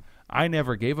 Yeah. And I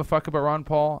never gave a fuck about Ron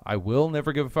Paul. I will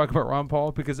never give a fuck about Ron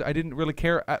Paul because I didn't really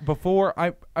care before.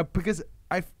 Because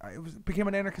I became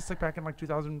an anarchist like back in like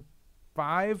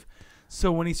 2005.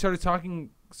 So when he started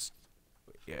talking,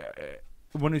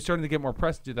 when he was starting to get more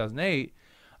press in 2008.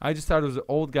 I just thought it was an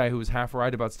old guy who was half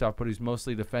right about stuff, but he's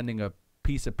mostly defending a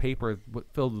piece of paper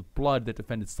filled with blood that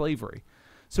defended slavery.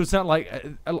 So it's not like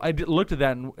I looked at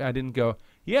that and I didn't go,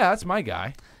 yeah, that's my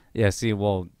guy. Yeah, see,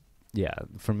 well, yeah,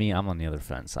 for me, I'm on the other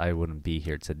fence. I wouldn't be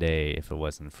here today if it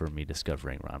wasn't for me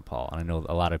discovering Ron Paul. And I know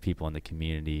a lot of people in the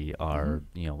community are,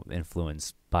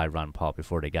 influenced by Ron Paul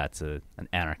before they got to an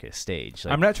anarchist stage.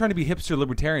 Like, I'm not trying to be hipster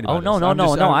libertarian about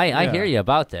I hear you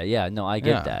about that. Yeah, no, I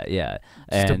get that. Yeah,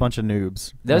 just a bunch of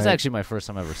noobs. That was actually my first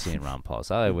time ever seeing Ron Paul,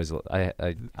 so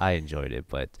I enjoyed it.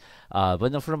 But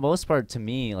no, for the most part, to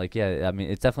me, like, yeah, I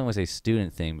mean, it definitely was a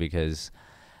student thing because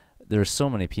there's so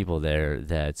many people there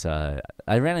that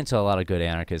I ran into a lot of good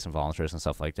anarchists and volunteers and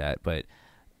stuff like that, but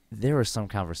there were some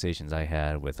conversations I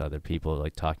had with other people,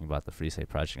 like talking about the Free State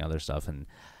Project and other stuff, and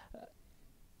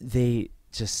they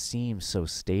just seem so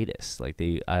statist. Like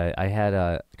I had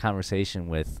a conversation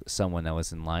with someone that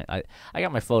was in line. I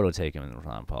got my photo taken with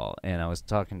Ron Paul, and I was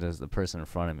talking to the person in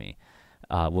front of me.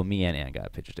 Well, me and Ann got a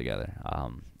picture together,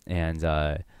 and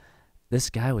this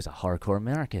guy was a hardcore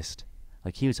minarchist.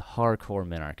 Like, he was a hardcore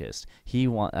minarchist.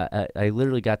 I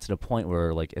literally got to the point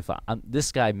where, like, if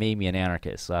this guy made me an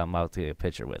anarchist, so I'm about to get a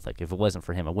picture with. Like, if it wasn't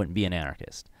for him, I wouldn't be an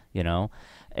anarchist, you know?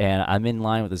 And I'm in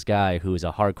line with this guy who is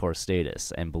a hardcore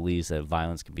statist and believes that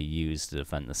violence can be used to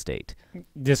defend the state.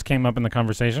 This came up in the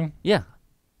conversation? Yeah.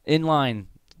 In line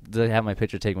to have my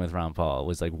picture taken with Ron Paul. It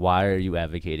was like, why are you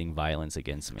advocating violence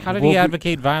against me? How did he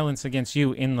advocate violence against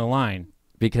you in the line?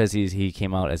 Because he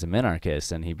came out as a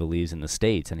minarchist and he believes in the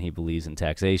states and he believes in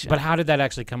taxation. But how did that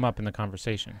actually come up in the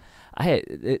conversation?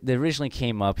 It originally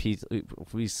came up.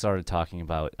 We started talking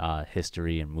about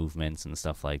history and movements and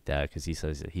stuff like that because he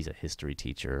says that he's a history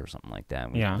teacher or something like that.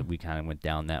 And we kind of went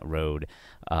down that road,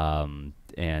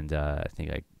 and I think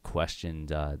I questioned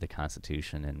the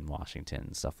Constitution in Washington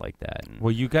and stuff like that. And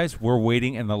well, you guys were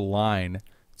waiting in the line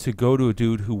to go to a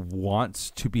dude who wants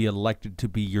to be elected to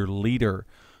be your leader,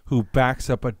 who backs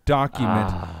up a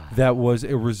document that was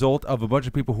a result of a bunch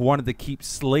of people who wanted to keep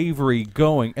slavery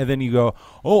going. And then you go,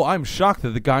 oh, I'm shocked that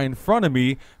the guy in front of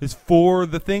me is for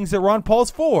the things that Ron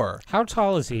Paul's for. How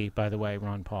tall is he, by the way,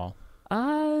 Ron Paul?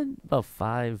 About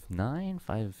 5'9",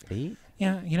 5'8".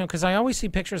 Yeah, because I always see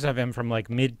pictures of him from like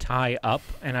mid-thigh up,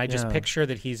 and I just picture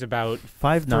that he's about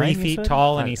 5'9", 3 feet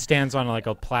tall, and he stands on like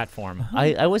a platform.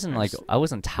 I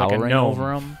wasn't towering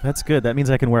over him. That's good. That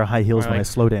means I can wear high heels when I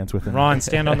slow dance with him. Ron,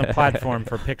 stand on the platform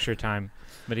for picture time.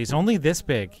 But he's only this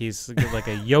big. He's like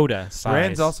a Yoda size.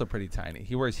 Rand's also pretty tiny.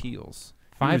 He wears heels.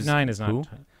 5'9" is not.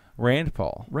 Rand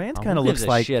Paul. Rand kind of looks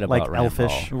like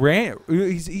elfish. Rand,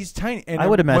 he's tiny. And I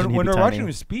would imagine when he'd I be was watching tiny.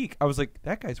 him speak, I was like,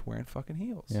 that guy's wearing fucking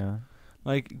heels. Yeah.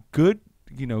 Like good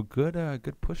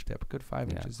push step, good 5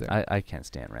 inches there. I can't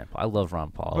stand Rand Paul. I love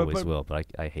Ron Paul, always will, but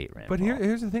I hate Rand Paul. But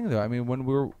here's the thing, though. I mean,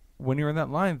 when you're in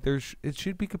that line, it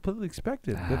should be completely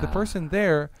expected that the person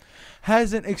there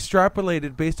hasn't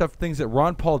extrapolated based off things that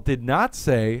Ron Paul did not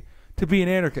say to be an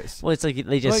anarchist. Well, it's like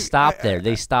they just stopped there.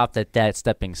 They stopped at that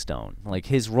stepping stone. Like,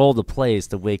 his role to play is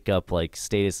to wake up like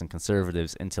statists and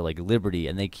conservatives into like liberty,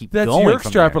 and they keep going. That's your from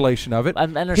extrapolation there. of it.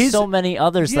 And there's so many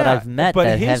others that I've met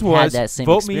that have had that same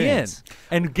experience. Vote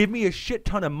me in and give me a shit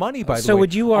ton of money. By the way, so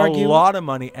would you argue a lot of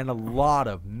money and a lot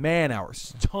of man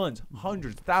hours, tons,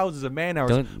 hundreds, thousands of man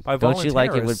hours by volunteers? Don't you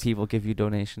like it when people give you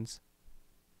donations?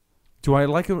 Do I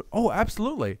like it? Oh,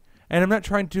 absolutely. And I'm not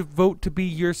trying to vote to be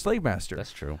your slave master.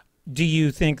 That's true. Do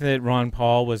you think that Ron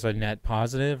Paul was a net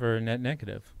positive or a net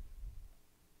negative?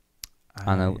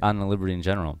 On the liberty in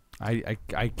general. I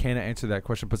can't answer that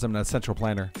question because I'm not a central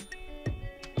planner.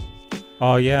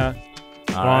 Oh, yeah.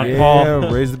 All on, right. Paul.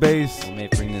 Yeah, raise the bass. We may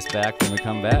bring this back when we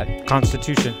come back.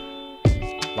 Constitution.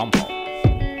 Ron Paul.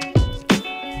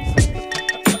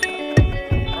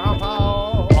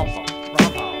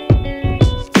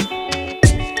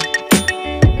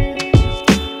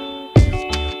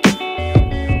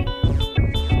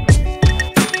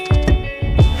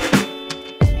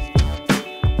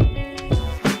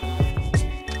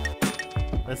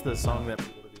 That's the song that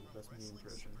people do the best me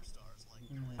impression.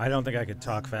 I don't think I could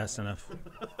talk fast enough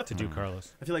to do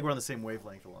Carlos. I feel like we're on the same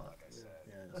wavelength a lot.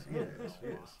 Yes.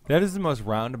 That is the most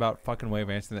roundabout fucking way of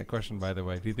answering that question, by the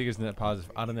way. Do you think it's net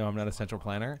positive? I don't know. I'm not a central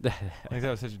planner. Like, that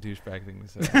was such a douchebag thing to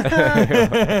say.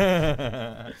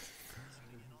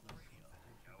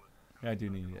 Yeah, I do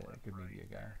need a good media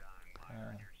guy.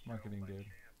 Marketing dude.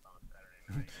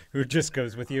 Who just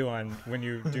goes with you on when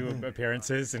you do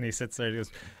appearances, and he sits there and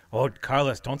goes, "Oh,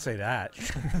 Carlos, don't say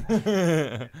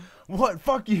that." What?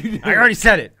 Fuck you, dude. I already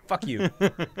said it. Fuck you.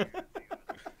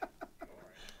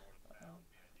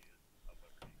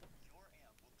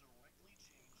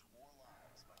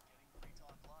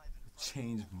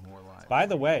 Change more lives. By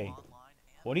the way,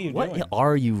 what are you What doing?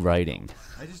 are you writing?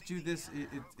 I just do this.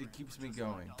 It keeps me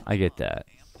going. I get that.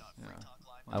 Yeah.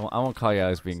 I won't call you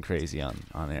out as being crazy on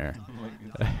air.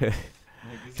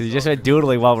 Because you just been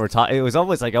doodling while we're talking. It was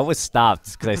almost like I almost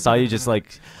stopped because I saw you just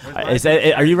like.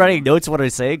 Are you writing notes what I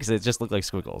say? Because it just looked like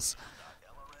squiggles.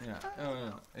 Yeah.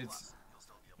 No. It's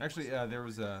actually there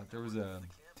was a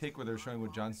take where they're showing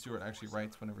what Jon Stewart actually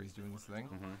writes whenever he's doing this thing,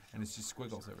 and it's just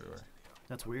squiggles everywhere.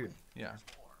 That's weird. Yeah.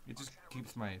 It just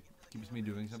keeps me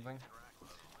doing something.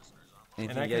 Anything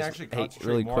And I you can guys- actually hey, concentrate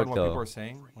really more quick on what though. people are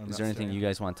saying. when I'm Is not there anything saying you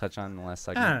guys want to touch on in the last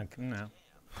segment? No.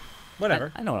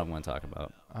 Whatever. I know what I'm going to talk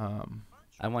about. anything.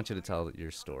 I want you to tell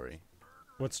your story.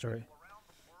 What story?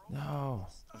 No.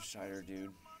 Shire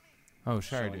Dude. Oh,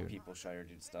 Shire Showing Dude. people Shire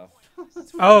Dude stuff.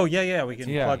 Oh, yeah. We can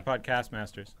Yeah. plug Podcast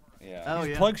Masters. Yeah. Oh, Just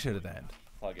yeah. plug shit at the end.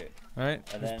 Plug it. All right?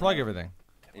 And Just then, plug everything.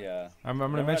 Yeah. I'm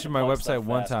going to mention my website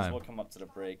one time. We'll come up to the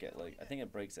break at I think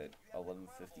it breaks at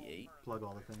 11:58. Plug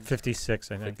all the things.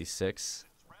 56, I think. 56.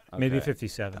 Maybe Okay.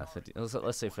 57. 50,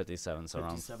 let's say 57, so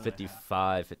around 57 and a half.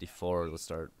 55, 54, let's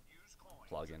start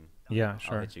plugging. Yeah, I'll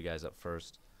sure. hit you guys up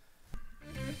first.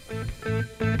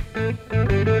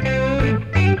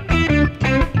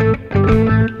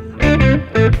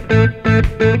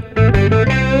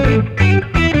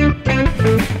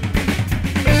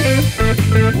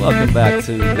 Welcome back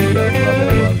to the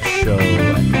Rebel Love Show,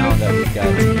 and now that we've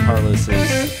got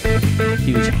Carlos's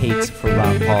huge hate for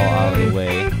Ron Paul out of the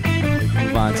way, we can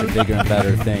move on to bigger and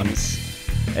better things,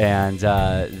 and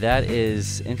that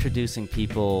is introducing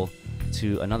people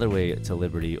to another way to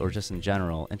liberty, or just in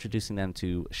general, introducing them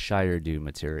to Shire Dude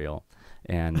material.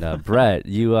 And Brett,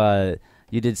 you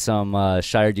did some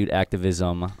Shire Dude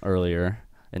activism earlier.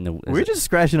 We're just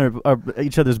scratching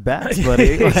each other's backs, buddy.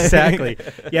 Exactly.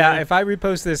 Yeah, if I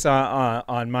repost this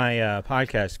on my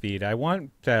podcast feed, I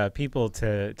want people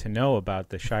to know about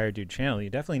the Shire Dude channel. You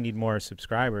definitely need more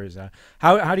subscribers.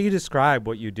 How do you describe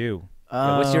what you do?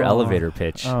 Yeah, what's your elevator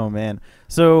pitch? Oh man!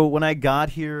 So when I got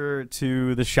here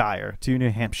to the Shire, to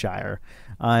New Hampshire,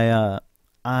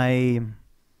 I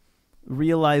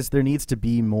realized there needs to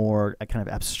be more kind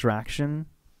of abstraction,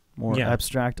 more Yeah.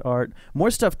 abstract art, more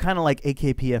stuff kind of like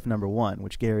AKPF #1,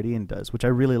 which Garrett Ian does, which I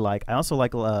really like. I also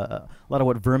like a lot of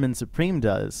what Vermin Supreme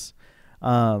does,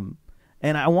 and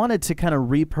I wanted to kind of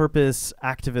repurpose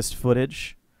activist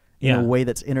footage in a way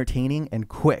that's entertaining and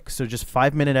quick. So just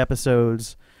 5-minute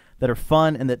episodes that are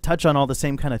fun and that touch on all the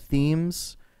same kind of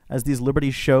themes as these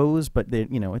Liberty shows, but they,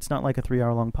 it's not like a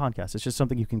 3-hour-long podcast. It's just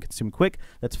something you can consume quick,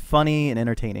 that's funny and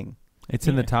entertaining. It's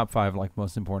in the top 5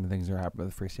 most important things that are happening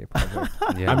with the Free State Project.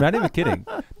 Yeah. I'm not even kidding.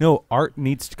 No, art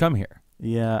needs to come here.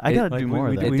 Yeah, I got to do more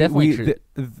of that. It definitely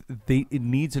it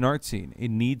needs an art scene. It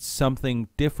needs something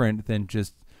different than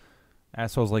just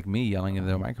assholes like me yelling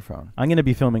into the microphone. I'm going to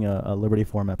be filming a Liberty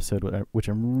Forum episode, which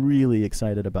I'm really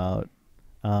excited about.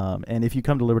 And if you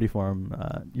come to Liberty Forum,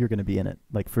 you're going to be in it,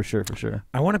 for sure.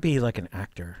 I want to be like an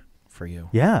actor for you.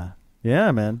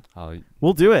 Yeah, man. Oh,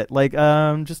 We'll do it.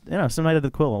 Just some night at the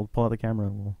Quill, I'll pull out the camera.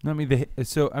 And we'll... No, I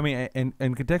mean,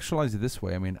 and contextualize it this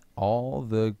way. I mean, all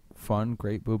the fun,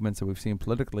 great movements that we've seen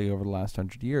politically over the last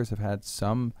 100 years have had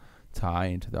some tie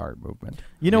into the art movement.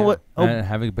 You know what? And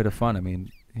having a bit of fun. I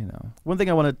mean, One thing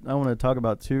I want to talk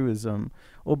about too is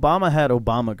Obama had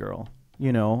Obama girl.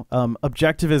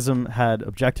 Objectivism had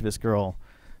objectivist girl.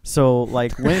 So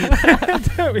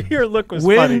when Your look was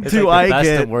when funny. it's do like the I best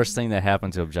get? and worst thing that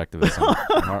happened to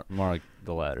objectivism. more like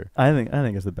the latter. I think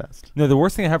it's the best. no, the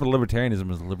worst thing that happened to libertarianism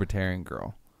was the libertarian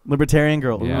girl. Libertarian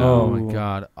girl. Yeah. Oh Ooh. my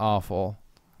God, awful.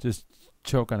 Just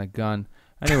choke on a gun.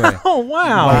 Anyway, Oh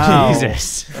wow, Wow.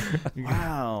 Jesus!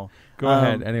 Wow. go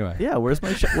ahead. Anyway, Yeah, where's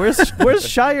my where's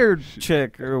Shire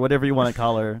chick or whatever you want to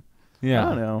call her? yeah. I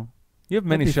don't know. You have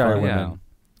many That'd be Shire fun. women.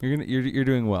 You're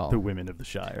doing well. The women of the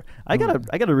Shire. I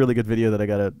got a really good video that I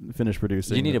gotta finish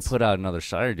producing. You need to that's- put out another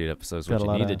Shire Dude episode. Is Got what a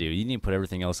you lot need to of- do. You need to put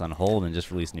everything else on hold and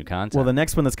just release new content. Well, the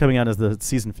next one that's coming out is the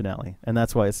season finale, and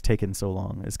that's why it's taken so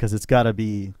long. Is because it's got to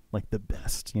be like the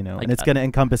best, you know, Like, and it's going to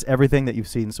encompass everything that you've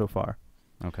seen so far.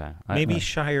 okay. Maybe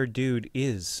Shire Dude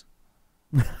is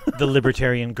the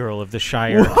libertarian girl of the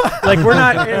Shire. Like we're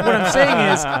not. What I'm saying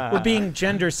is we're being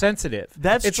gender sensitive.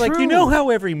 That's it's like you know how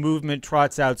every movement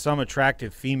trots out some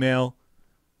attractive female.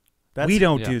 We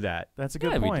don't yeah. do that. That's a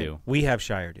good Yeah, we point. do. We have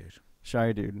Shire Dude.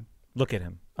 Shire Dude. Look at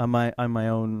him. I'm my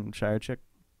own Shire chick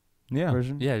Yeah.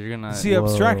 version. Yeah, you're gonna. See,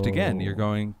 abstract again. Whoa. You're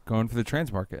going for the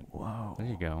trans market. Whoa. There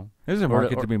you go. There's a Or-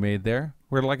 market or- to be made there.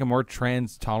 We're like a more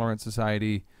trans tolerant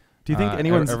society. Do you think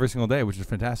anyone's every single day, which is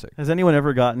fantastic? has anyone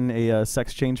ever gotten a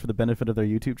sex change for the benefit of their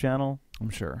YouTube channel?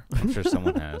 I'm sure. I'm sure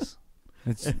someone has.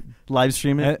 It's Live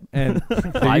stream it. and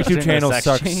the Live stream YouTube a channel sex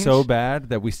sucks change? so bad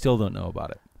that we still don't know about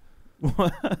it.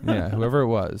 Yeah, whoever it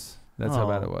was, that's how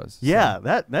bad Oh. it was. Yeah,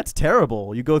 that's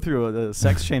terrible. You go through a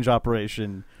sex change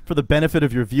operation for the benefit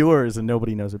of your viewers, and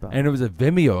nobody knows about And it. it was a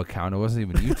Vimeo account. It wasn't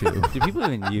even YouTube. Do people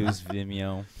even use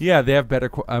Vimeo? Yeah, they have better.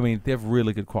 They have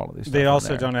really good quality stuff. They on also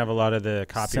there. don't have a lot of the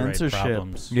copyright Censorship.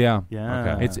 problems. Yeah,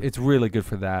 Yeah. Okay. it's really good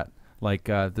for that. Like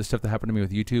the stuff that happened to me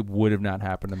with YouTube would have not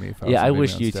happened to me if I was Yeah, on I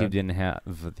wish Vimeo YouTube instead. didn't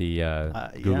have the yeah.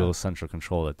 Google central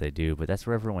control that they do, but that's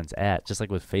where everyone's at. Just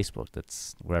like with Facebook,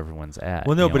 that's where everyone's at.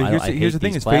 Well, no, You know, but I here's hate the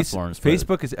thing: these is platforms, but-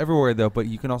 Facebook is everywhere though, but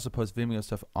you can also post Vimeo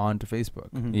stuff onto Facebook,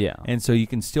 Mhm. Yeah, and so you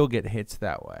can still get hits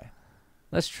that way.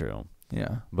 that's true.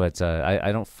 Yeah. But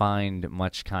I don't find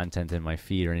much content in my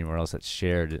feed or anywhere else that's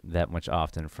shared that much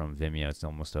often from Vimeo. It's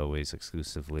almost always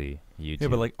exclusively YouTube. Yeah,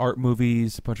 but like art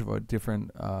movies, a bunch of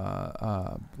different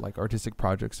like artistic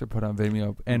projects are put on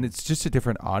Vimeo, and it's just a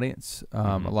different audience.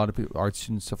 Mhm. A lot of people, art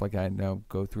students, stuff like that, I know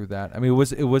go through that. I mean,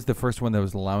 it was the first one that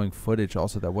was allowing footage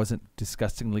also that wasn't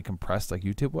disgustingly compressed like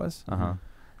YouTube was. Uh-huh.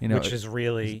 You know, Which is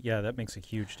really, that makes a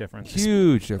huge difference.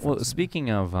 huge difference. Well, speaking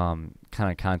of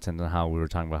kind of content and how we were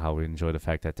talking about how we enjoy the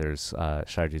fact that there's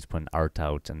Shire Dude's putting art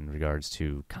out in regards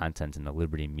to content and the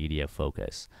Liberty Media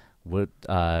focus. What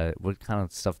kind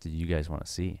of stuff do you guys want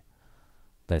to see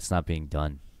that's not being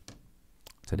done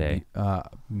today?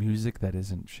 Music that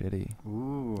isn't shitty.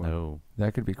 Ooh. Oh,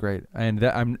 That could be great. And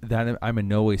I'm in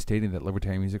no way stating that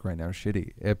libertarian music right now is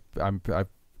shitty.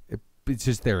 It's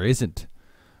just there isn't.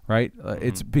 Right?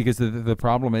 It's because the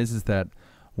problem is that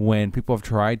when people have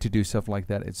tried to do stuff like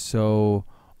that, it's so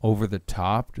over the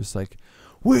top, just like,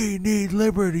 we need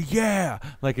liberty, yeah.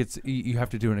 Like you have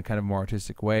to do it in a kind of more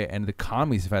artistic way. And the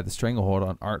commies have had the stranglehold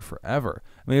on art forever.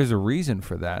 I mean, there's a reason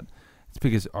for that. It's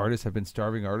because artists have been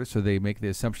starving artists, so they make the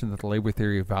assumption that the labor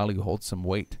theory of value holds some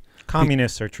weight.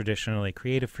 Communists are traditionally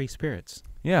creative free spirits.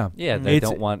 Yeah. yeah, they It's-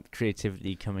 don't want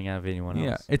creativity coming out of anyone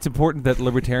Yeah, else. it's important that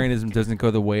libertarianism doesn't go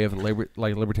the way of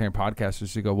libertarian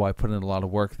podcasters who go, well, I put in a lot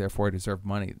of work, therefore I deserve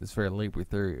money. This very labor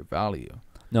theory of value.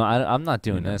 No, I'm not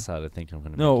doing You know. this out of thinking I'm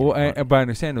going to No, make any money. but I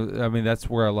understand. I mean, that's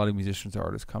where a lot of musicians and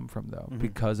artists come from, though. Mhm.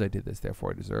 Because I did this,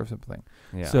 therefore I deserve something.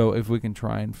 Yeah. So if we can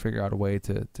try and figure out a way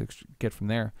to get from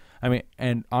there. I mean,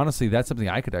 and honestly, that's something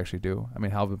I could actually do. I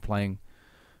mean, I've been playing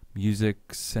music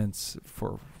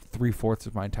for 3/4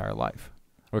 of my entire life.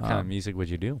 What kind of music would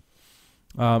you do?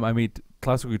 I mean,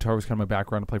 classical guitar was kind of my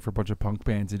background. I played for a bunch of punk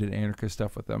bands. I did anarchist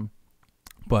stuff with them.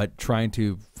 But trying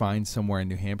to find somewhere in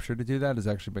New Hampshire to do that has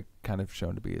actually been kind of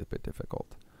shown to be a bit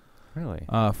difficult. Really?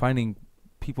 Finding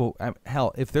people,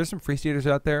 hell, if there's some free skaters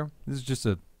out there, this is just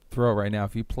a throw right now.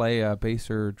 If you play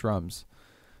bass or drums,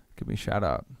 give me a shout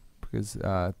out, because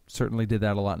certainly did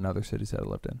that a lot in other cities that I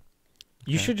lived in.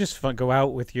 You Okay. should just go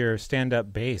out with your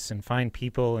stand-up bass and find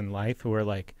people in life who are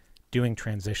like doing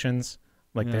transitions,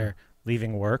 like Yeah. they're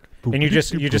leaving work, and you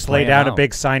just lay Plan down a out.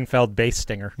 big Seinfeld bass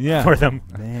stinger Yeah. for them.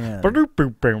 Man.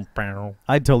 And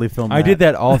I'd totally film I that. did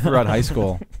that all throughout high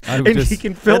school. I would he just,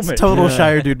 can film That's it. total Yeah.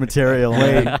 Shire Dude material.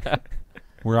 Wait.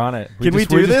 We're on it. Can we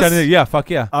just- we're do just this? kinda- yeah, fuck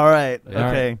yeah. All right. All right.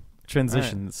 Okay.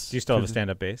 Transitions. Do you still have a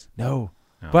stand-up bass? No.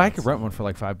 No, But I could that's- rent one for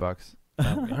like $5.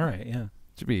 All right, yeah.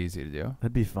 Should be easy to do.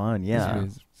 That'd be fun. Yeah.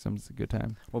 It's a good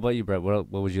time. What about you, Brett? What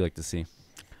would you like to see?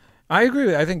 I agree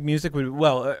with I think music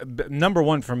would, number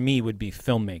one for me would be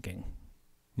filmmaking.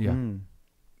 Yeah. Mm.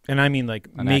 And I mean like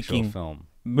An making, actual film,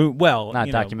 not not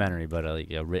documentary, but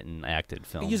like a written, acted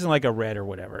film. using like a Red or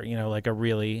whatever, like a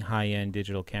really high-end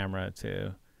digital camera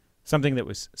to something that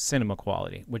was cinema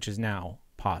quality, which is now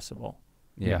possible.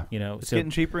 Yeah. You know, It's so getting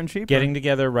cheaper and cheaper. getting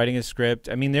together, writing a script.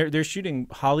 I mean, they're shooting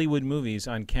Hollywood movies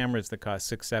on cameras that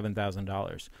cost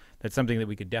 $6,000-$7,000. That's something that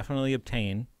we could definitely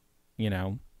obtain, you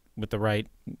know, with the right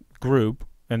group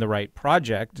and the right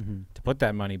project to put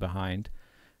that money behind.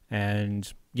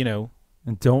 And, you know,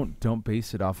 And don't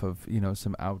base it off of, you know,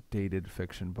 some outdated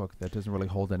fiction book that doesn't really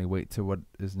hold any weight to what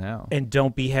is now. and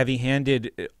don't be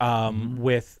heavy-handed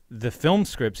with the film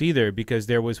scripts either, because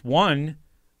there was one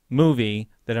movie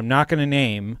that I'm not going to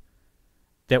name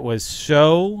that was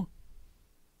so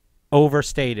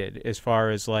overstated as far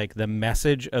as like the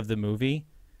message of the movie.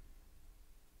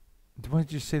 Why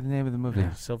did you say the name of the movie?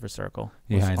 Silver Circle.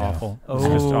 Yeah, was I know. awful. It was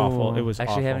just awful. It was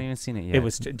Actually, awful. haven't even seen it yet. It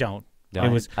was don't. No, It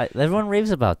was everyone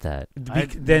raves about that.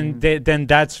 that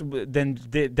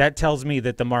tells me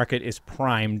that the market is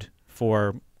primed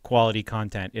for quality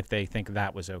content if they think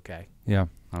that was okay. Yeah.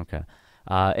 Okay.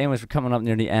 Anyways, we're coming up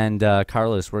near the end.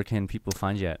 Carlos, where can people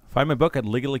find you at? Find my book at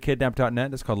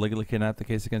legallykidnapped.net. It's called Legally Kidnapped: The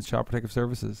Case Against Child Protective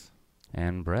Services.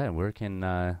 And Brett, where can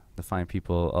the fine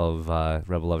people of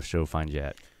Rebel Love Show find you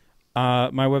at?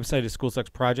 My website is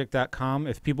schoolsucksproject.com.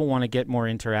 If people want to get more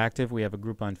interactive, we have a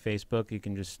group on Facebook. You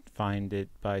can just find it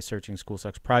by searching School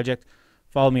Sucks Project.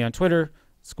 Follow me on Twitter,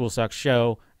 School Sucks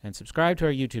Show, and subscribe to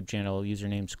our YouTube channel,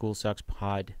 username School Sucks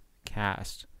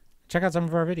Podcast. Check out some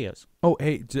of our videos. Oh,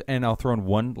 hey, and I'll throw in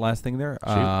one last thing there.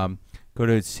 Shoot. Go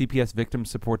to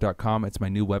cpsvictimsupport.com. It's my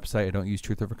new website. I don't use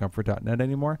truthovercomfort.net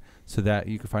anymore, so that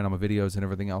you can find all my videos and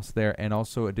everything else there, and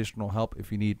also additional help if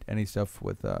you need any stuff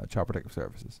with Child Protective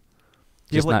Services.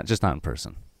 Just not in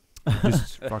person.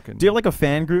 Just fucking. Do you have like a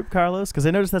fan group, Carlos? Because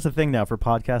I noticed that's a thing now for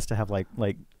podcasts to have like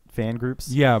fan groups.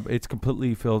 Yeah, it's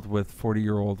completely filled with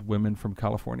 40-year-old women from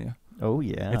California. Oh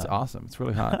yeah. It's awesome. It's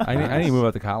really hot. I need to move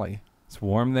out to Cali. It's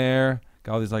warm there.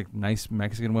 Got all these like nice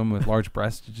Mexican women with large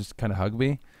breasts to just kind of hug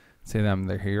me, say that I'm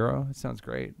their hero. It sounds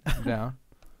great. I'm down.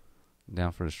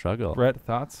 Down for the struggle. Brett,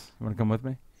 thoughts? You want to come with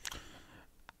me?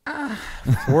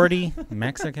 40,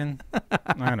 Mexican.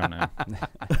 I don't know.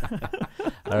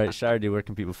 All right, Shire Dude, where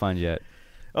can people find you at?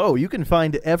 Oh, you can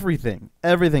find everything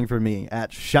for me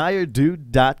at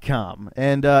shiredude.com.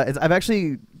 And I've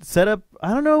actually set up,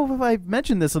 I don't know if I've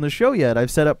mentioned this on the show yet,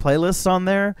 I've set up playlists on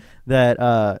there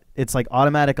that it's like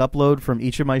automatic upload from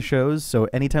each of my shows. So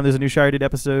anytime there's a new Shire Dude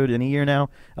episode in a year now,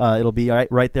 it'll be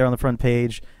right there on the front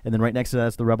page. And then right next to that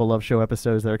is the Rebel Love Show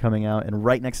episodes that are coming out. And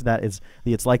right next to that is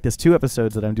the It's Like This 2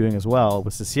 episodes that I'm doing as well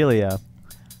with Cecilia.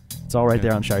 It's all right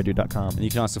there on shiredude.com. And you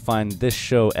can also find this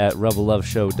show at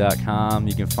rebelloveshow.com.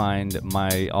 You can find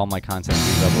all my content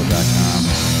at rebel.com.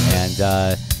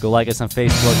 And go like us on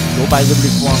Facebook. Go buy Liberty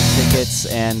Forum tickets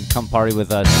and come party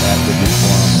with us at Liberty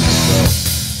Forum.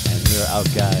 And we're out,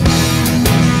 guys.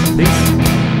 Peace.